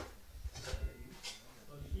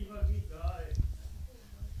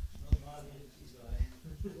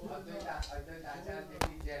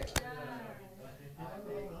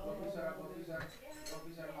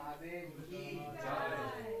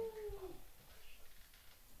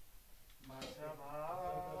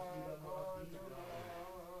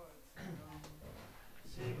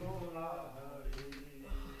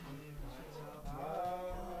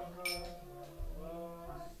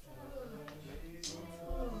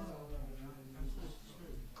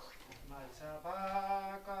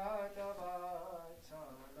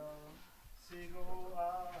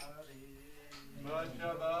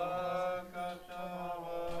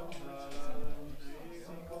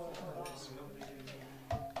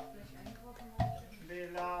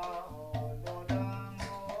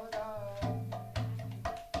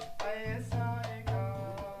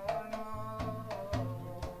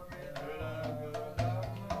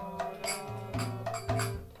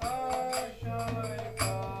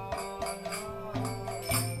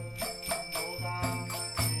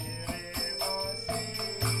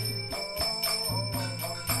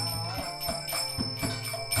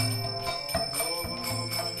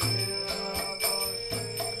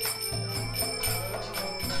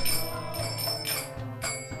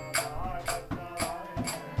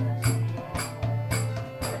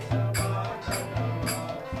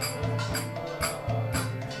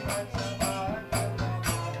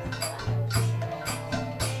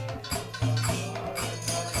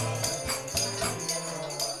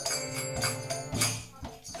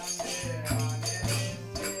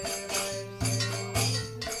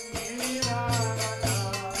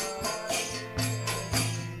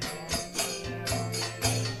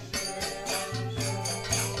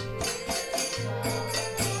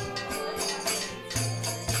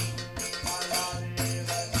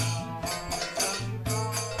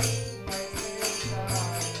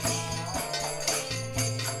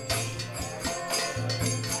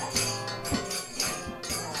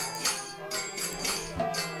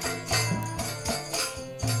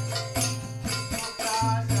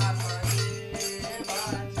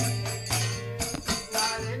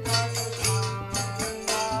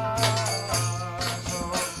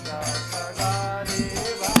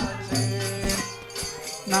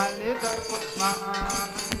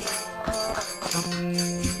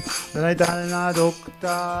 Dalna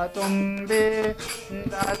Dukta Tumbi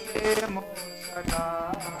Dati Musaka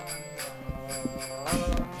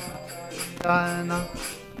Dalna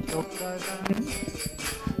Dukta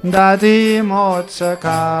Dati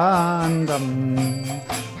Motsakandam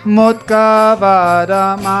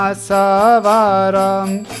Mutkavaram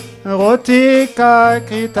Asavaram Rotika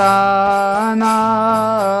Kitana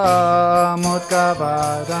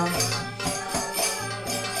Mutkavaram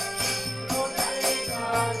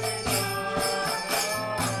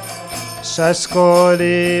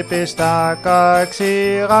Saskoli Pistaka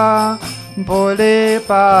Ksira Puli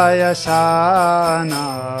Payasana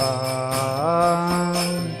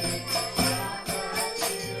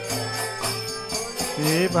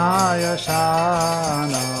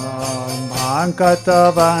Vipayasana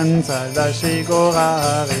Bhankatavansa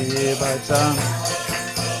Shigurari Bhaja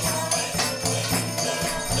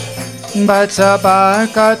Bhaja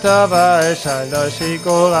Bhankatavansa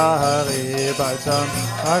Shigurari Bhaja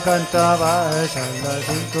Bhankatavansa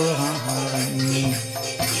Shigurari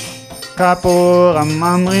Kapuram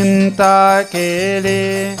Amrinta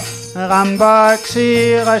Keli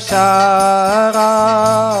Rambakshi Rashara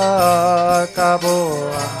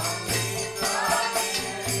Kabura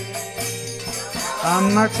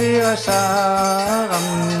Ammakshi Rasharam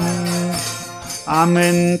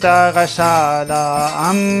Aminta Rashala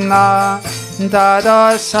Amna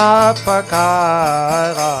Dada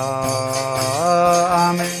Sapakara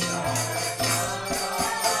Aminta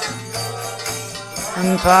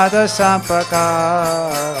Dada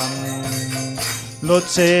Sapakaram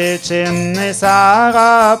Luce Chinne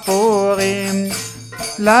Sara Purim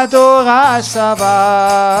Ladora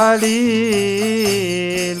Savali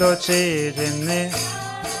Luce Chinne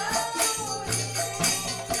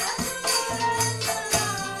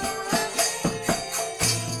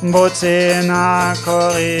Bocena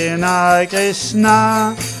Korina Krishna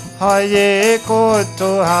Haye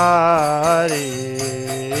Kutuhari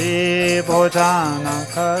Bocana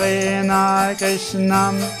Korina Krishna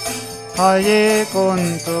Haye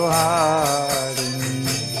Kuntuhari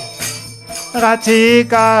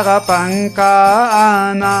Ratika Rapanka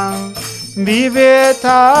Ana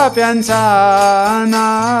Viveta Pianzana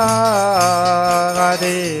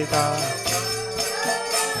Radika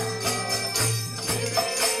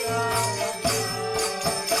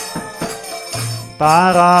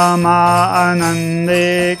Parama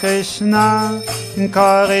Anande Krishna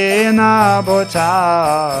Karina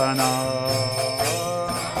Bocana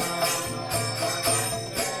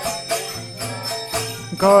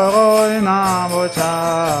Karina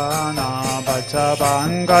Bocana Bacha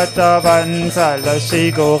Bangata Vansala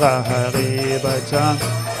Shigura Hari Bacha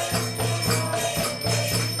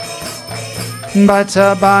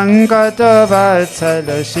Bacha Bangata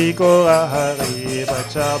Vansala Shigura Hari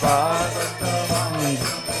Bacha Bangata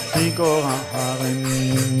Shigura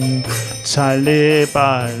Hari Chale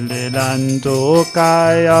Pale Lando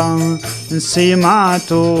Kayang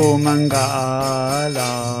Simatu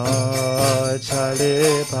Mangala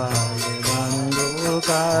Chale Pale Lando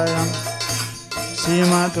Kayang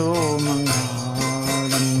Simatu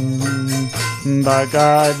Mangalam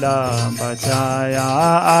Bagala Bachaya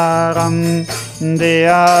Aram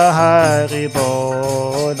Dea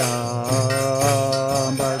Haribola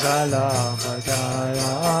Bagala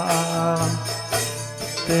Bachaya Aram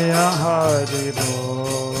Dea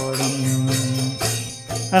Haribola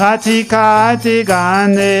Ratikati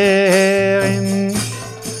Ganerim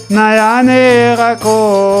Nayane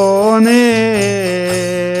Rakone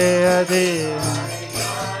Adina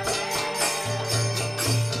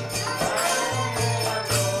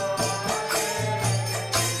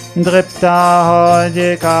Dripta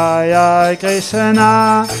Hodikaya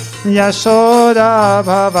Krishna Yashoda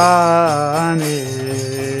Bhavani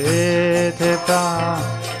Dripta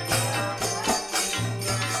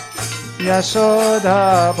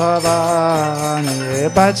Yashoda Bhavani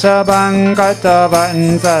Bacha Bhankata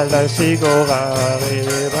Vansala Shigurari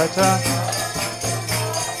Bacha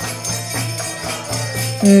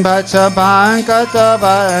Bacha Bhankata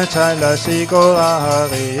Vansala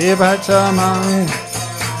Shigurari Bacha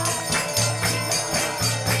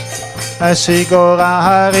Shigura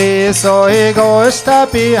Hari Sohi Gosta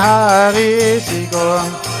Pihari Shigura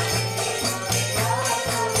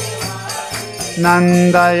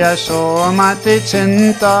Nanda Yashomati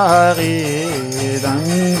Chinta Hari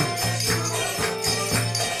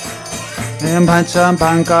Bhacha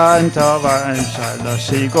Bhankanta Vansala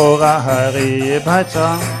Shigura Hari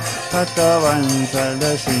Bhacha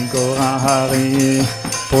Vansala Shigura Hari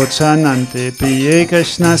Bochanante Piye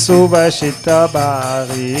Krishna Subhashita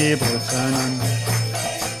Bari Bochanante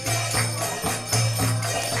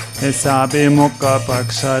Esabi mukha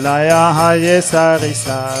pakshalaya haye sari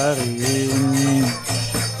sari.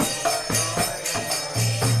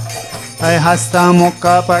 Ay hasta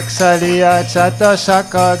mukha pakshaliya chata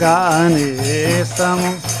shaka gani.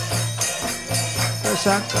 Samu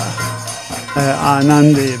shaka.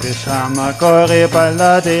 Anandi vishama kori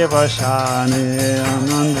baladi vashani.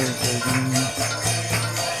 Anandi vishama.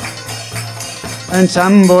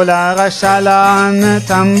 Chambula rashalan,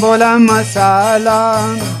 tambula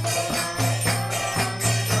masalan.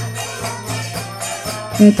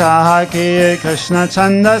 Tahaki Krishna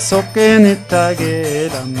chanda sukhi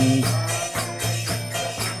nitagilam.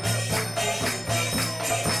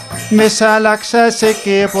 Vishalaksha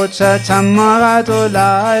shiki pucha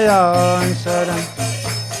chammaradulaya sharam.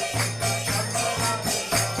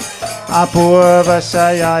 Apurva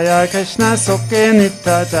shayaya Krishna sukhi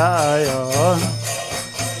nitajaya.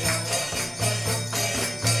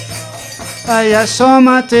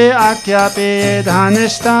 Yashomati akyapi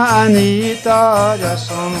dhanishta anita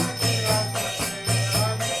yashom.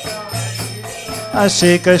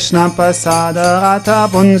 Shri Krishna pasada rata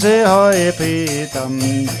bunje hoy pritam.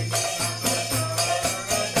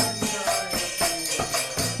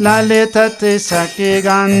 Lalitati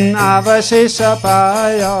sakigan avashisha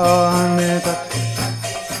payan.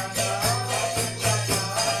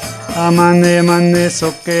 Mane mane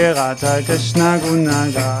sukhe Radha Krishna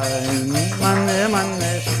gunagaye. Mane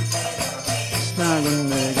mane Krishna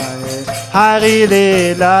gunagaye. Hari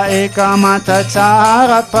Leela ekamata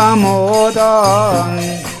chara pamodan.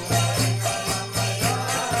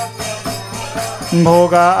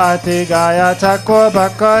 Bhoga ati gaya chakwa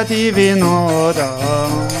bhakati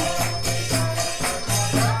vinodan.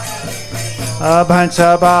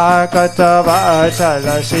 Bhachaba katava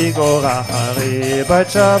chala Shri Gora Hari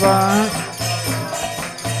Bhachaba.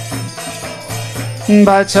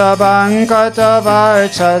 Bhachaba katava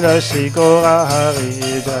chala Shri Gora Hari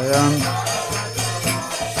Jayam.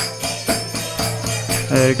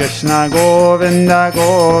 Krishna Govinda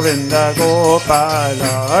Govinda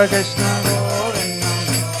Gopala. Krishna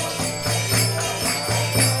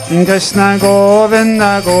Govinda. Krishna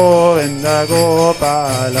Govinda Govinda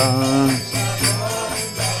Gopala.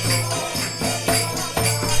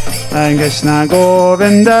 Krishna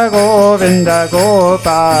Govinda Govinda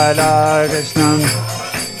Gopala. Krishna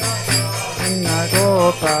Govinda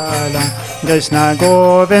Gopala. Krishna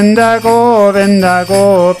Govinda Govinda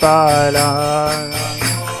Gopala.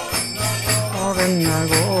 Govinda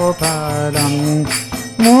Gopala.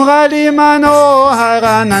 Murali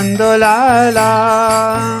Manohara Nandolala.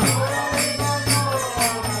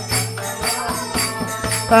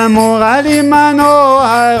 Murali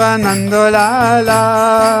Manohara Nandolala.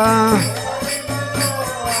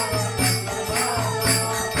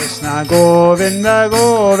 Krishna Govinda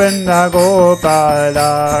Govinda Gopala.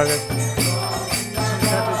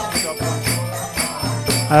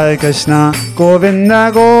 Hare Krishna Govinda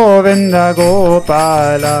Govinda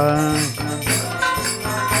Gopala.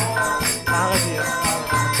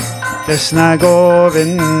 Krishna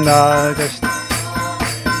Govinda Krishna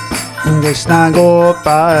Krishna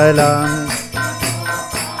Gopala.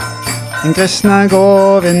 Krishna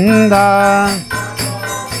Govinda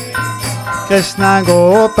Krishna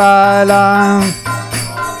Gopala.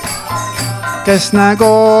 Krishna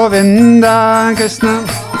Govinda Krishna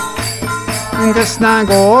Krishna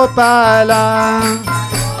Gopala.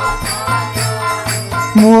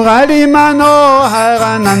 Murali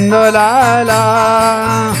Manohara Nandolala.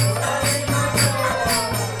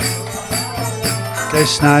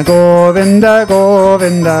 Krishna Govinda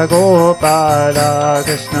Govinda Gopala.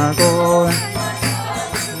 Krishna Govinda.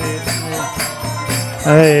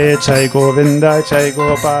 Hey, Jai Govinda Jai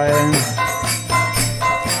Gopal.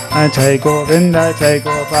 Jai Govinda Jai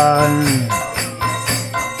Gopal.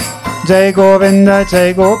 Jai Govinda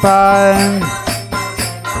Jai Gopal.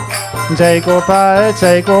 Jai Gopal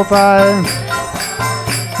Jai Gopal.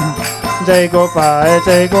 Jai Gopal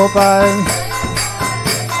Jai Gopal.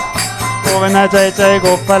 Govinda Jai Jai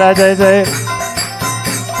Gopala Jai Jai.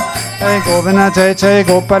 Jai Govinda Jai Jai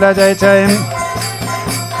Gopala Jai Jai.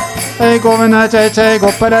 Jai Govinda Jai Jai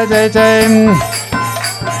Gopala Jai Jai.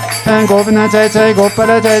 Jai Govinda Jai Jai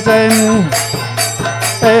Gopala Jai Jai.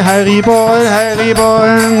 Hey Hari Bol Hari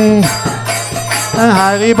Bol.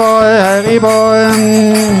 Hari Bol Hari Bol.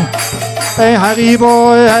 Hey Hari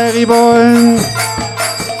Bol Hari Bol.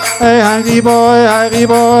 Hey Hari Bol Hari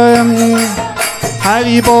Bol.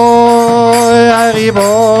 Hari Bol Hari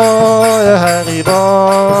Bol Hari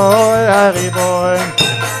Bol Hari Bol.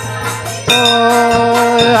 Hari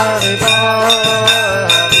Bol Hari Bol.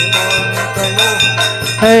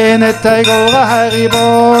 Hey Nitai Gora Hari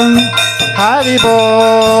Bol.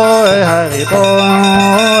 Haribol, Haribol,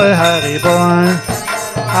 Haribol,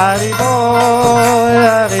 Haribol,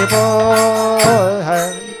 Haribol,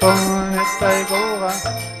 Haribol, Nitai Gora,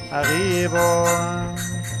 Haribol,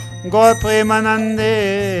 Gol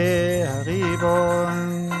Premanande,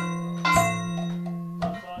 Haribol.